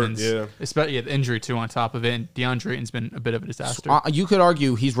Simons. Especially the injury, too, on top of it. And DeAndre Ayton's been a bit of a disaster. You could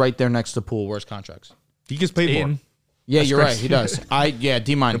argue he's right there next to Poole. Worst contracts. He gets paid more. Yeah, you're right. He does.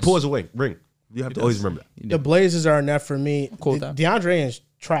 D minus. And Poole is a wing. You have to always remember that. The Blazers are enough for me. Cool with that. DeAndre Ayton's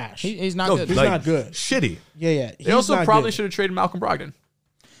trash. He's not good. He's not good. Shitty. Yeah. They also probably should have traded Malcolm Brogdon.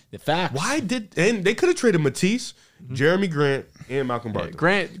 The facts. And they could have traded Matisse, Jeremy Grant, and Malcolm Brogdon.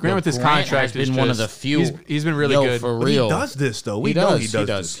 Grant with his contract has been one of the few. He's been really good. For real. But he does this, though. He does. He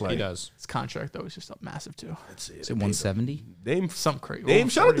does. His contract, though, is just massive, too. Is it 170? Something crazy.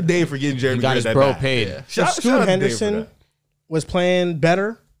 Shout out to Dame for getting Jeremy Grant. He got his bro paid. Yeah. If Scoot Henderson was playing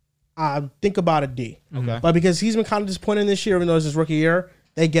better, I think about a D. Okay. But because he's been kind of disappointing this year, even though it's his rookie year,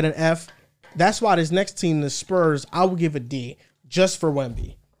 they get an F. That's why this next team, the Spurs, I would give a D just for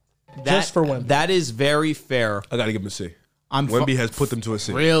Wemby. Just for Wemby. That is very fair. I got to give him a C. Wemby has put them to a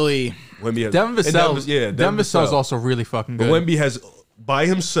C. Really? Wemby has. Devin Vassell is also really fucking good. But Wemby has, by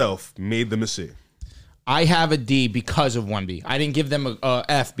himself, made them a C. I have a D because of Wemby. I didn't give them a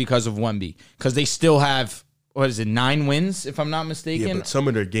F because of Wemby. Because they still have, 9 wins, if I'm not mistaken? Yeah, but some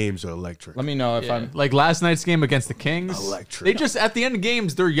of their games are electric. Let me know if I'm... Like last night's game against the Kings. Electric. They just, at the end of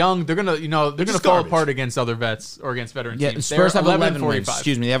games, they're young. They're going to fall apart against other vets or against veteran teams. Spurs have 11 wins.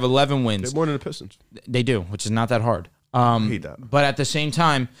 Excuse me, they have 11 wins. They're more than the Pistons. They do, which is not that hard. I hate that. But at the same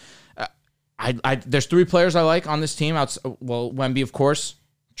time, there's 3 players I like on this team. Wemby, of course.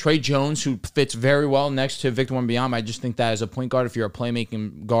 Trey Jones, who fits very well next to Victor Wembanyama. I just think that as a point guard, if you're a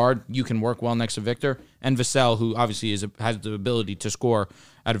playmaking guard, you can work well next to Victor. And Vassell, who obviously has the ability to score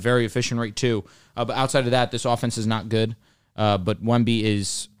at a very efficient rate too. But outside of that, this offense is not good. But Wemby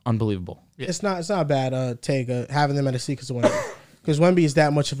is unbelievable. Yeah. It's not a bad take having them at a C because of Wemby. Because Wemby is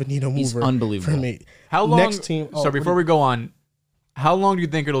that much of a needle mover. He's unbelievable for me. How long? Next team. Before we go on, how long do you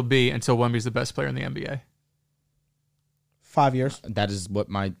think it'll be until Wemby's the best player in the NBA? 5 years. That is what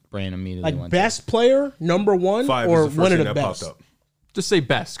my brain immediately went best player, number one, 5 or is the one first of thing the that best? popped up. Just say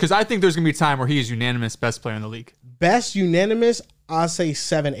best, because I think there's going to be a time where he is unanimous best player in the league. Best unanimous, I'll say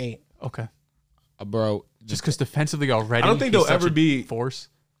 7, 8. Okay. Bro. Just because defensively already, I don't think he's there'll ever be force.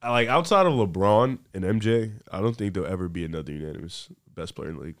 Like outside of LeBron and MJ, I don't think there'll ever be another unanimous best player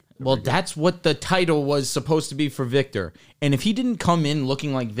in the league. Well, that's what the title was supposed to be for Victor. And if he didn't come in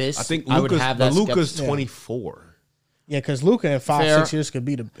looking like this, I think I would have that. Luka's 24. Yeah, because Luka in 5-6 years could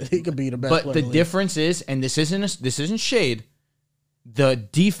be the best. But player the in league. difference is, and this isn't shade. The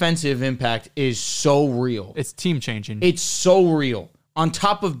defensive impact is so real. It's team changing. It's so real. On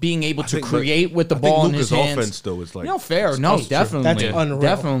top of being able to create with the ball in his hands. Offense though is like fair. No, definitely. That's unreal.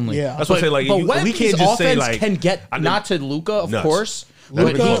 Definitely. Yeah. That's what I say. Like, but we can't just say like can get not to Luka, of nuts. course.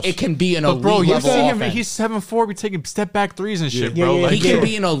 But it can be an elite bro, you level see him? offense. He's 7'4", be taking step back threes and shit, Yeah, bro. yeah, Like, He can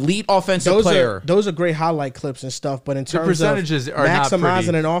be an elite offensive player. Those are great highlight clips and stuff, but in terms percentages of are not maximizing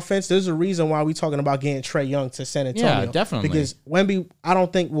pretty. an offense, there's a reason why we're talking about getting Trae Young to San Antonio. Yeah, definitely. Because Wemby, I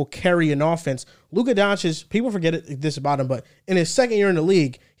don't think, will carry an offense. Luka Doncic, people forget this about him, but in his second year in the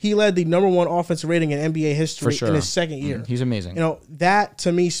league, he led the number 1 offensive rating in NBA history in his second year. He's amazing. That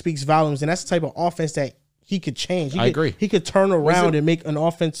to me speaks volumes, and that's the type of offense that he could change. I agree. He could turn around and make an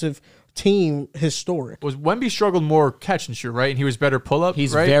offensive team historic. Was Wemby struggled more catch and shoot, right? And he was better pull up.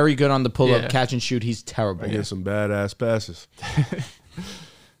 He's right? very good on the pull up, Yeah. catch and shoot. He's terrible. I get some badass passes.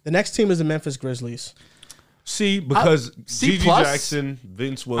 The next team is the Memphis Grizzlies. C because C Gigi plus? Jackson,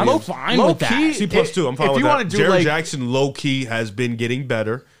 Vince I'm Williams. fine with that. C plus 2. I'm fine if with you that. wanna do, Jared like- Jackson, low key, has been getting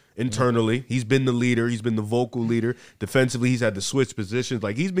better internally. He's been the leader. He's been the vocal leader. Defensively, he's had to switch positions.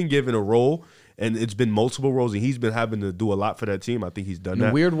 Like he's been given a role, and it's been multiple roles, and he's been having to do a lot for that team. I think he's done In that.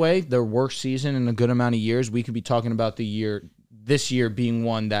 a weird way, their worst season in a good amount of years, we could be talking about this year being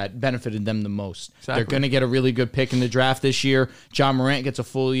one that benefited them the most. Exactly. They're going to get a really good pick in the draft this year. John Morant gets a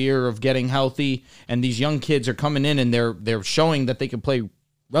full year of getting healthy, and these young kids are coming in and they're showing that they can play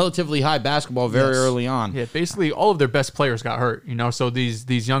relatively high basketball very early on. Yeah, basically all of their best players got hurt, so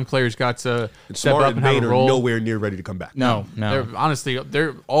these young players got to step Smart up and and have Bane a are role. nowhere near ready to come back. No.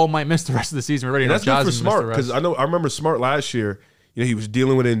 They're all might miss the rest of the season already. And that's good for Smart because I remember Smart last year. He was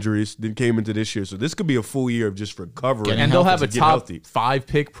dealing with injuries, then came into this year. So this could be a full year of just recovering. And they'll have a to get top healthy. 5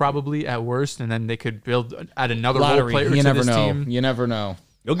 pick probably at worst, and then they could add another Lottery. role player You to never this know. team. You never know.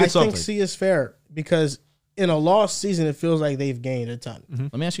 You'll get I something. think C is fair because in a lost season, it feels like they've gained a ton.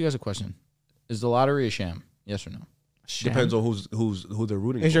 Let me ask you guys a question. Is the lottery a sham? Yes or no? Depends on who they're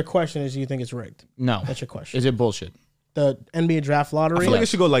rooting Is for. your question is you think it's rigged? No. That's your question. Is it bullshit? The NBA draft lottery? I feel like it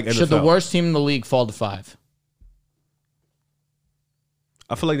should go like NFL. Should the worst team in the league fall to 5?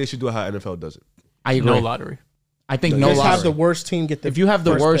 I feel like they should do it how NFL does it. I agree. No lottery. I think Just no lottery. have the worst team get the If you have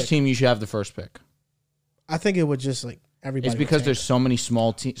the first worst pick. team, you should have the first pick. I think it would just like everybody. It's would because tank. there's so many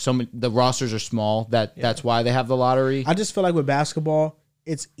small teams. The rosters are small. That's why they have the lottery. I just feel like with basketball,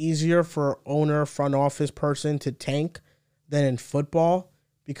 it's easier for owner, front office person to tank than in football,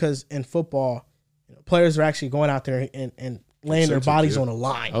 because in football, players are actually going out there and laying their bodies on the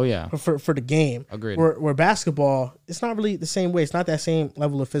line. Oh, yeah. For the game. Agreed. Where basketball, it's not really the same way. It's not that same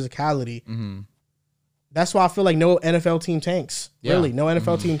level of physicality. Mm-hmm. That's why I feel like no NFL team tanks. Yeah. Really, no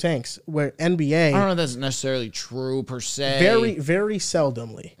NFL team tanks. Where NBA, I don't know if that's necessarily true per se. very, very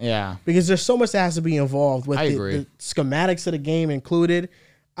seldomly. Yeah. Because there's so much that has to be involved with I the agree. schematics of the game included.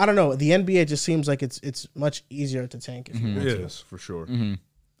 I don't know. The NBA just seems like it's much easier to tank if you want to. Yes, for sure.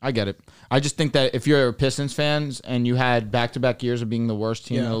 I get it. I just think that if you're a Pistons fans and you had back-to-back years of being the worst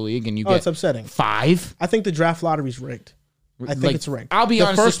team in the league and you get it's upsetting. 5, I think the draft lottery's rigged. I think it's rigged. I'll be the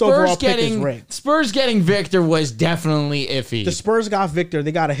honest. First The overall Spurs pick is getting rigged. Spurs getting Victor was definitely iffy. The Spurs got Victor.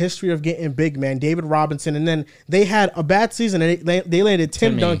 They got a history of getting big man, David Robinson, and then they had a bad season and they landed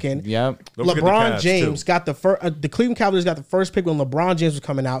Tim Duncan. Yep. Don't forget the LeBron Cavs, James too. got the first. The Cleveland Cavaliers got the first pick when LeBron James was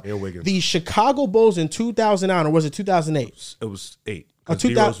coming out. And Wiggins. The Chicago Bulls in 2009, or was it 2008? It was 8. Or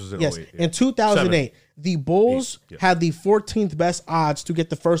 2000 was in 08. In 2008, the Bulls had the 14th best odds to get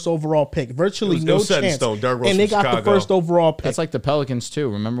the first overall pick. Virtually It no was set in chance. stone. Derrick Rose And they from got the Chicago. first overall pick. That's like the Pelicans too.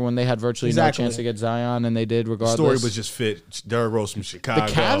 Remember when they had virtually Exactly. no chance to get Zion and they did The regardless? story was just fit. Derrick Rose from Chicago.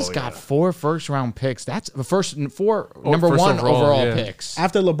 the Cavs got 4 first-round picks. That's the first 4 Oh, number first 1 overall, overall yeah. picks.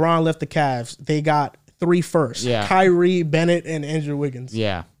 After LeBron left the Cavs, they got 3 firsts. Yeah. Kyrie, Bennett, and Andrew Wiggins.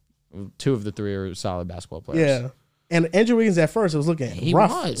 Yeah. 2 of the 3 are solid basketball players. Yeah. And Andrew Wiggins at first, it was looking He rough.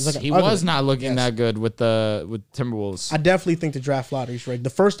 was. It looking He ugly. was not looking Yes. that good with Timberwolves. I definitely think the draft lottery's rigged. The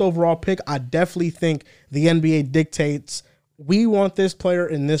first overall pick, I definitely think the NBA dictates, we want this player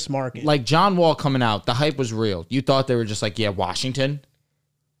in this market. Like John Wall coming out, the hype was real. You thought they were just like, yeah, Washington.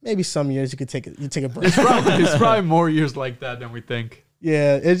 Maybe some years you could take a break. It's probably more years like that than we think.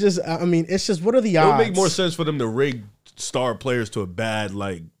 Yeah, it's just, I mean, it's just, what are the It odds? would make more sense for them to rig star players to a bad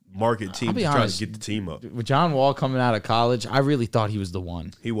market team I'll be to try honest. to get the team up. With John Wall coming out of college, I really thought he was the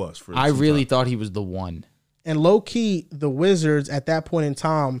one. He was. For I some really time. thought he was the one. And low key, the Wizards at that point in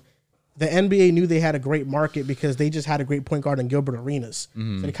time, the NBA knew they had a great market because they just had a great point guard in Gilbert Arenas.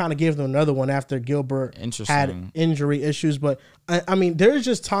 So they kind of gave them another one after Gilbert had Interesting. injury issues. But I mean, there's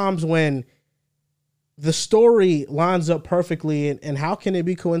just times when the story lines up perfectly, and how can it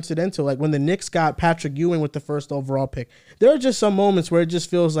be coincidental? Like when the Knicks got Patrick Ewing with the first overall pick, there are just some moments where it just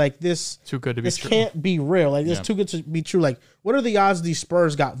feels like this Too good to be this true. can't be real. Like it's too good to be true. Like what are the odds these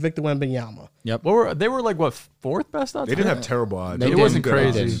Spurs got Victor Wembanyama? Yep. They were like what, 4th best odds? They didn't have terrible odds. They It didn't. wasn't Good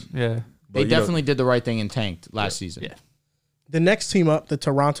crazy. odds. Yeah. They you know- definitely did the right thing and tanked last season. Yeah. The next team up, the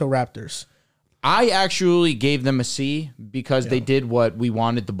Toronto Raptors. I actually gave them a C because they did what we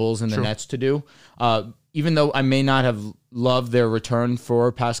wanted the Bulls and the Nets to do. Even though I may not have loved their return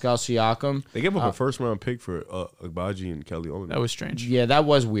for Pascal Siakam. They gave up a first round pick for Agbaji and Kelly Olynyk. That was strange. Yeah, that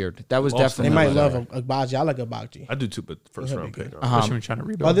was weird. That was Lost They definitely might weird. love Agbaji. I like Agbaji. I do too, but first round pick. Especially when trying to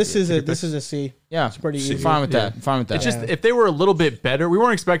rebound. Well, this is a C. Yeah, It's pretty easy. Fine with that. Fine with that. It's just if they were a little bit better, we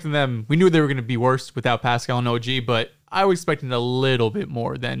weren't expecting them. We knew they were going to be worse without Pascal and OG, but I was expecting a little bit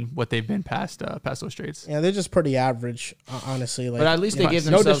more than what they've been past those straights. Yeah, they're just pretty average, honestly. Like, but at least they gave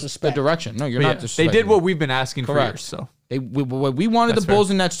no themselves the disrespect. direction. No, you're But not yeah, they disrespecting did them. what we've been asking for Correct. years. So What we wanted That's the Bulls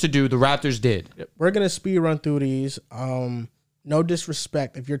and Nets to do, the Raptors did. We're gonna speed run through these. No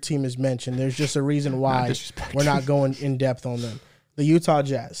disrespect if your team is mentioned. There's just a reason why disrespect. we're not going in depth on them. The Utah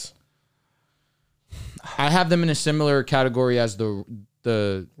Jazz. I have them in a similar category as the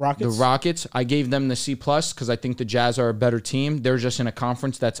Rockets? The Rockets. I gave them the C plus because I think the Jazz are a better team. They're just in a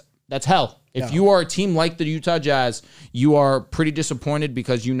conference that's hell. If you are a team like the Utah Jazz, you are pretty disappointed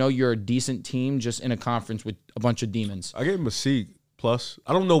because you know you're a decent team just in a conference with a bunch of demons. I gave them a C plus.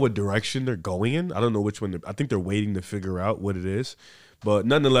 I don't know what direction they're going in. I don't know which one. I think they're waiting to figure out what it is. But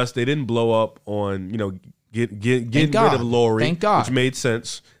nonetheless, they didn't blow up on getting rid God. of Laurie, Thank God. which made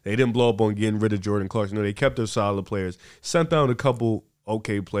sense. They didn't blow up on getting rid of Jordan Clarkson. No, they kept their solid players, sent down a couple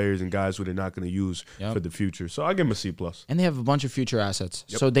okay players and guys who they're not going to use for the future. So I give them a C plus. And they have a bunch of future assets.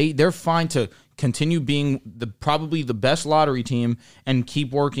 So they're fine to continue being probably the best lottery team and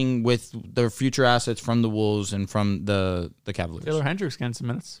keep working with their future assets from the Wolves and from the Cavaliers. Taylor Hendricks getting some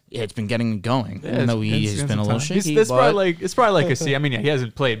minutes. Yeah, it's been getting going. Yeah, even though it's he's been a little some time. shaky. It's but probably like a C. I mean, yeah, he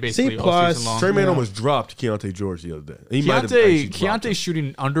hasn't played basically all plus. season long. Trey Man almost dropped Keontae George the other day. He might have actually dropped him. Keontae's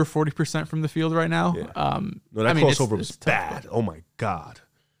shooting under 40% from the field right now. No, that crossover was tough, bad. Oh my God.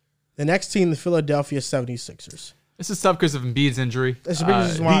 The next team, the Philadelphia 76ers. This is tough because of Embiid's injury. That's the biggest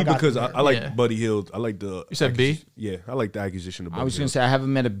reason why I got because him there. I like Yeah. Buddy Hield. I like the. You said B? Yeah, I like the acquisition of Buddy I was going Hield. to say I have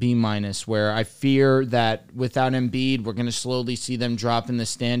them at a B-, where I fear that without Embiid, we're going to slowly see them drop in the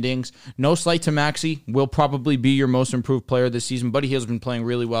standings. No slight to Maxey, will probably be your most improved player this season. Buddy Hield's been playing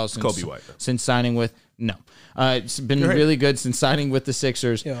really well Kobe White. since signing with it's been really good since signing with the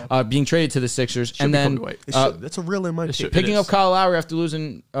Sixers, being traded to the Sixers, and then Kobe White. That's a real in my case. picking up Kyle Lowry after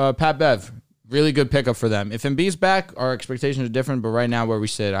losing Pat Bev. Really good pickup for them. If Embiid's back, our expectations are different, but right now where we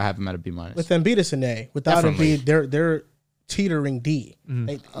sit, I have him at a B-. With Embiid, it's an A. Without Definitely. Embiid, they're teetering D.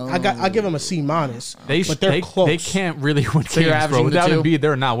 I give them a C-, but they're close. They can't really win you're games, bro. averaging the Without two? Embiid,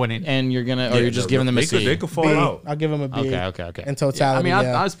 they're not winning. And you're just giving them a C. They could fall B. out. I'll give them a B. Okay. In totality,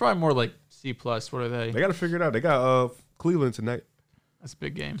 I was probably more like C+. What are they? They got to figure it out. They got Cleveland tonight. That's a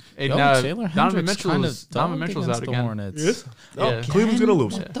big game. And, Taylor Donovan Hendricks Mitchell's out again. Hornets. Oh, Yeah. Cleveland's gonna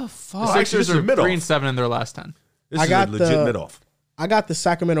lose. What the The fuck? Sixers this is are mid-off. 3-7 in their last 10. This I is got a legit the- mid-off. I got the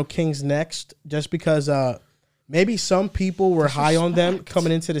Sacramento Kings next, just because maybe some people were high on them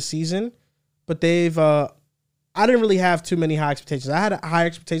coming into the season, but they've. I didn't really have too many high expectations. I had high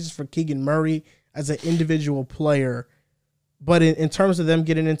expectations for Keegan Murray as an individual player, but in terms of them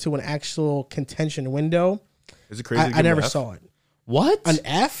getting into an actual contention window, Is it crazy? to I give them never an F? saw it. What? An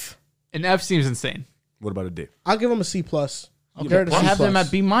F? An F seems insane. What about a D? I'll give them a C+. I They're at a have C+. them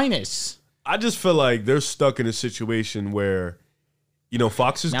at B-. I just feel like they're stuck in a situation where,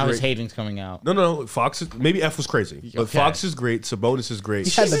 Fox is Now great. his hating's coming out. No. Fox is maybe F was crazy, but Okay. Fox is great. Sabonis is great.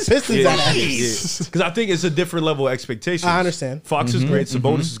 He had the Pistons at F. Because I think it's a different level of expectation. I understand. Fox is great.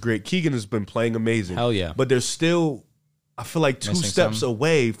 Sabonis is great. Keegan has been playing amazing. Hell yeah. But they're still, I feel like, two Missing steps some.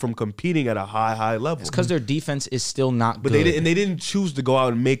 away from competing at a high level. It's because their defense is still not But good. they didn't choose to go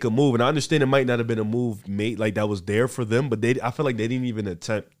out and make a move. And I understand it might not have been a move made like that was there for them, but I feel like they didn't even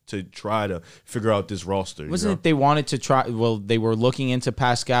attempt to try to figure out this roster. Wasn't it they wanted to try? Well, they were looking into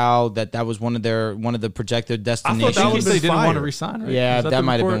Pascal. That was one of the projected destinations. that would've They been didn't want to fire. resign, right? Yeah, Is that the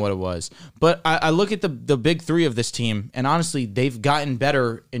might have been report? what it was. But I look at the big three of this team, and honestly, they've gotten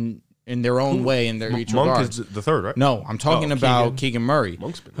better in their own way in their each Monk regards. is the third, right? No, I'm talking about Keegan Murray.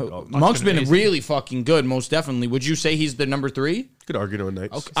 Monk's been Monk's been amazing. really fucking good, most definitely. Would you say he's the number 3? Could argue on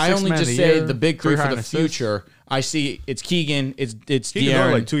nights. Okay. I Sixth only man just of the say year, the big three career for high the in assists. future. I see it's Keegan, it's Keegan's De'Aaron.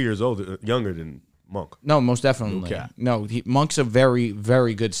 only like 2 years younger than Monk. No, most definitely. Okay. No, Monk's a very,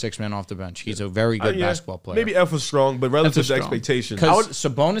 very good 6-man off the bench. He's a very good Yeah, basketball player. Maybe F was strong, but relative to strong. expectations. Because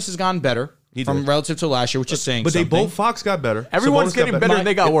Sabonis has gotten better He from did. relative to last year, which is saying But they something. both Fox got better. Everyone's Sabonis got getting better and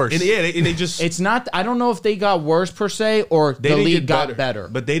they got worse. And they just It's not. I don't know if they got worse per se or they the didn't league get got better.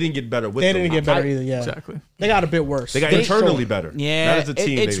 But they didn't get better with They them. didn't get better either, yeah. Exactly. They got a bit worse. They got internally better. Yeah, Not as a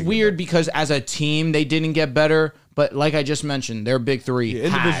team. they it's didn't get weird better. because as a team they didn't get better, but like I just mentioned, their big three Yeah,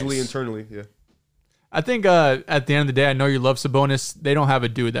 individually, has. internally, yeah. I think at the end of the day, I know you love Sabonis. They don't have a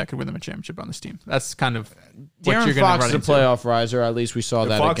dude that could win them a championship on this team. That's kind of what De'Aaron you're going Fox to is run a into. playoff riser. At least we saw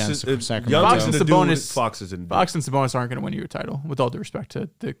that Fox against is Sacramento. Fox and the dude Sabonis- with Fox is in. Fox and Sabonis aren't going to win you a title, with all due respect to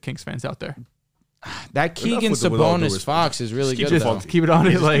the Kings fans out there. That Keegan with all due Sabonis respect. Fox is really Keep good it though. funky. Keep it on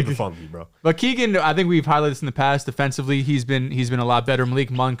it, Just like. keep it funky, bro. But Keegan, I think we've highlighted this in the past. Defensively, he's been a lot better.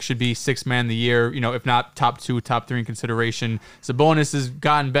 Malik Monk should be 6th man of the year, if not top 2, top 3 in consideration. Sabonis has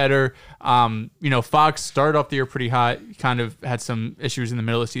gotten better. Fox started off the year pretty hot. Kind of had some issues in the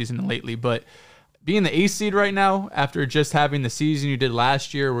middle of the season and lately, but being the 8th seed right now, after just having the season you did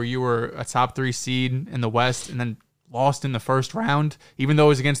last year, where you were a top 3 seed in the West, and then lost in the first round, even though it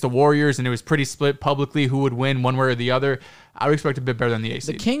was against the Warriors and it was pretty split publicly who would win one way or the other, I would expect a bit better than the 8th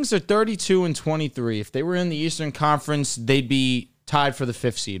The seed. Kings are 32-23. If they were in the Eastern Conference, they'd be tied for the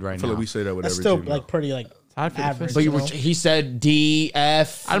 5th seed right I feel now. like we say that with That's every still team. like pretty Tied for the average. fifth. But you know? he said D,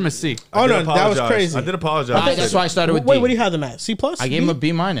 F. I'm a C. Oh no, did that was apologize. crazy. I did apologize. That's why I started with Wait, D. what do you have them at? C+? I gave him a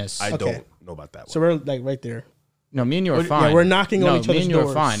B? B-. I Okay. don't know about that one. So we're like right there. No, me and you are Yeah, fine. we're knocking on each me other's and you are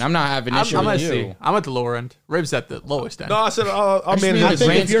doors. fine. I'm not having I'm issue at with C. you. I'm at the lower end. Ribs at the lowest end. No, I said I'll I manage mean, I in the think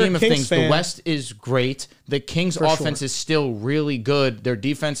grand if you're a scheme of Kings things, fan- the West is great. The Kings' For offense sure. is still really good. Their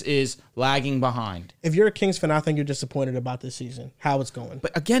defense is lagging behind. If you're a Kings fan, I think you're disappointed about this season, how it's going.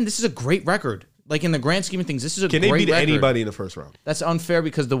 But again, this is a great record. Like in the grand scheme of things, this is a Can great they beat record. anybody in the first round? That's unfair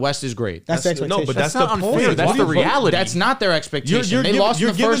because the West is great. That's the expectation. No, but that's not the unfair. point. That's What the do you- reality. That's not their expectation. You're They giving- lost in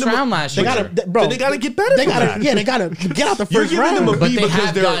you're the giving first them a- round last they year. gotta, bro. Then they gotta get better They than gotta, that. yeah, they gotta get out the You're first giving round. them a But B they because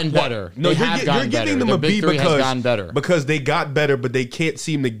have they're gotten better. No, They you're, have you're gotten giving better. them The a big B three has because gotten better. because they got better, but they can't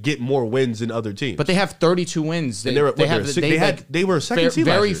seem to get more wins than other teams. But they have 32 wins. And they were- they were a second seed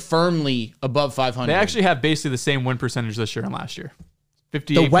last very year. firmly above 500. They actually have basically the same win percentage this year and last year.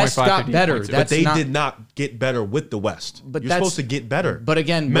 The West got better. But they did not get better with the West. But you're supposed to get better. But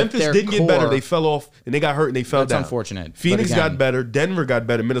again, Memphis didn't get better. They fell off and they got hurt and they fell down. That's unfortunate. Phoenix got better. Denver got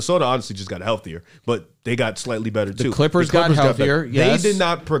better. Minnesota honestly just got healthier, but they got slightly better too. The Clippers got healthier. Yes. They did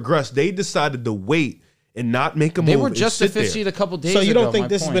not progress. They decided to wait and not make a move. They were just a 5th seed a couple days ago. So you don't think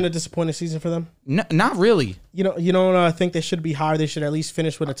this has been a disappointing season for them? No, not really. You don't think they should be higher? They should at least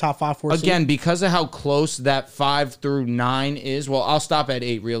finish with a top 5, 4 seed? Again, because of how close that 5 through 9 is. Well, I'll stop at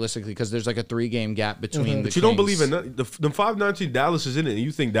 8 realistically because there's like a 3-game gap between the But you don't believe in the 5-9 Dallas is in it, and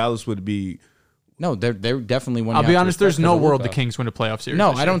you think Dallas would be... No, they're definitely one. I'll be honest. There's no world the Kings win a playoff series.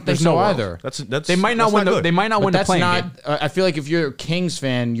 No, I don't think so either. They might not win. They might not win the play-in game. I feel like if you're a Kings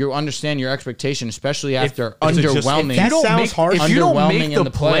fan, you understand your expectation, especially after underwhelming. That sounds harsh. If you don't make the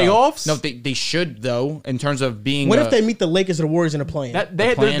playoffs, no, they should though. In terms of being, what if they meet the Lakers or the Warriors in the play-in?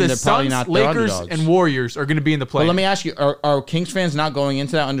 The Suns, Lakers, and Warriors are going to be in the play-in. But let me ask you: Are Kings fans not going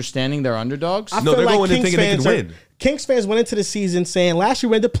into that understanding they're underdogs? No, they're going in thinking they can win. Kings fans went into the season saying last year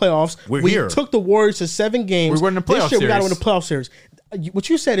we went to the playoffs. We took the Warriors to 7 games. We won the playoff this year series. We got to win the playoff series. What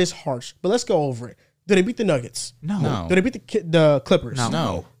you said is harsh, but let's go over it. Do they beat the Nuggets? No. Do they beat the Clippers?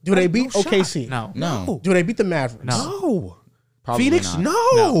 No. Do they beat OKC? No. Do they beat the Mavericks? No. Probably Phoenix? not.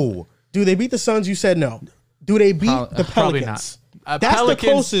 No. Do they beat the Suns? You said no. Do they beat the Probably Pelicans? not. That's the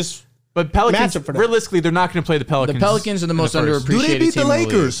closest. But Pelicans, matchup for them. Realistically, they're not going to play the Pelicans. The Pelicans are the most underappreciated Do they beat the team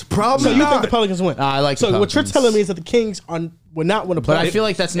Lakers? Probably So you not. think the Pelicans win? I like the So what you're Pelicans. telling me is that the Kings would not win a playoff. But I feel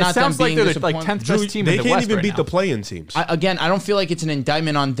like that's It not them sounds like being they're the disappointed. 10th best team They in the can't West even right beat now. the play-in teams. I don't feel like it's an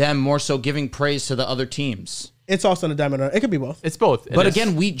indictment on them, more so giving praise to the other teams. It's also an indictment. It could be both. It's both. But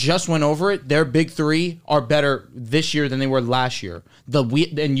again, we just went over it. Their big 3 are better this year than they were last year.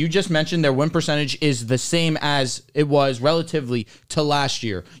 And you just mentioned their win percentage is the same as it was relatively to last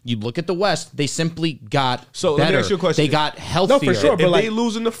year. You look at the West, they simply got So better. let me ask you a question. They got healthier. No, for sure. But if like- they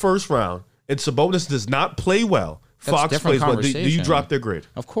lose in the first round and Sabonis does not play well, That's a Fox different plays well, do you conversation. drop their grade?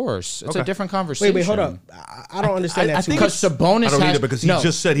 Of course. It's a Okay. different conversation. Wait, hold up. I don't understand that. I too think much. Because Sabonis I don't has... either because he no,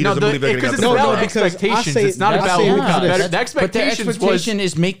 just said he doesn't believe they're going to because get it's the about playoffs. because expectations. I say It's not that's about the who opposite. got better. But The But the expectations expectation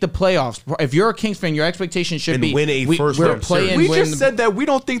is make the playoffs. If you're a Kings fan, your expectation should And be win a first we're round playing. series. We just said that we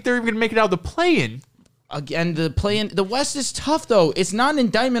don't think they're even going to make it out of the play-in. Again, the West is tough though. It's not an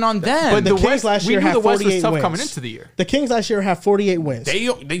indictment on them. But the the Kings West, last we year knew had the West 48 was tough wins. coming into the year. The Kings last year had 48 wins.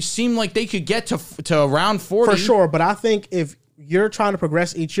 they seem like they could get to around 40 For sure, but I think if you're trying to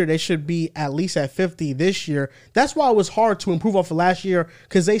progress each year, they should be at least at 50 this year. That's why it was hard to improve off of last year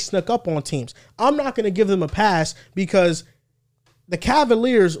because they snuck up on teams. I'm not going to give them a pass because the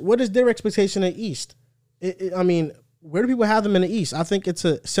Cavaliers, what is their expectation in the East? I mean, where do people have them in the East? I think it's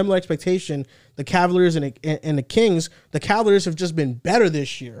a similar expectation. The Cavaliers and the Kings, the Cavaliers have just been better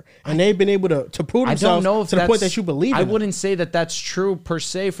this year, and they've been able to prove I themselves don't know if to the point that you believe in I them. wouldn't say that that's true per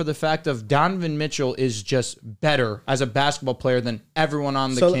se for the fact of Donovan Mitchell is just better as a basketball player than everyone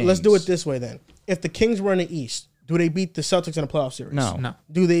on the So Kings. let's do it this way then. If the Kings were in the East, do they beat the Celtics in a playoff series? No.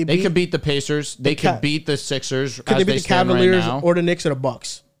 Do they? They could beat the Pacers. They could beat the Sixers. Could they beat the stand Cavaliers right now. or the Knicks or the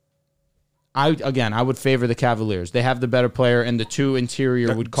Bucks? I would favor the Cavaliers. They have the better player, and the 2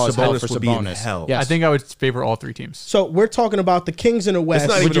 interior would cause hell for would be in Sabonis. hell. Yes. I think I would favor all 3 teams. So we're talking about the Kings in the West.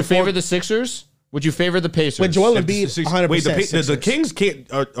 not Would even you a four- favor the Sixers? Would you favor the Pacers? With Joel If Embiid, the- 100%. Wait, the Sixers. Kings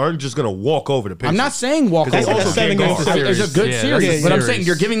aren't just going to walk over the Pacers. I'm not saying walk Because they over. also seven can't games guard. to It's a good Yeah, series, that's a but I'm series. saying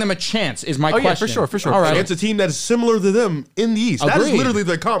you're giving them a chance. Is my Oh, yeah, question. for sure. All right. Against a team that is similar to them in the East. That is Agreed. literally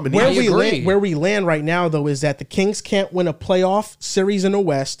their combination. Where we land right now, though, is that the Kings can't win a playoff series in the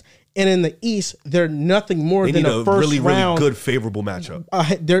West, and in the East, they're nothing more They than need a a first really, round. really good, favorable matchup.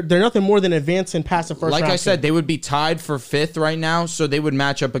 They're nothing more than advancing past the first Like round. I said, team. they would be tied for 5th right now, so they would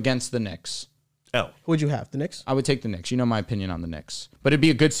match up against the Knicks. L. Who would you have? The Knicks? I would take the Knicks. You know my opinion on the Knicks. But it'd be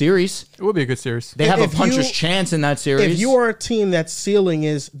a good series. It would be a good series. They have If a puncher's you- chance in that series. If you are a team that's ceiling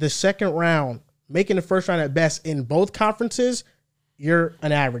is the second round, making the first round at best in both conferences, you're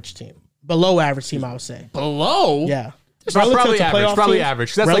an average team. Below average team, I would say. below, Yeah. It's probably average. playoff Probably teams, average.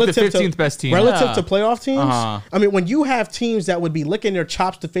 'Cause that's like the relative 15th best team. Relative Yeah. to playoff teams, Uh-huh. I mean, when you have teams that would be licking their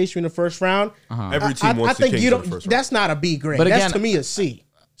chops to face you in the first round, Every team wants the think Kings you in don't. the first round. That's not a B grade. But That's again- to me a C.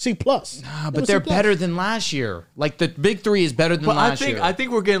 C plus. but they're better than last year. Like the big 3 is better than But last year. I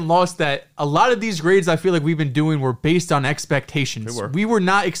think we're getting lost that a lot of these grades I feel like we've been doing were based on expectations. We were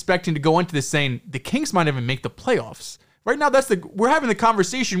not expecting to go into this saying the Kings might even make the playoffs. Right now, we're having the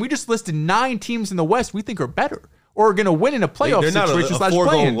conversation. We just listed 9 teams in the West we think are better or are going to win in a playoff They're not situation a slash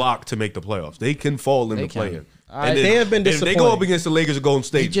foregone play-in. lock to make the playoffs. They can fall in the play-in. They have been If disappointing. they go up against the Lakers or Golden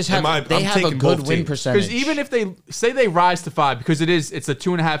State, They have I'm a taking good both win teams. percentage. Because even if they say they rise to 5, because it's a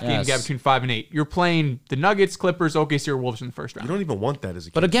 2.5 game Yes. gap between 5 and 8. You're playing the Nuggets, Clippers, OKC, or Wolves in the first round. You don't even want that as a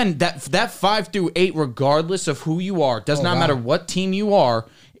kid. But again, that 5 through 8, regardless of who you are, does not matter what team you are,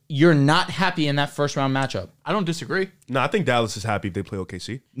 you're not happy in that first round matchup. I don't disagree. No, I think Dallas is happy if they play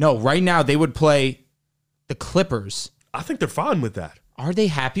OKC. No, right now they would play the Clippers. I think they're fine with that. Are they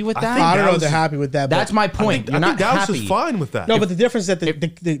happy with that? I don't know if Dallas they're is- happy with that. but- That's my point. I You're think not Dallas happy. is fine with that. No, but the difference is that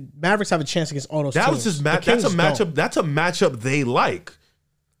the Mavericks have a chance against all those Dallas teams. is The that's Kings a matchup. don't. That's a matchup they like.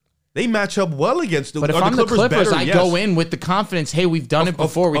 They match up well against the. But if are I'm the Clippers, better? I Yes. go in with the confidence, hey, we've done it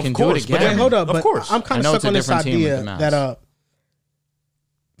before, we of can do it course, but again. Wait, hold up, Of but course. I'm kind I know of it's stuck a on this different team idea with the Mavs. that,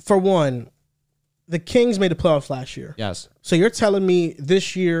 for one, the Kings made the playoffs last year. Yes. So you're telling me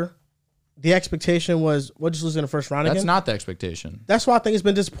this year the expectation was we'll just lose in the first round That's again? not the expectation. That's why I think it's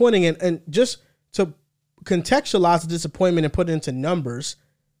been disappointing. And just to contextualize the disappointment and put it into numbers,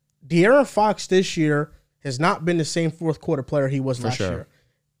 De'Aaron Fox this year has not been the same fourth quarter player he was last sure. year.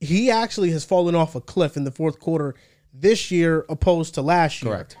 He actually has fallen off a cliff in the fourth quarter this year opposed to last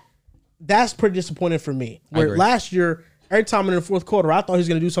year. Correct. That's pretty disappointing for me. I Where agree. last year, every time in the fourth quarter, I thought he was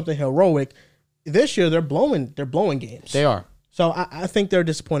going to do something heroic. This year, they're blowing games. They are. So I think they're a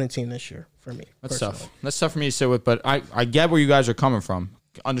disappointing team this year for me. That's personally. tough. That's tough for me to sit with, but I get where you guys are coming from.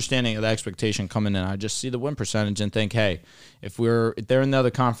 Understanding the expectation coming in, I just see the win percentage and think, hey, if they're in the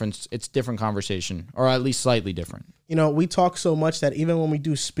other conference, it's different conversation, or at least slightly different. You know, we talk so much that even when we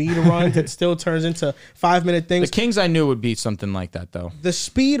do speed runs, it still turns into 5-minute The things. Kings I knew would be something like that, though. The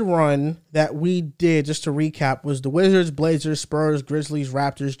speed run that we did, just to recap, was the Wizards, Blazers, Spurs, Grizzlies,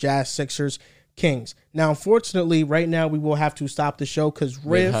 Raptors, Jazz, Sixers, Kings. Now, unfortunately, right now we will have to stop the show because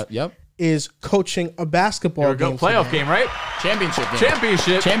Riv is coaching a basketball Here we go. game. Playoff today. game, right? Championship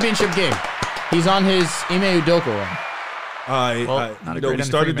game. Championship Game. He's on his Ime Udoka run. not a great We end to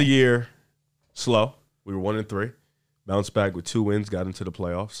started the three, man. year slow. We were 1-3. Bounced back with 2 wins. Got into the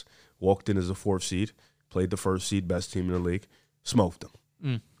playoffs. Walked in as a 4th seed. Played the 1st seed, best team in the league. Smoked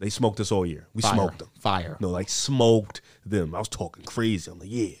them. They smoked us all year. We smoked them. Fire. No, like smoked them. I was talking crazy. I'm like,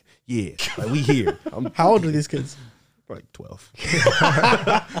 yeah. Like we here. How old are these kids? Like 12.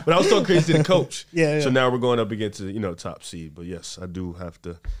 But I was talking crazy to the coach. Yeah. So now we're going up against the top seed. But yes, I do have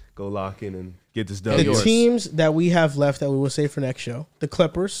to go lock in and get this done. The teams that we have left that we will save for next show: the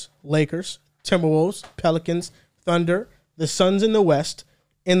Clippers, Lakers, Timberwolves, Pelicans, Thunder, the Suns in the West.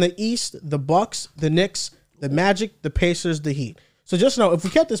 In the East, the Bucks, the Knicks, the Magic, the Pacers, the Heat. So just know, if we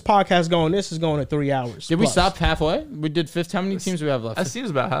kept this podcast going, this is going at 3 hours. Did we plus. stop halfway? We did fifth. How many teams do we have left? That seems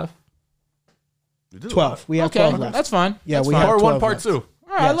about half. 12. We have Okay, 12 left. that's fine. Yeah, That's we fine. have Part 1, 12 part left. 2. All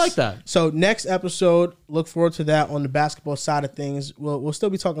right, I Yes. like that. So next episode, look forward to that on the basketball side of things. We'll still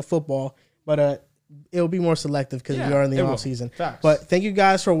be talking football, but it'll be more selective because we are in the it will. off season. Facts. But thank you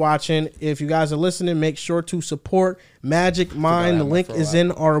guys for watching. If you guys are listening, make sure to support Magic Mind. The link is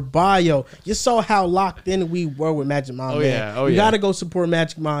in our bio. You saw how locked in we were with Magic Mind. Oh, man. yeah. Oh, you yeah. got to go support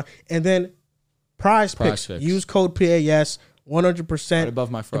Magic Mind. And then Prize Picks. Use code PAS. 100% Right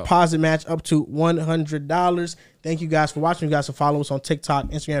above my fro. deposit match up to $100. Thank you guys for watching. You guys can follow us on TikTok,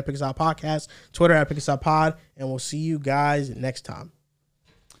 Instagram at Pick Us Out Podcast, Twitter at Pick Us Out Pod, and we'll see you guys next time.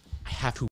 I have to.